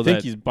crazy though I think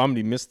that he's bummed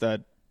he missed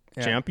that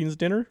Yeah. champions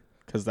dinner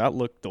because that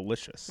looked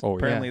delicious. Oh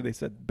Apparently yeah. they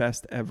said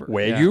best ever.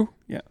 Wagyu?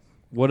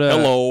 what a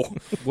Hello.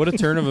 what a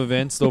turn of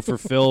events though for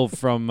Phil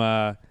from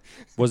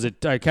was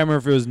it I can't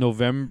remember if it was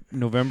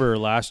November or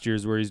last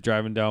year's where he's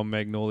driving down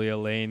Magnolia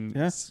Lane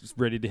Yeah.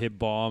 ready to hit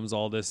bombs,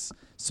 all this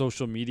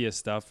social media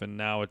stuff, and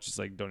now it's just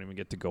like don't even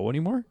get to go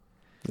anymore.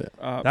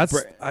 That's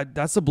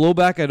that's a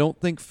blowback I don't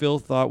think Phil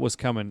thought was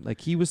coming.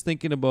 Like he was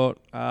thinking about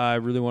I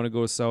really want to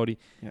go to Saudi.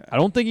 Yeah. I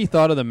don't think he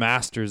thought of the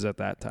Masters at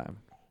that time.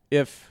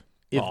 If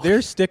Oh.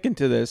 they're sticking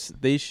to this,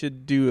 they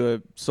should do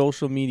a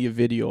social media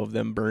video of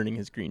them burning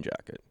his green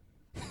jacket.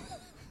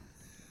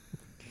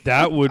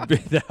 That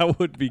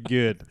would be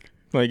good.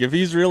 Like if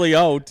he's really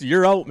out,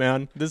 you're out,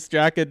 man. This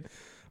jacket,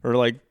 or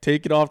like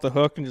take it off the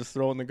hook and just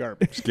throw it in the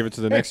garbage. Just give it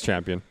to the next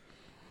champion.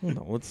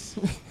 No, it's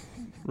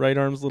right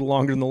arm's a little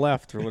longer than the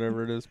left or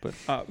whatever it is. But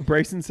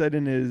Bryson said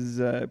in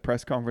his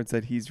press conference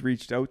that he's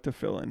reached out to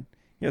Phil and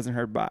he hasn't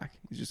heard back.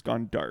 He's just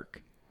gone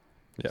dark.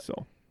 Yeah.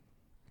 So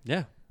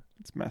Yeah.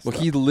 it's messed Well,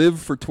 up. he lived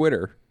for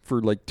Twitter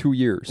for like 2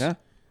 years. Yeah.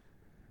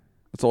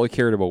 That's all he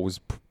cared about was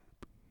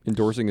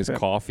endorsing his Yeah.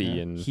 coffee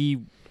Yeah. and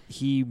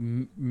He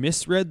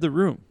misread the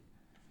room,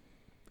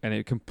 and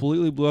it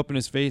completely blew up in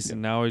his face. And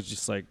now he's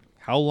just like,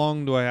 "How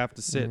long do I have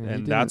to sit?" He And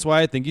didn't. that's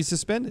why I think he's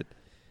suspended.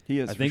 He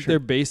is. I for think sure. they're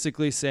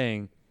basically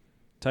saying,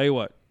 "Tell you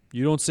what,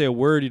 you don't say a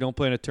word, you don't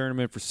play in a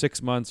tournament for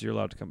 6 months, you're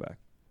allowed to come back."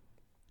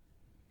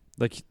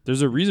 Like,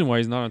 there's a reason why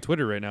he's not on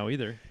Twitter right now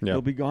either. Yeah.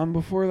 He'll be gone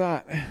before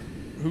that.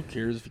 Who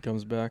cares if he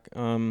comes back?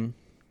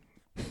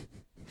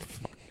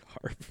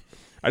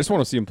 I just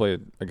want to see him play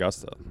at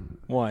Augusta.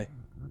 Why?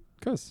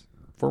 Because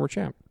former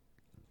champ.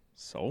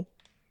 So?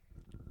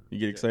 You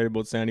get excited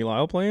about Sandy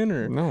Lyle playing,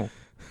 or? No.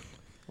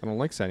 I don't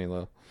like Sandy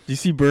Lyle. Do you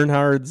see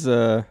Bernhard's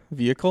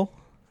vehicle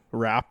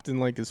wrapped in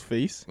like his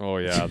face? Oh,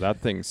 yeah. That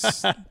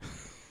thing's...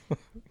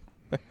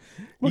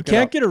 You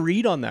can't get a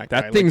read on that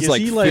guy. That thing's is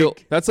like he Phil,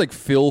 that's like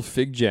Phil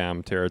Fig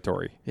Jam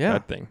territory. Yeah.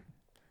 That thing.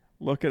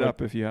 Look it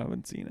up if you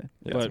haven't seen it.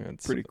 Yeah, But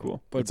it's Pretty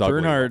cool. But It's ugly.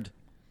 Bernhard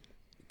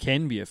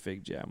can be a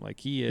fig jam. Like,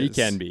 he is. He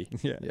can be.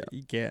 Yeah, Yeah.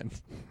 he can.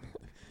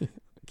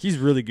 He's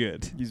really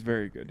good. He's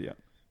very good, yeah.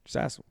 Just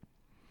ask him.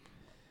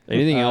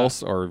 Anything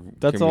else, or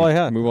that's can all we I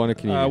had. Move on to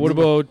Canadians. What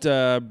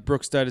about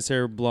Brooks dyed his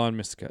hair blonde,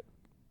 missed the cut?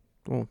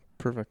 Oh,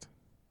 perfect.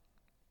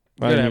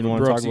 You I gotta, didn't have even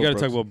wanna Brooks. talk You about gotta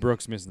talk Brooks. about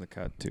Brooks missing the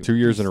cut too. 2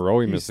 years in a row,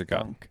 he He missed the cut.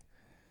 stunk.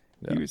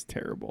 Yeah. He was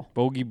terrible.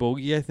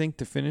 Bogey, I think,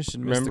 to finish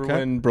and miss Remember the cut.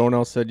 when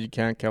Bronell said you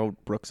can't count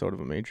Brooks out of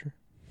a major?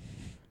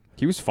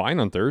 He was fine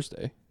on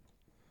Thursday.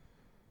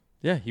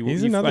 Yeah,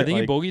 He's he another, I think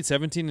he like- bogeyed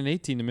 17 and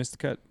 18 to miss the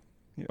cut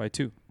Yeah. by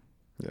 2.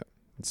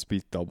 And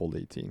Spieth doubled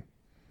 18.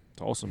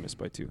 To also missed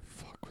by 2.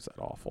 Fuck, was that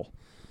awful.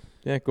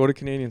 Yeah, go to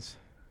Canadians.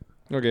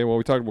 Okay, well,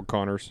 we talked about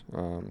Connors.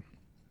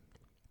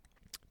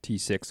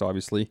 T6,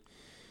 obviously.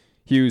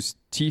 Hughes,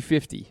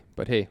 T50.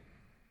 But hey,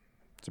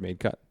 it's a made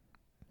cut.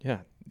 Yeah,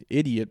 the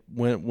idiot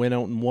went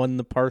out and won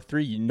the par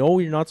 3. You know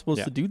you're not supposed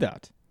Yeah. to do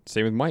that.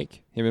 Same with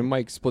Mike. Him and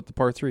Mike split the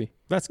par 3.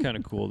 That's kind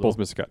of cool though. Both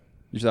missed a cut.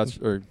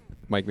 Or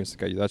Mike missed a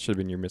cut. That should have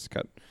been your missed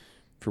cut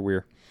for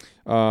Weir.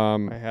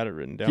 Um, I had it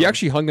written down. he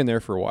actually hung in there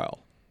for a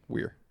while,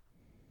 Weir.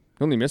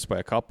 He only missed by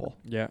a couple.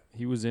 Yeah,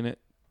 he was in it.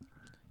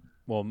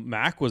 Well,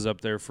 Mac was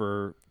up there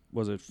for,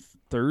 was it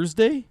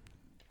Thursday?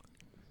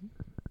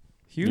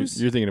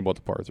 Hughes? You're thinking about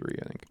the par 3,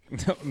 I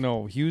think.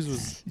 No,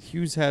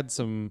 Hughes had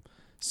some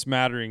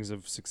smatterings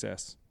of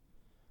success.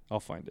 I'll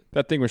find it.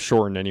 That thing was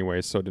shortened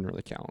anyway, so it didn't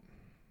really count.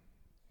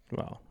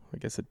 Well, I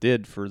guess it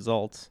did for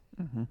results.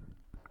 Mm-hmm.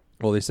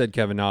 Well, they said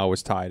Kevin Na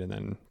was tied and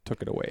then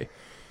took it away.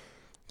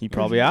 He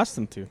probably asked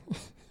them to.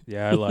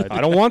 Yeah, I lied.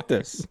 I don't want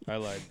this. I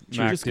lied.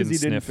 Just because he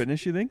didn't sniff.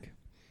 finish, you think?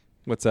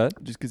 What's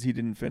that? Just because he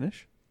didn't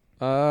finish?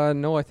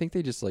 No, I think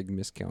they just like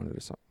miscounted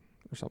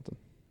or something.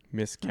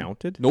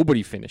 Miscounted?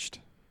 Nobody finished.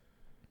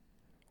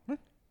 What?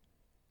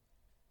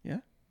 Yeah.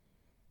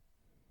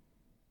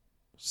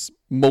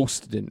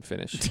 Most didn't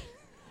finish.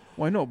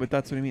 Well, I know, but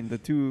that's what I mean. The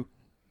two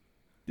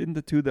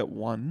that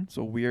won,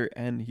 so Weir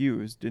and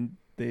Hughes, didn't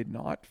they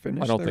not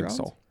finish? I don't their think rounds?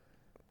 so.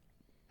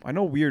 I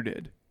know Weir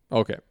did.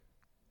 Okay.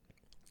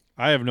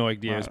 I have no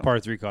idea. It was I don't par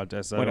 3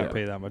 contest. I don't Whatever.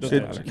 pay that much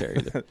Doesn't attention. matter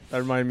either. That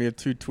reminded me of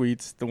 2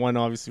 tweets. The one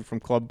obviously from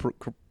Club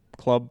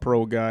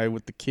Pro guy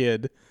with the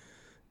kid.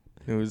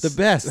 It was The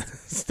best.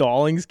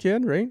 Stallings'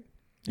 kid, right?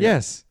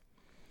 Yes.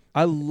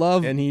 I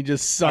love And he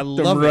just sucked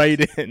love him it.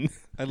 right in.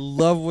 I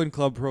love when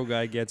Club Pro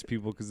guy gets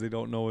people because they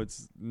don't know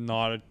it's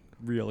not a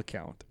real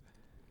account.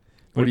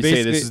 What But do you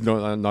say? This basically-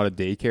 is not a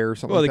daycare or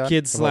something Well, like the that?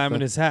 kid's Something like slamming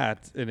that? his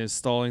hat and it's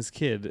Stallings'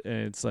 kid,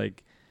 and it's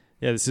like,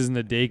 yeah, this isn't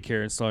a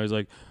daycare. And Stallings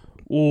like,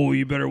 oh,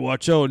 you better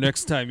watch out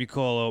next time you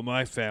call out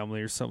my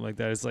family or something like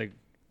that. It's like,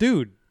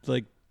 dude,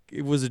 like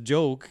it was a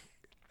joke,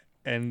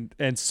 and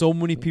so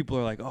many people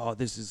are like, oh,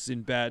 this is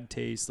in bad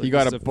taste. Like, He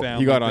got this is a family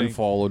he got thing.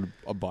 unfollowed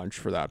a bunch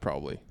for that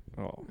probably,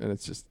 Oh, and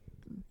it's just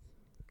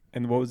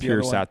And what was the pure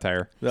other one?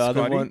 satire. The other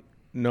Scotty? one,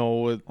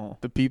 no, with Oh.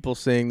 the people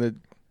saying that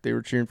they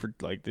were cheering for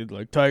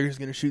Tiger's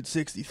gonna shoot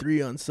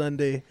 63 on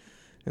Sunday,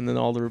 and then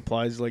all the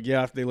replies like,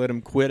 yeah, if they let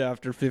him quit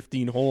after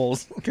 15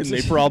 holes, because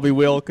they probably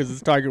will, because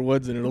it's Tiger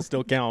Woods and it'll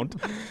still count.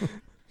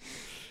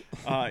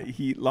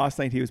 He last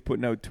night he was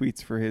putting out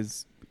tweets for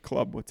his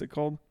club. What's it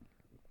called?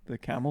 The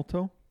Camel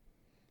Toe.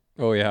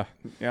 Oh yeah,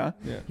 Yeah.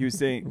 yeah. He was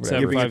saying Whatever.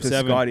 giving it to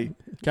 757. Scotty.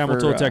 Camel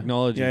for, toe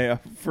technology. Yeah,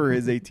 for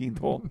his 18th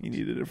hole. He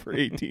needed it for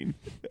 18.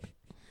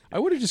 I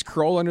would have just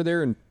crawled under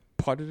there and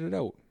putted it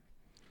out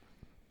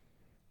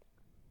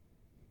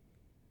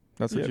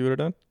That's what Yeah. you would have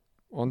done?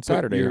 on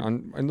Saturday you're-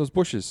 on those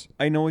bushes.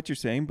 I know what you're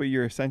saying, but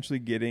you're essentially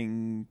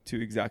getting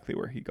to exactly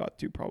where he got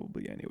to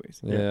probably anyways.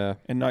 Yeah.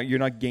 And you're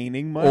not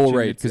gaining much. Oh and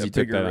right, it's because a he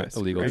took bigger that risk,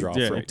 illegal right? drop.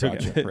 Yeah, Right, took,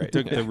 gotcha, right.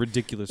 took the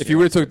ridiculous. If he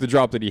would have took the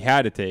drop that he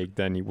had to take,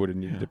 then he would have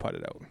needed to put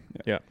it out.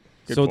 Good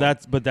So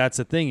point. that's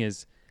the thing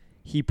is,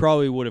 he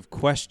probably would have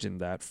questioned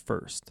that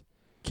first.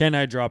 Can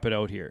I drop it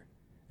out here?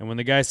 And when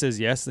the guy says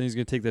yes, then he's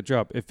going to take that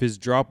drop. If his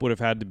drop would have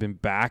had to been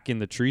back in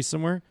the tree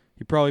somewhere,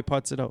 he probably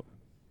putts it out.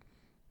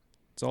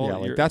 It's all Yeah,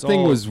 like you're- that it's thing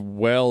all- was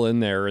well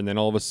in there, and then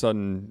all of a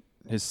sudden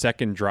his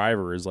second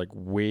driver is like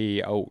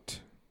way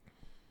out.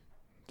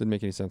 Didn't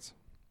make any sense.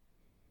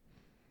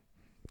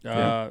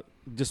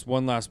 Just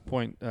one last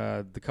point.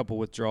 The couple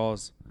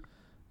withdrawals.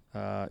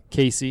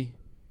 Casey,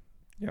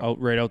 Yeah.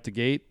 right out the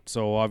gate.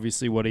 So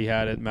obviously what he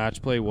had at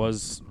match play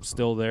was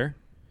still there.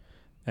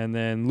 And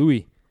then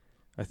Louis,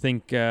 I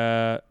think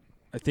Grab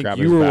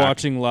you his were back.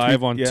 watching live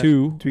Tweaked- on yeah,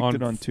 2 tweaked on,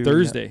 it on 2,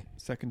 Thursday.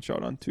 Second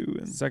shot on 2.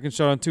 And Second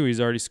shot on 2.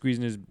 He's already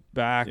squeezing his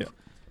back. Yeah.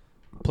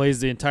 Plays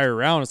the entire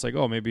round. It's like,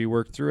 oh, maybe he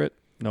worked through it.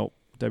 Nope.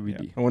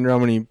 WD. I wonder how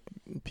many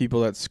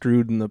people that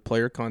screwed in the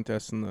player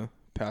contest in the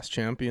past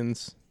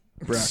champions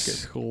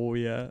bracket. Oh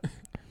yeah.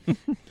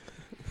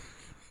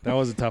 That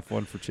was a tough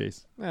one for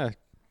Chase.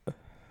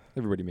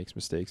 Everybody makes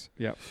mistakes.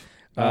 Yep.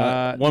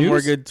 One more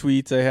news? good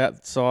tweet I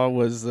saw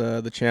was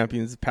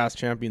the past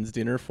champions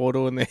dinner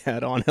photo, and they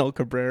had Angel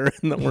Cabrera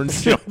in the orange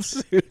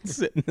jumpsuit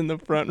sitting in the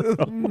front row.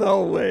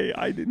 No way.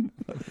 I didn't.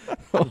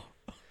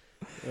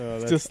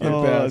 It's just the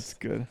That's best.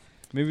 good.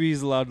 Maybe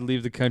he's allowed to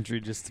leave the country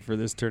just for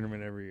this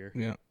tournament every year.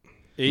 Yeah.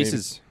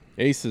 Aces.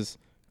 Aces.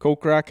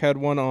 Kokrak had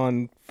one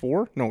on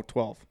 12.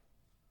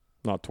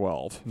 Not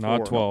 12. Not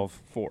 4.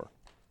 12. 4.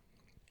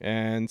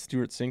 And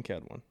Stuart Sink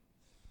had one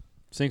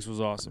Sinks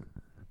was awesome.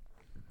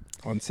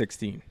 on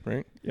 16,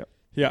 right?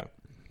 Yeah.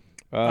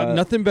 Uh,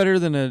 Nothing better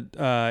than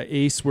a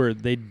ace where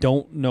they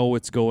don't know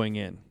it's going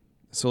in.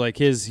 So like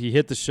he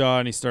hit the shot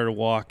and he started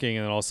walking,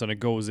 and then all of a sudden it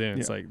goes in.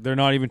 It's like they're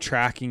not even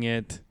tracking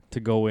it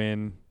to go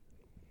in.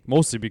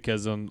 Mostly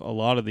because on a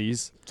lot of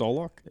these, It's all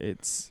luck.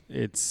 it's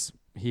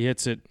he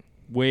hits it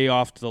way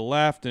off to the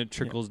left and it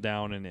trickles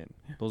down and in.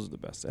 Those are the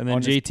best. And then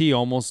On his- JT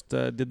almost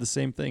did the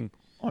same thing.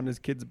 On his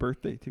kid's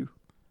birthday, too.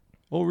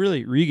 Oh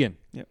really? Regan.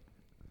 Yep.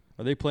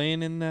 Are they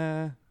playing in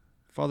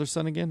Father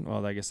Son again?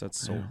 Well, I guess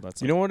that's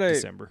You know what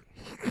December.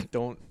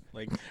 Don't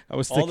like I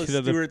was all the thinking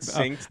of Stuart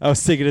Sink. I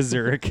was thinking of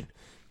Zurich.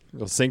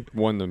 Well, Sink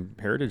won the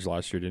Heritage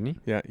last year, didn't he?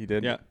 Yeah, he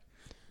did. Yeah.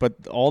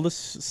 But all the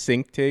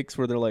Sink takes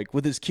where they're like,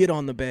 with his kid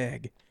on the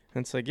bag.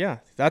 And it's like, yeah,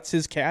 that's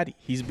his caddy.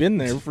 He's been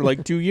there for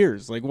like 2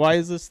 years. Like, why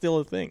is this still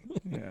a thing?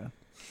 Yeah.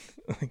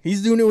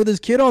 He's doing it with his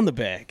kid on the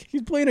bag.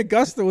 He's playing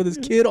Augusta with his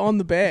kid on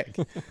the bag.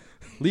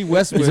 Lee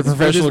Westwood He's a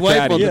professional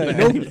caddy. Yeah,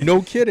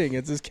 no kidding.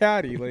 It's his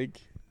caddy. Like,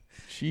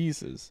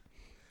 Jesus.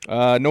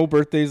 No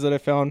birthdays that I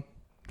found.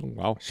 Oh,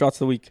 wow. Shots of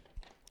the week.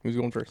 Who's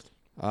going first?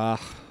 I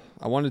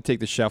wanted to take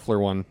the Scheffler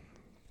one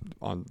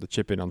on the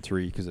chip in on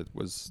 3 because it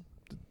was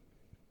the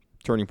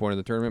turning point of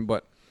the tournament,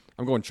 but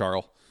I'm going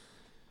Charles.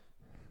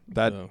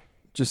 That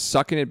just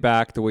sucking it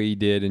back the way he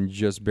did and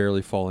just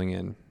barely falling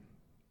in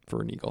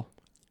for an eagle.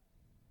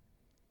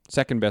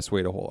 Second best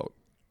way to hole out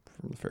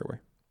from the fairway.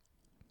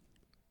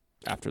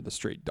 After the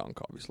straight dunk,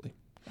 obviously.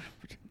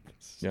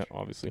 Yeah,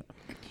 obviously.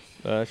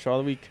 Shot of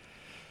the week.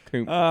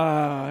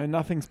 Knut.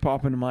 Nothing's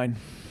popping to mind.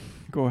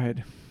 Go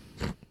ahead.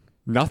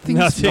 Nothing.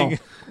 Nothing.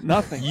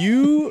 Nothing.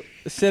 You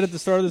said at the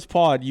start of this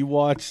pod you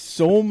watch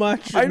so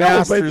much I know,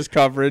 but Masters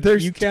coverage.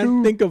 there's You can't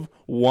too- think of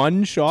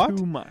one shot.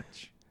 Too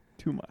much.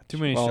 Too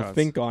many Well, shots.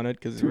 think on it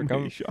because Too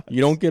many shots. you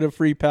don't get a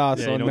free pass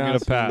yeah, on you don't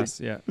Masters.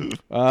 get a pass.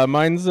 Yeah.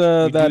 Mine's We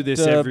that do this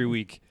every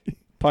week.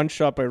 punch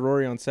shot by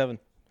Rory on 7,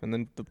 and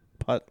then the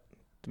putt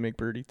to make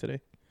birdie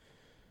today.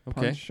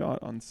 Okay. Punch shot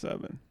on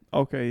 7.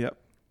 Okay, yep.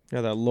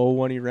 Yeah, that low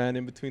one he ran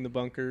in between the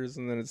bunkers,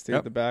 and then it stayed Yep.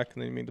 at the back,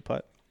 and then he made the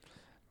putt.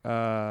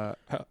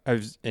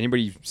 Has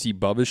anybody see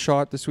Bubba's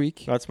shot this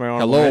week? That's my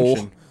honorable Hello.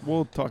 mention.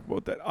 We'll talk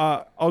about that.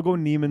 I'll go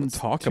Neiman's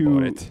We'll talk 2,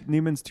 about it.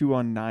 Neiman's 2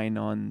 on 9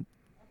 on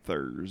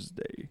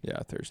Thursday. Yeah,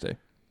 Thursday.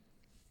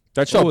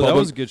 That shot, Oh, that Bubba,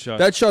 was a good shot.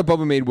 that shot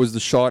Bubba made was the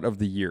shot of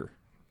the year.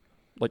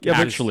 Like, Yeah,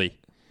 but- actually.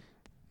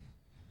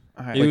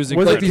 It was Like these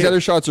incredible.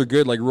 other shots are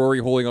good, like Rory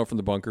holding out from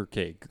the bunker.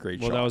 Okay, great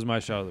Well, shot. that was my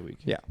shot of the week.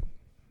 Yeah.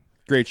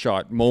 Great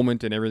shot.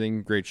 Moment and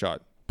everything, great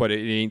shot. But it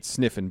ain't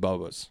sniffing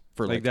Bubba's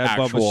for Like like, that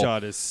actual. Bubba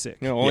shot is sick.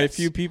 You know, only Yes. a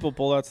few people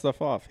pull that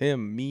stuff off.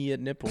 Him, me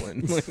at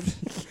Nipplin.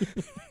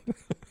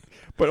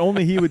 But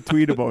only he would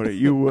tweet about it.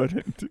 You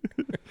wouldn't.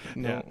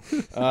 No.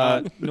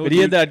 No But he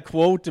had dude. that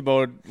quote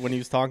about when he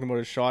was talking about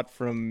a shot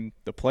from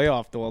the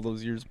playoff all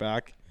those years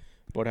back,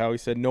 about how he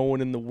said no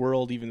one in the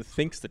world even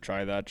thinks to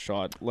try that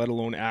shot, let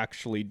alone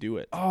actually do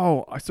it.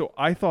 Oh, so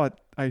I thought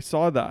I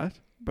saw that,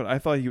 but I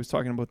thought he was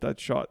talking about that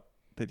shot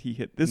that he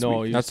hit this No,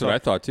 week. he That's what I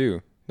thought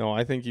too. No,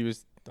 I think he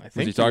was. I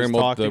think he talking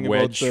about the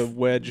wedge? the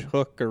wedge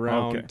hook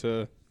around Okay.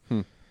 to.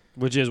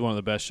 Which is one of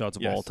the best shots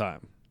of Yes. all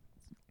time,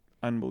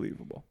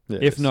 Unbelievable.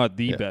 if not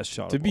the Yeah. best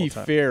shot. To of all be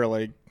time. fair,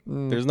 like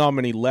Mm. there's not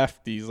many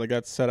lefties. Like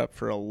that's set up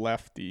for a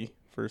lefty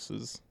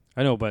versus.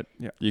 I know, but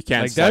You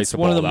can't Like, slice that's the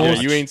one of ball the that Yeah, most-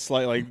 much. you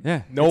ain't like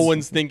yeah, no it's-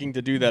 one's thinking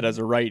to do that as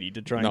a righty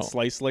to try and No.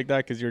 slice like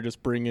that because you're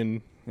just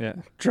bringing Yeah,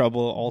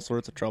 trouble, all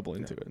sorts of trouble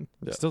into it.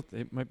 Yeah. still,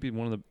 it might be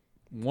one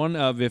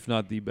of, if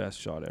not the best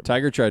shot ever.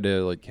 Tiger tried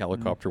to like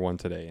helicopter one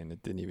today, and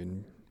it didn't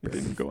even It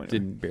didn't go anywhere.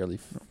 didn't barely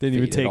Didn't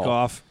even fade at take all.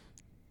 off.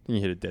 He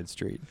hit it dead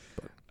straight.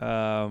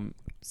 No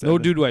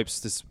 7. dude wipes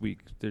this week.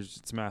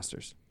 It's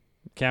Masters.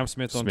 Cam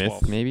Smith on Smith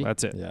 12. maybe.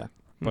 That's it. Yeah,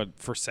 But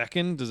for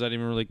second, does that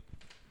even really?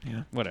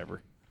 Yeah.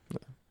 Whatever.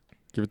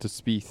 give it to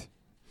Spieth.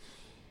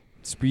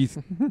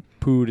 Spieth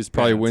pooed his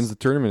Probably pants. wins the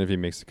tournament if he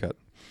makes the cut.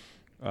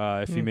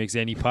 If he makes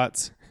any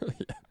putts.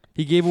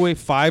 He gave away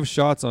 5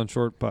 shots on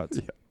short putts.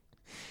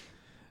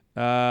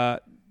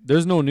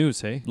 There's no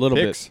news, hey? Little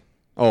Picks?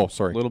 Oh, bit,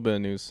 sorry. little bit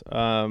of news.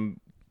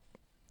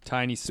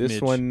 Tiny smidge.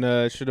 This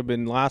one should have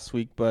been last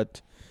week,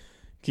 but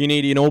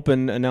Canadian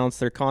Open announced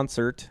their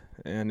concert,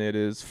 and it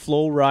is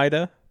Flo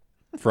Rida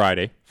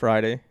Friday.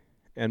 Friday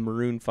and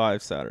Maroon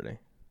 5 Saturday.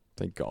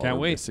 Thank God. Can't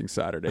we're wait. missing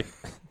Saturday.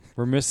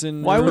 We're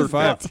missing Why Maroon would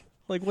 5.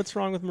 Like, what's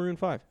wrong with Maroon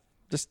 5?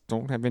 Just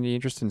don't have any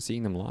interest in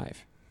seeing them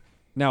live.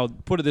 Now,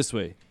 put it this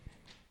way.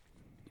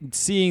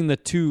 Seeing the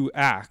two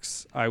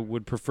acts, I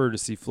would prefer to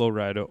see Flow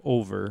Rida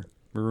over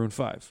Maroon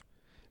 5.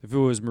 If it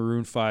was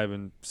Maroon 5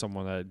 and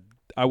someone that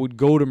I would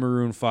go to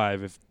Maroon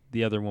 5 if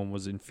the other one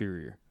was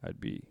inferior. I'd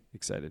be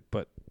excited,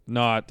 but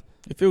not.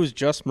 If it was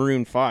just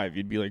Maroon 5,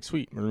 you'd be like,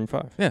 sweet, Maroon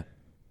 5. Yeah,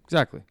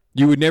 exactly.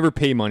 You would never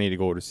pay money to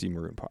go to see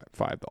Maroon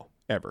 5 though,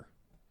 ever.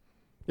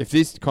 If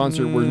this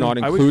concert were not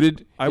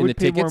included I in would the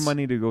pay tickets, more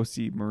money to go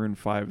see Maroon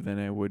 5 than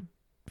I would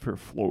for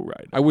Flow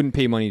Rida. I wouldn't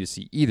pay money to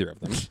see either of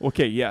them.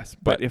 Okay, yes,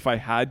 but But- if I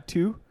had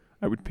to,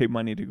 I would pay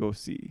money to go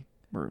see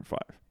Maroon 5.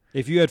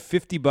 If you had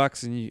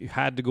 $50 and you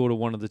had to go to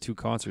one of the two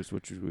concerts,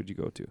 which would you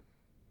go to?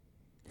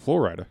 Flow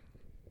Rida.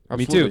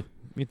 Me Absolutely. too.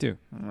 Me too.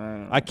 I don't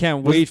know. I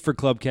can't wait for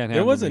Club Can't Handle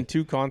There wasn't Me.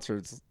 two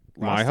concerts.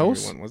 My last time we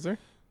House? went, was there?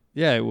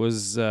 Yeah, it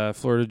was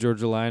Florida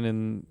Georgia Line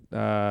and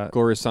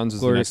Glorious Sons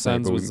was Glorious the next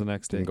Sons night, was but the we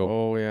next day. didn't go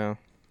Oh, yeah.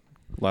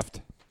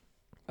 left.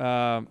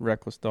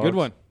 Reckless Dogs. Good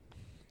one.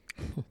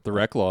 The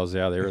Rec Laws,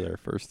 yeah, they were there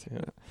first.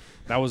 Yeah.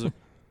 That was a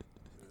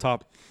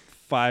top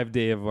 5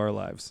 day of our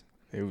lives.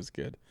 It was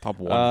good. Top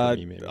one for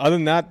me, maybe. Other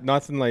than that,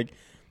 nothing like.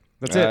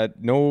 That's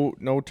it.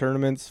 No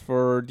tournaments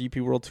for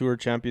DP World Tour,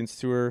 Champions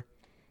Tour,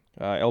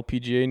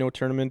 LPGA no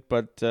tournament.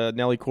 But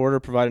Nelly Corder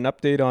provided an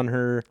update on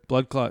her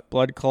Blood clot.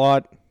 blood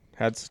clot.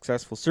 Had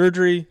successful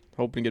surgery.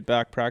 Hoping to get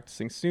back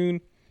practicing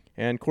soon.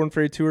 And Corn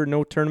Ferry Tour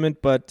no tournament,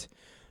 but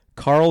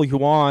Carl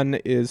Yuan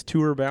is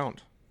tour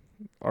bound.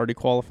 Already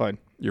qualified.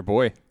 Your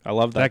boy. I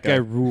love That guy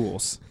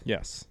rules.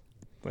 Yes.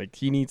 Like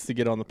he needs to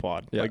get on the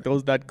pod. Yeah. Like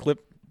that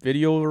clip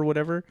video or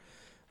whatever.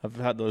 I've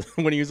had those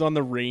when he was on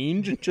the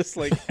range and just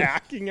like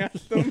hacking at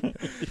them.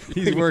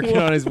 He's working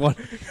on his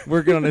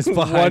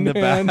behind the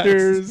back.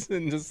 one-handers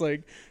and just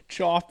like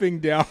chopping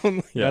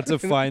down. That's a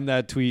find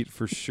that tweet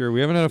for sure. We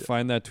haven't had a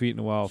find that tweet in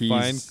a while. He's-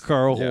 Find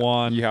Carl yeah,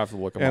 Juan. You have to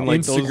look him And up.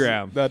 like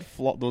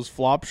Instagram. those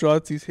flop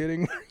shots he's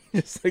hitting,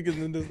 just like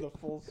and then does the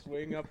full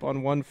swing up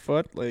on one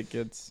foot. Like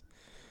it's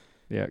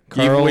Yeah,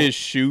 gave Carl. away his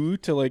shoe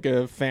to like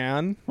a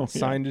fan. Oh, yeah.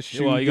 Signed his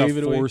shoe. Well, he got gave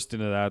it away. forced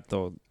into that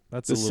though.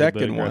 That's The a little second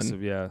bit one.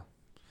 aggressive. Yeah.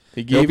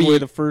 He He'll gave be- away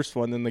the first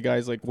one. Then the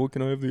guy's like, "Well,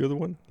 can I have the other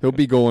one?" He'll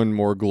be going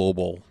more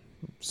global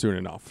soon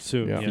enough.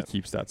 Soon. Yeah. If Yeah. he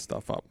keeps that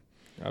stuff up.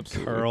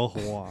 Absolutely. Carl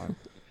Juan.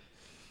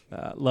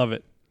 Love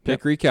it.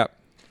 Pick recap.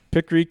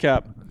 Pick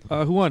recap.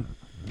 Who won?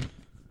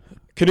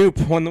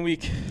 Canoop won the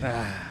week.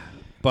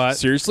 But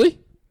Seriously?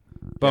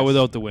 but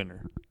without the winner.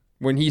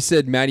 When he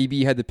said Matty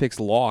B had the picks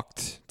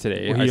locked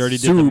today, Well, he I already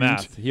did the assumed-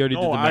 math. He already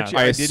No, did the actually,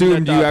 I math. didn't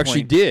assumed at you that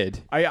actually point. did.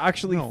 I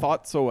actually No.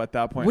 thought so at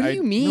that point. What do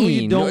you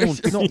mean? No, you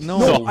don't.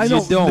 No, I you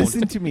know. don't.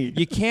 Listen to me.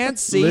 You can't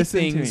say Listen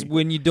to things me.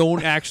 when you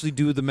don't actually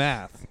do the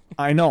math.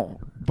 I know,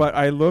 but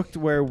I looked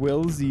where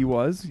Will Z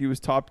was. He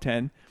was top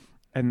 10,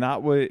 and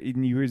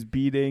he was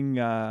beating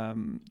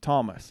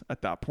Thomas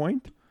at that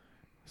point.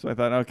 So I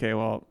thought, okay,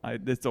 well,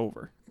 it's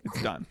over.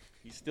 It's done.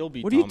 He still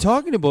beat. What are you Thomas.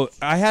 talking about?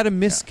 I had a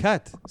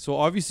miscut, so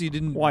obviously you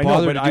didn't Well, I know,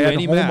 bother but to I do had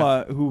any math.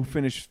 Homa who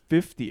finished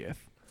 50th,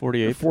 or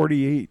 48.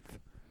 48th.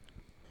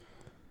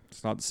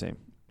 It's not the same.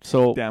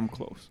 So Damn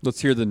close.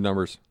 Let's hear the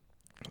numbers.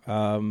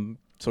 So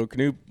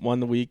Canoop won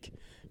the week.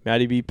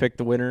 Matty B picked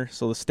the winner.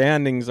 So the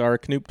standings are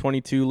Canoop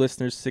 22,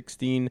 listeners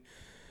 16,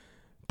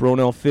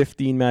 Bronell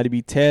 15, Matty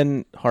B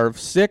 10, Harv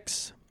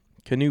 6.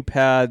 Canoop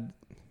had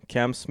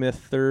Cam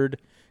Smith 3rd,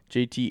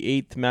 JT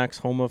 8th, Max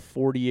Homa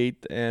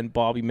 48th, and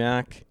Bobby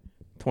Mack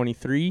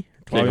 23.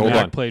 Bobby hold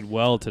Mack on. played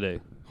well today.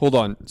 Hold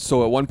on.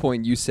 So at one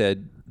point you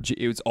said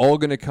it was all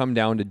going to come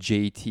down to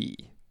JT.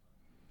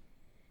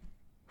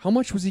 How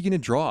much was he going to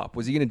drop?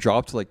 Was he going to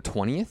drop to like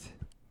 20th?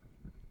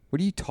 What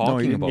are you talking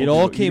didn't. about? It Well,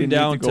 all he came didn't need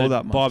down to go to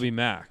that much. Bobby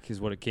Mack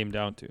is what it came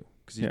down to.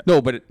 'Cause he- Yeah. No,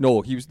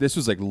 this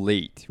was like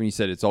late when he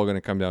said it's all going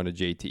to come down to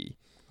JT.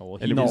 Oh, well,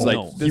 And he it was didn't like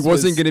know. he This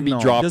wasn't was- going to be no,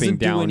 dropping doesn't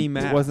do down. any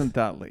math. It wasn't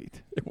that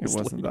late. It It was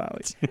wasn't late. that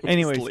late. It was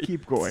Anyways, late.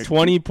 keep going.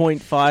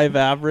 20.5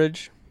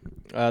 average.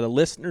 The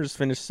listeners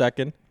finished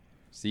second.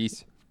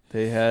 Cease.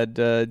 They had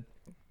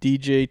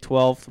DJ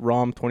 12th,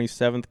 Rom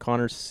 27th,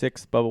 Connor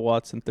 6th, Bubba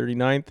Watson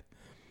 39th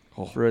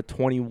for a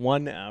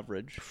 21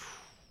 average.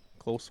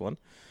 Close one.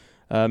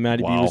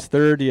 Matty B Wow. was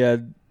 3rd. He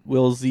had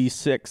Will Z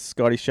 6th,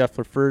 Scotty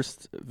Scheffler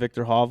 1st,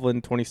 Victor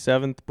Hovland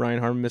 27th, Brian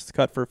Harmon missed the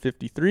cut for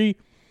 53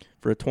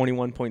 for a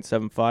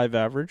 21.75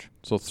 average.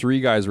 So 3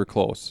 guys were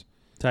close.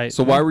 Tight.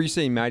 So why were you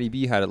saying Matty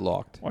B had it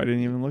locked? Well, I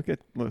didn't even look at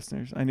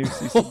listeners. I knew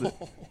Cecil did.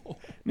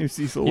 Knew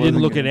Cecil You didn't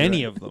wasn't look gonna at do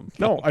any it. of them.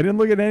 No, I didn't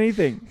look at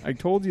anything. I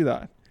told you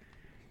that.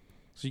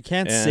 So you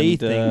can't say And,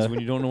 things when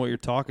you don't know what you're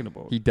talking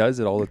about. He does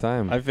it all the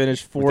time. I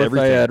finished 4th. I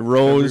everything. had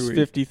Rose Every week.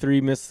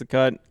 53, missed the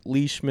cut.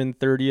 Leishman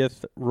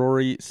 30th,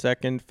 Rory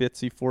 2nd,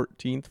 Fitzy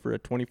 14th for a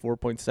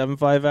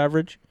 24.75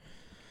 average.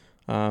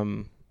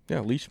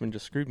 Leishman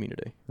just screwed me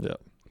today. Yeah.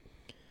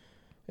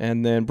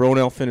 And then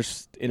Bronell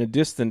finished in a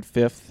distant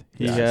 5th.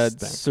 He Yes, had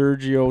thanks.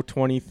 Sergio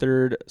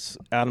 23rd,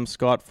 Adam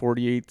Scott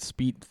 48th,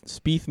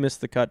 Spieth missed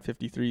the cut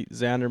 53,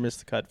 Xander missed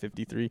the cut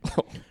 53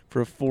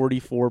 for a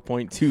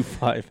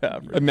 44.25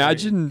 average.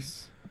 Imagine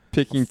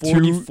picking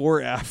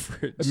 44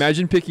 average.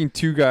 Imagine picking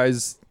 2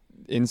 guys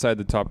inside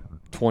the top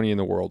 20 in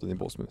the world and they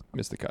both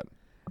missed the cut.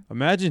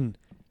 Imagine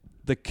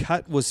the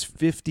cut was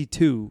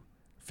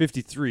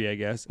 53, I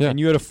guess, Yeah. and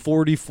you had a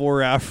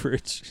 44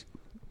 average.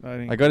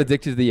 I got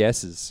addicted to the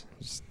S's.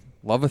 Just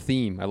love a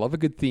theme. I love a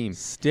good theme.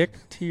 Stick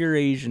to your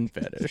Asian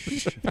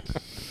fetish.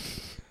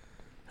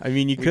 I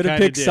mean, you We could have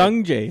kinda picked did.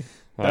 Sung Jae.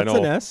 I That's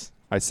an know. S.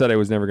 I said I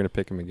was never going to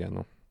pick him again,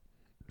 though.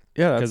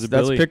 Yeah, 'Cause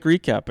that's of Billy. pick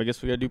recap. I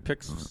guess we got to do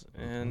picks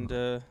and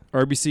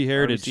RBC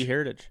Heritage RBC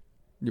Heritage.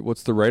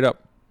 What's the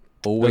write-up?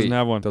 Oh, wait. Doesn't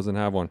have one. Doesn't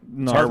have one.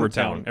 No. It's Harvard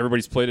Town. Town.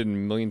 Everybody's played it a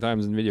million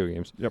times in video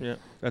games. Yeah.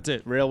 That's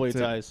it. Railway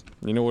That's it. ties.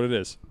 You know what it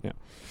is. Yeah.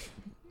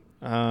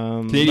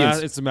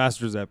 Canadians. It's the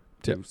Masters app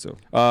too. So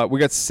We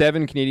got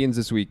 7 Canadians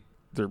this week.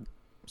 They're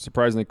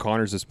surprisingly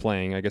Connors is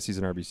playing. I guess he's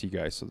an RBC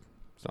guy, so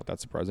it's not that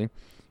surprising.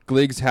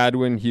 Gliggs,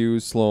 Hadwin,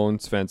 Hughes, Sloan,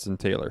 Svensson,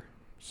 Taylor.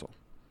 So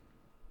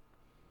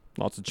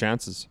lots of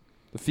chances.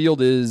 The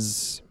field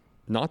is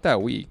not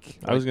that weak.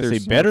 I was Like, going to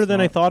there's- say better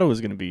than I not. thought it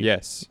was going to be.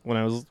 Yes, When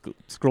I was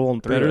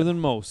scrolling through better it. than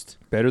most.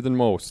 better than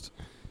most.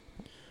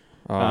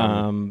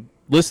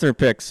 Listener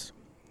picks.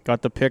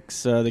 Got the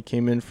picks that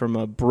came in from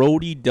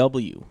Brody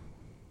W.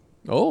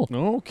 Oh,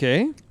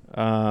 Okay.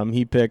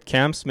 He picked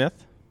Cam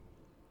Smith,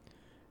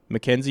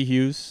 Mackenzie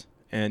Hughes,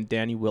 and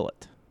Danny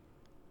Willett.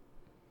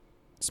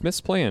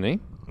 Smith's playing, eh?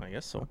 I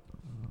guess so.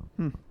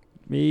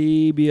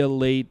 Maybe a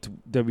late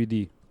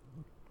WD.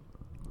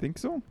 Think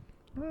so?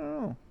 I don't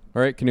know.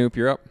 All right, Canoop,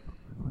 you're up.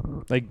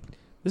 Like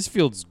this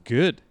field's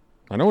good.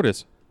 I know it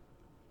is.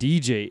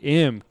 DJ,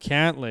 M,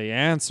 Cantlay,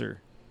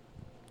 answer.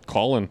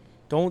 Colin.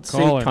 Don't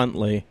Colin. say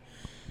Cuntley.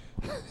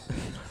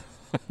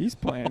 He's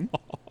playing.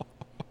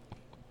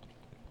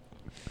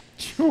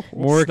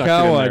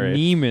 Morikawa, there, eh?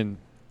 Neiman,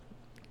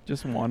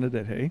 Just wanted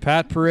it, hey?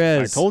 Pat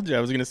Perez. I told you I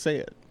was going to say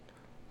it.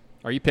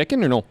 Are you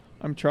picking or no?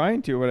 I'm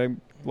trying to, but I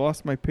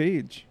lost my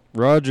page.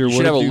 Roger. You what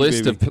should have a do,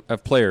 list baby?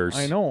 of players.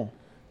 I know.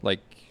 Like,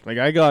 Like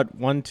I got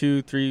 1,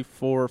 2, 3,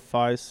 4,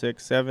 5,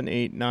 6, 7,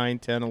 8, 9,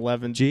 10,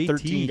 11, JT.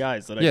 13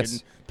 guys that Yes. I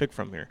can pick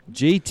from here.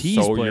 JT's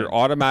so playing. you're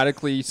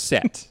automatically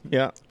set.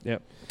 Yeah.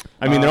 Yep.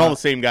 I mean, they're all the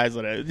same guys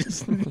that I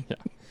just.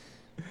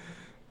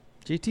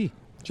 JT.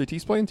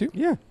 JT's playing too?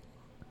 Yeah.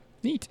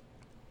 Neat.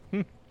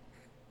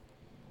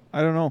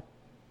 I don't know.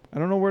 I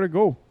don't know where to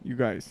go, you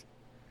guys.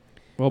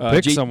 Well,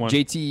 pick someone.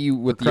 JT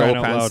with the crying yellow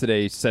out pants loud.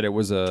 today said it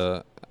was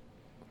an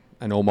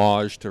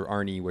homage to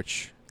Arnie,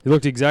 which, He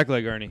looked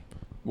exactly like Arnie.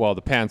 well,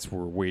 the pants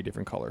were way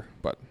different color,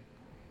 but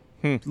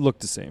Looked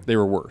the same. they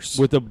were worse.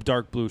 With a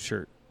dark blue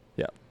shirt.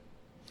 yeah.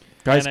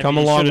 Guys And I come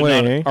mean, a long should've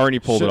way, done it. eh?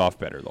 Arnie pulled Should- it off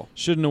better, though.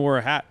 Shouldn't have wore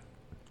a hat.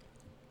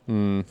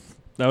 Mm.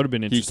 That would have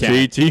been He interesting.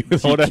 can't. JT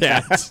without He a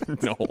hat.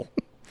 can't. No.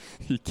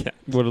 He can't.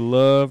 Would have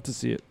loved to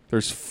see it.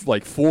 There's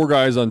like 4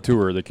 guys on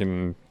tour that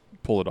can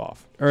pull it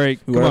off. All right,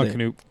 Who come are on, they?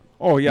 Canoop.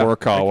 Oh, yeah.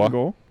 Morikawa. I can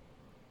go.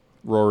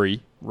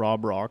 Rory,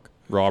 Rob Rock.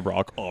 Rob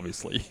Rock,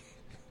 obviously.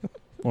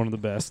 One of the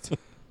best.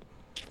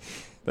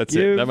 That's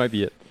Give- it. That might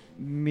be it.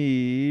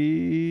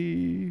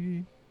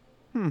 Me.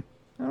 I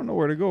don't know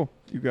where to go,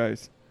 you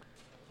guys.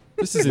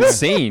 This is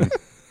insane.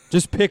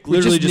 Just pick. we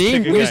Literally, just just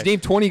named, pick a we guy. just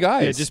named 20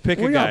 guys. Yeah, just pick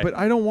Well, a yeah, guy. but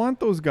I don't want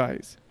those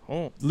guys.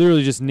 Oh.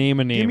 Literally, just name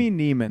a name. Give me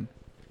Neiman.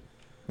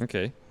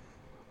 Okay.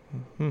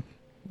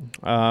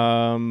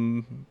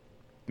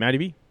 Matty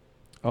B.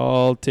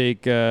 I'll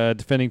take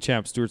defending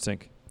champ Stuart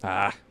Sink.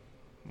 Ah.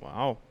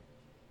 Wow.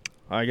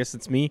 I guess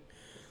it's me.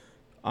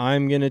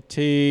 I'm going to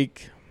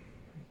take.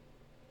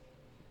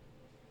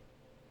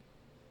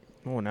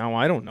 Oh, now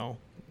I don't know.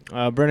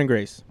 Brennan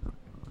Grace.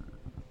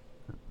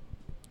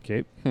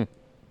 Okay.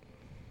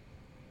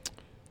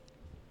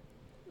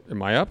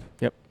 Am I up?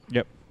 Yep.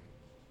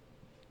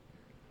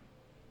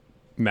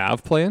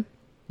 Mav playing?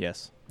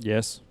 Yes.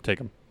 Yes. Take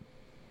him.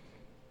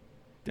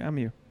 Damn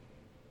you.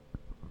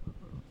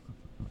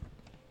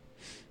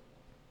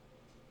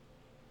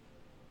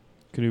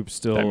 Canoop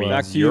still. That means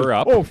back to you. you're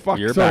up. Oh, fuck,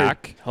 You're sorry.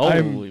 back.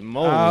 Holy I'm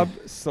moly.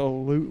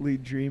 absolutely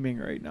dreaming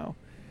right now.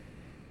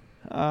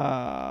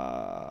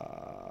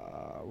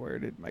 Where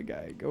did my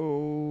guy go?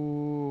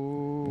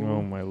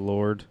 Oh my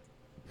lord.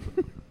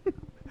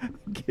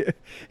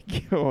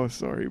 Oh,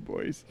 sorry,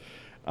 boys.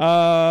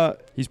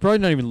 He's probably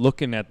not even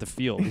looking at the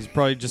field. He's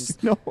probably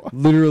just No,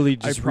 literally I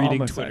just reading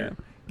promise I Twitter. am.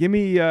 Give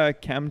me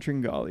Cam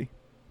Tringali.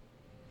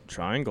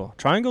 Triangle.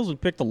 Triangles we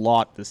picked a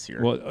lot this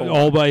year. Well,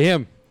 all by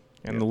him.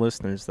 And the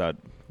listeners, that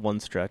one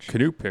stretch.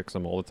 Canoe picks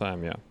him all the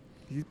time, yeah.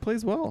 He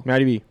plays well.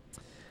 Matty B.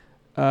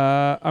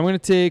 I'm going to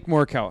take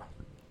Morikawa.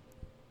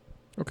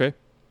 Okay.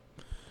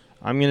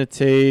 I'm going to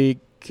take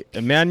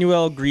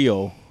Emmanuel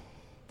Grillo.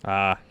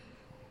 Had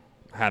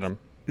him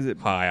Is it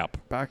high up.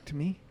 back to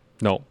me?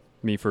 No,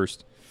 me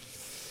first.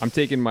 I'm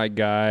taking my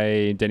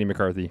guy, Denny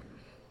McCarthy.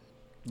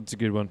 It's a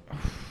good one.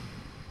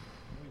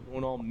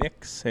 Going all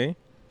mix, hey?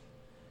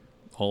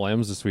 All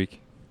M's this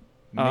week.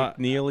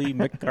 McNeely,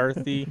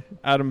 McCarthy,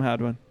 Adam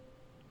Hadwin.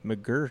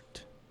 McGirt.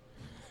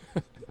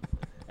 I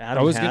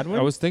Adam was Hadwin?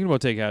 I was thinking about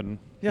taking Hadden.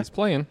 Yeah. He's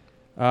playing.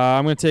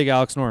 I'm going to take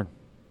Alex Noren.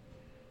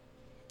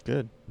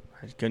 Good.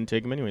 I couldn't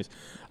take him anyways.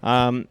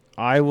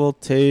 I will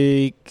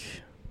take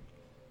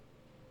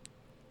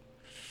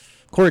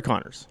Corey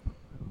Connors.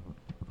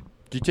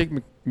 Did you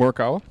take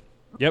Morikawa?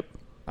 Yep.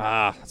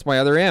 That's my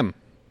other M.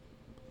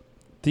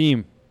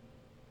 Theme.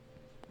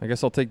 I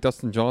guess I'll take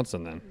Dustin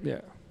Johnson then.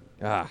 Yeah.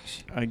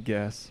 Gosh. I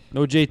guess.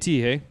 No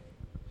JT, hey?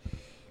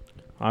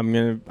 I'm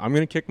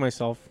gonna kick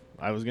myself.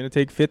 I was gonna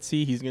take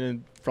Fitzy. He's gonna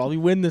probably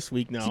win this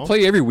week Does he now.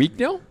 play every week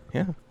now?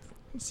 Yeah,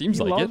 Seems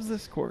He like loves it.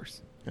 this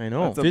course. I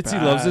know. That's a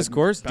Fitzy loves this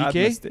course. bad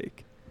DK?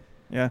 mistake.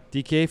 Yeah,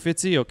 DK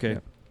Fitzy? Okay.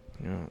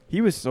 Yeah. he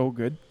was so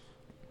good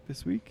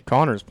this week.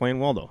 Connor's playing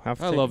well though. I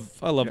Yeah.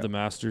 love the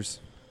Masters.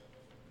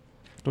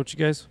 Don't you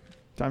guys?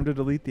 Time to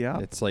delete the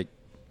app. It's like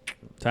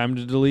Time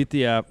to delete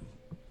the app.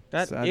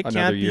 that. Sad. It Another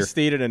can't be year.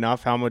 stated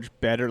enough how much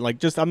better. Like,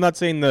 just I'm not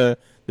saying the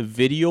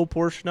video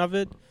portion of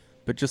it,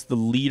 but just the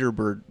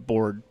leaderboard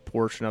board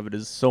portion of it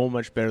is so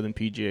much better than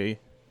PGA.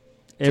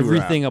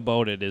 Everything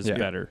about it is Yeah.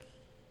 better.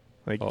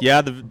 Like, Oh.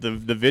 yeah, the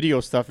video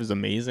stuff is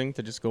amazing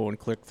to just go and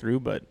click through,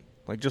 but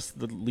like just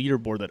the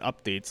leaderboard that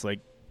updates like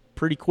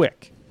pretty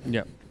quick.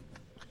 Yeah.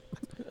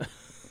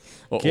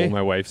 oh,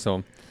 my wife's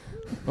home.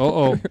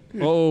 Oh,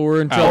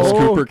 we're in Alice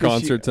trouble. Cooper 'cause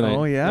concert tonight.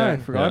 Oh yeah, Yeah. I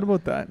forgot Yeah.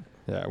 about that.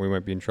 Yeah, we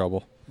might be in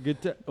trouble. Good.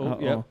 Uh-oh.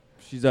 Yeah.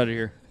 She's out of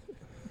here.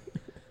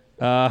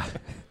 Let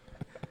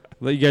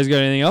you guys got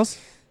anything else?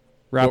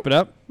 Wrap it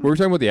up. Were we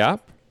talking about the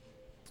app?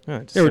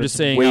 Yeah, Yeah, we're just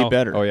saying way how-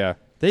 better. Oh yeah.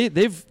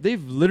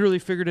 They've literally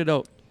figured it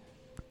out.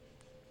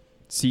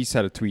 Cease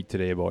had a tweet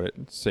today about it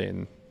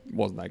saying it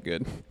wasn't that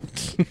good.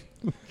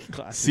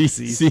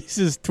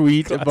 Cease's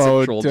tweet Classic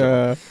about troll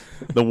job.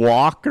 the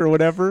walk or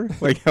whatever,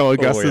 like how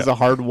Augusta's yeah. a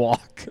hard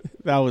walk.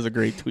 That was a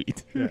great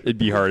tweet. It'd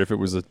be hard if it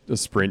was a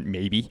sprint,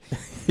 maybe.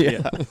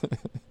 Yeah.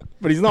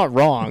 But he's not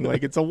wrong.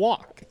 Like, it's a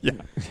walk.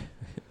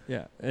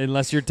 Yeah,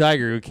 unless you're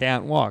Tiger who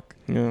can't walk.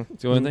 Yeah.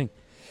 It's the only thing.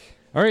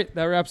 All right,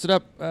 that wraps it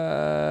up.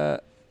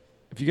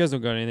 If you guys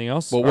don't got anything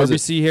else, What was it?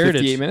 RBC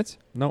Heritage. 58 minutes?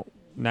 No,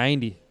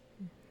 90.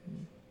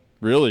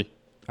 Really?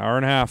 Hour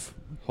and a half.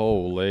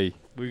 Holy.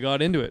 We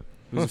got into it.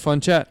 It was a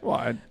fun chat.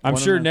 Well, I'm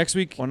sure next next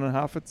week,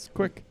 1.5. It's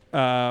quick.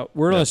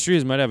 Word on the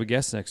Street might have a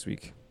guest next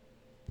week.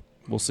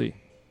 We'll see.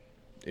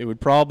 It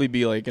would probably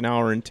be like an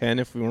hour and 10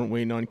 if we weren't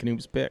waiting on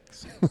Canoob's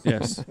picks.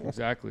 Yes,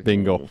 exactly.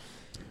 Bingo.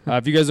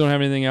 If you guys don't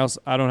have anything else,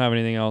 I don't have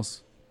anything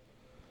else.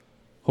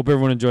 Hope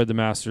everyone enjoyed the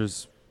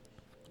Masters.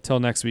 Till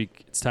next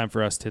week, it's time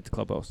for us to hit the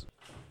clubhouse.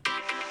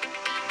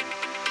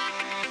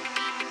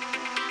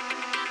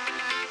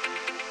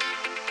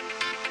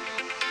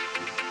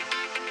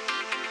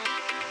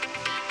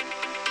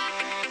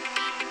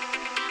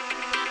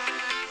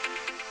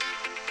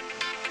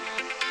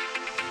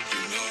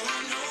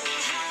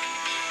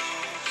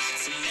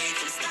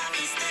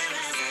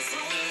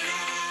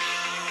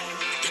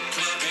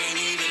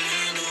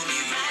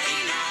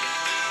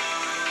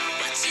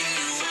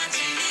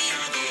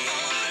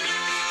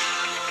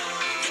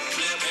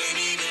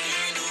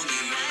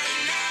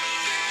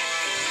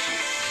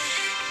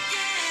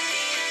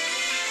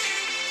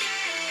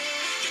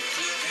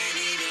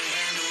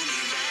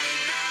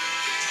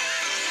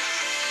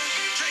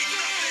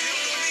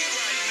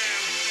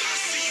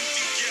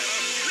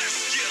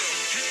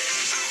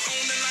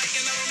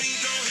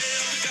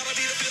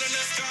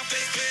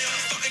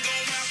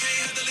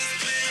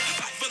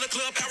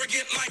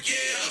 Arrogant like yeah,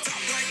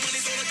 top like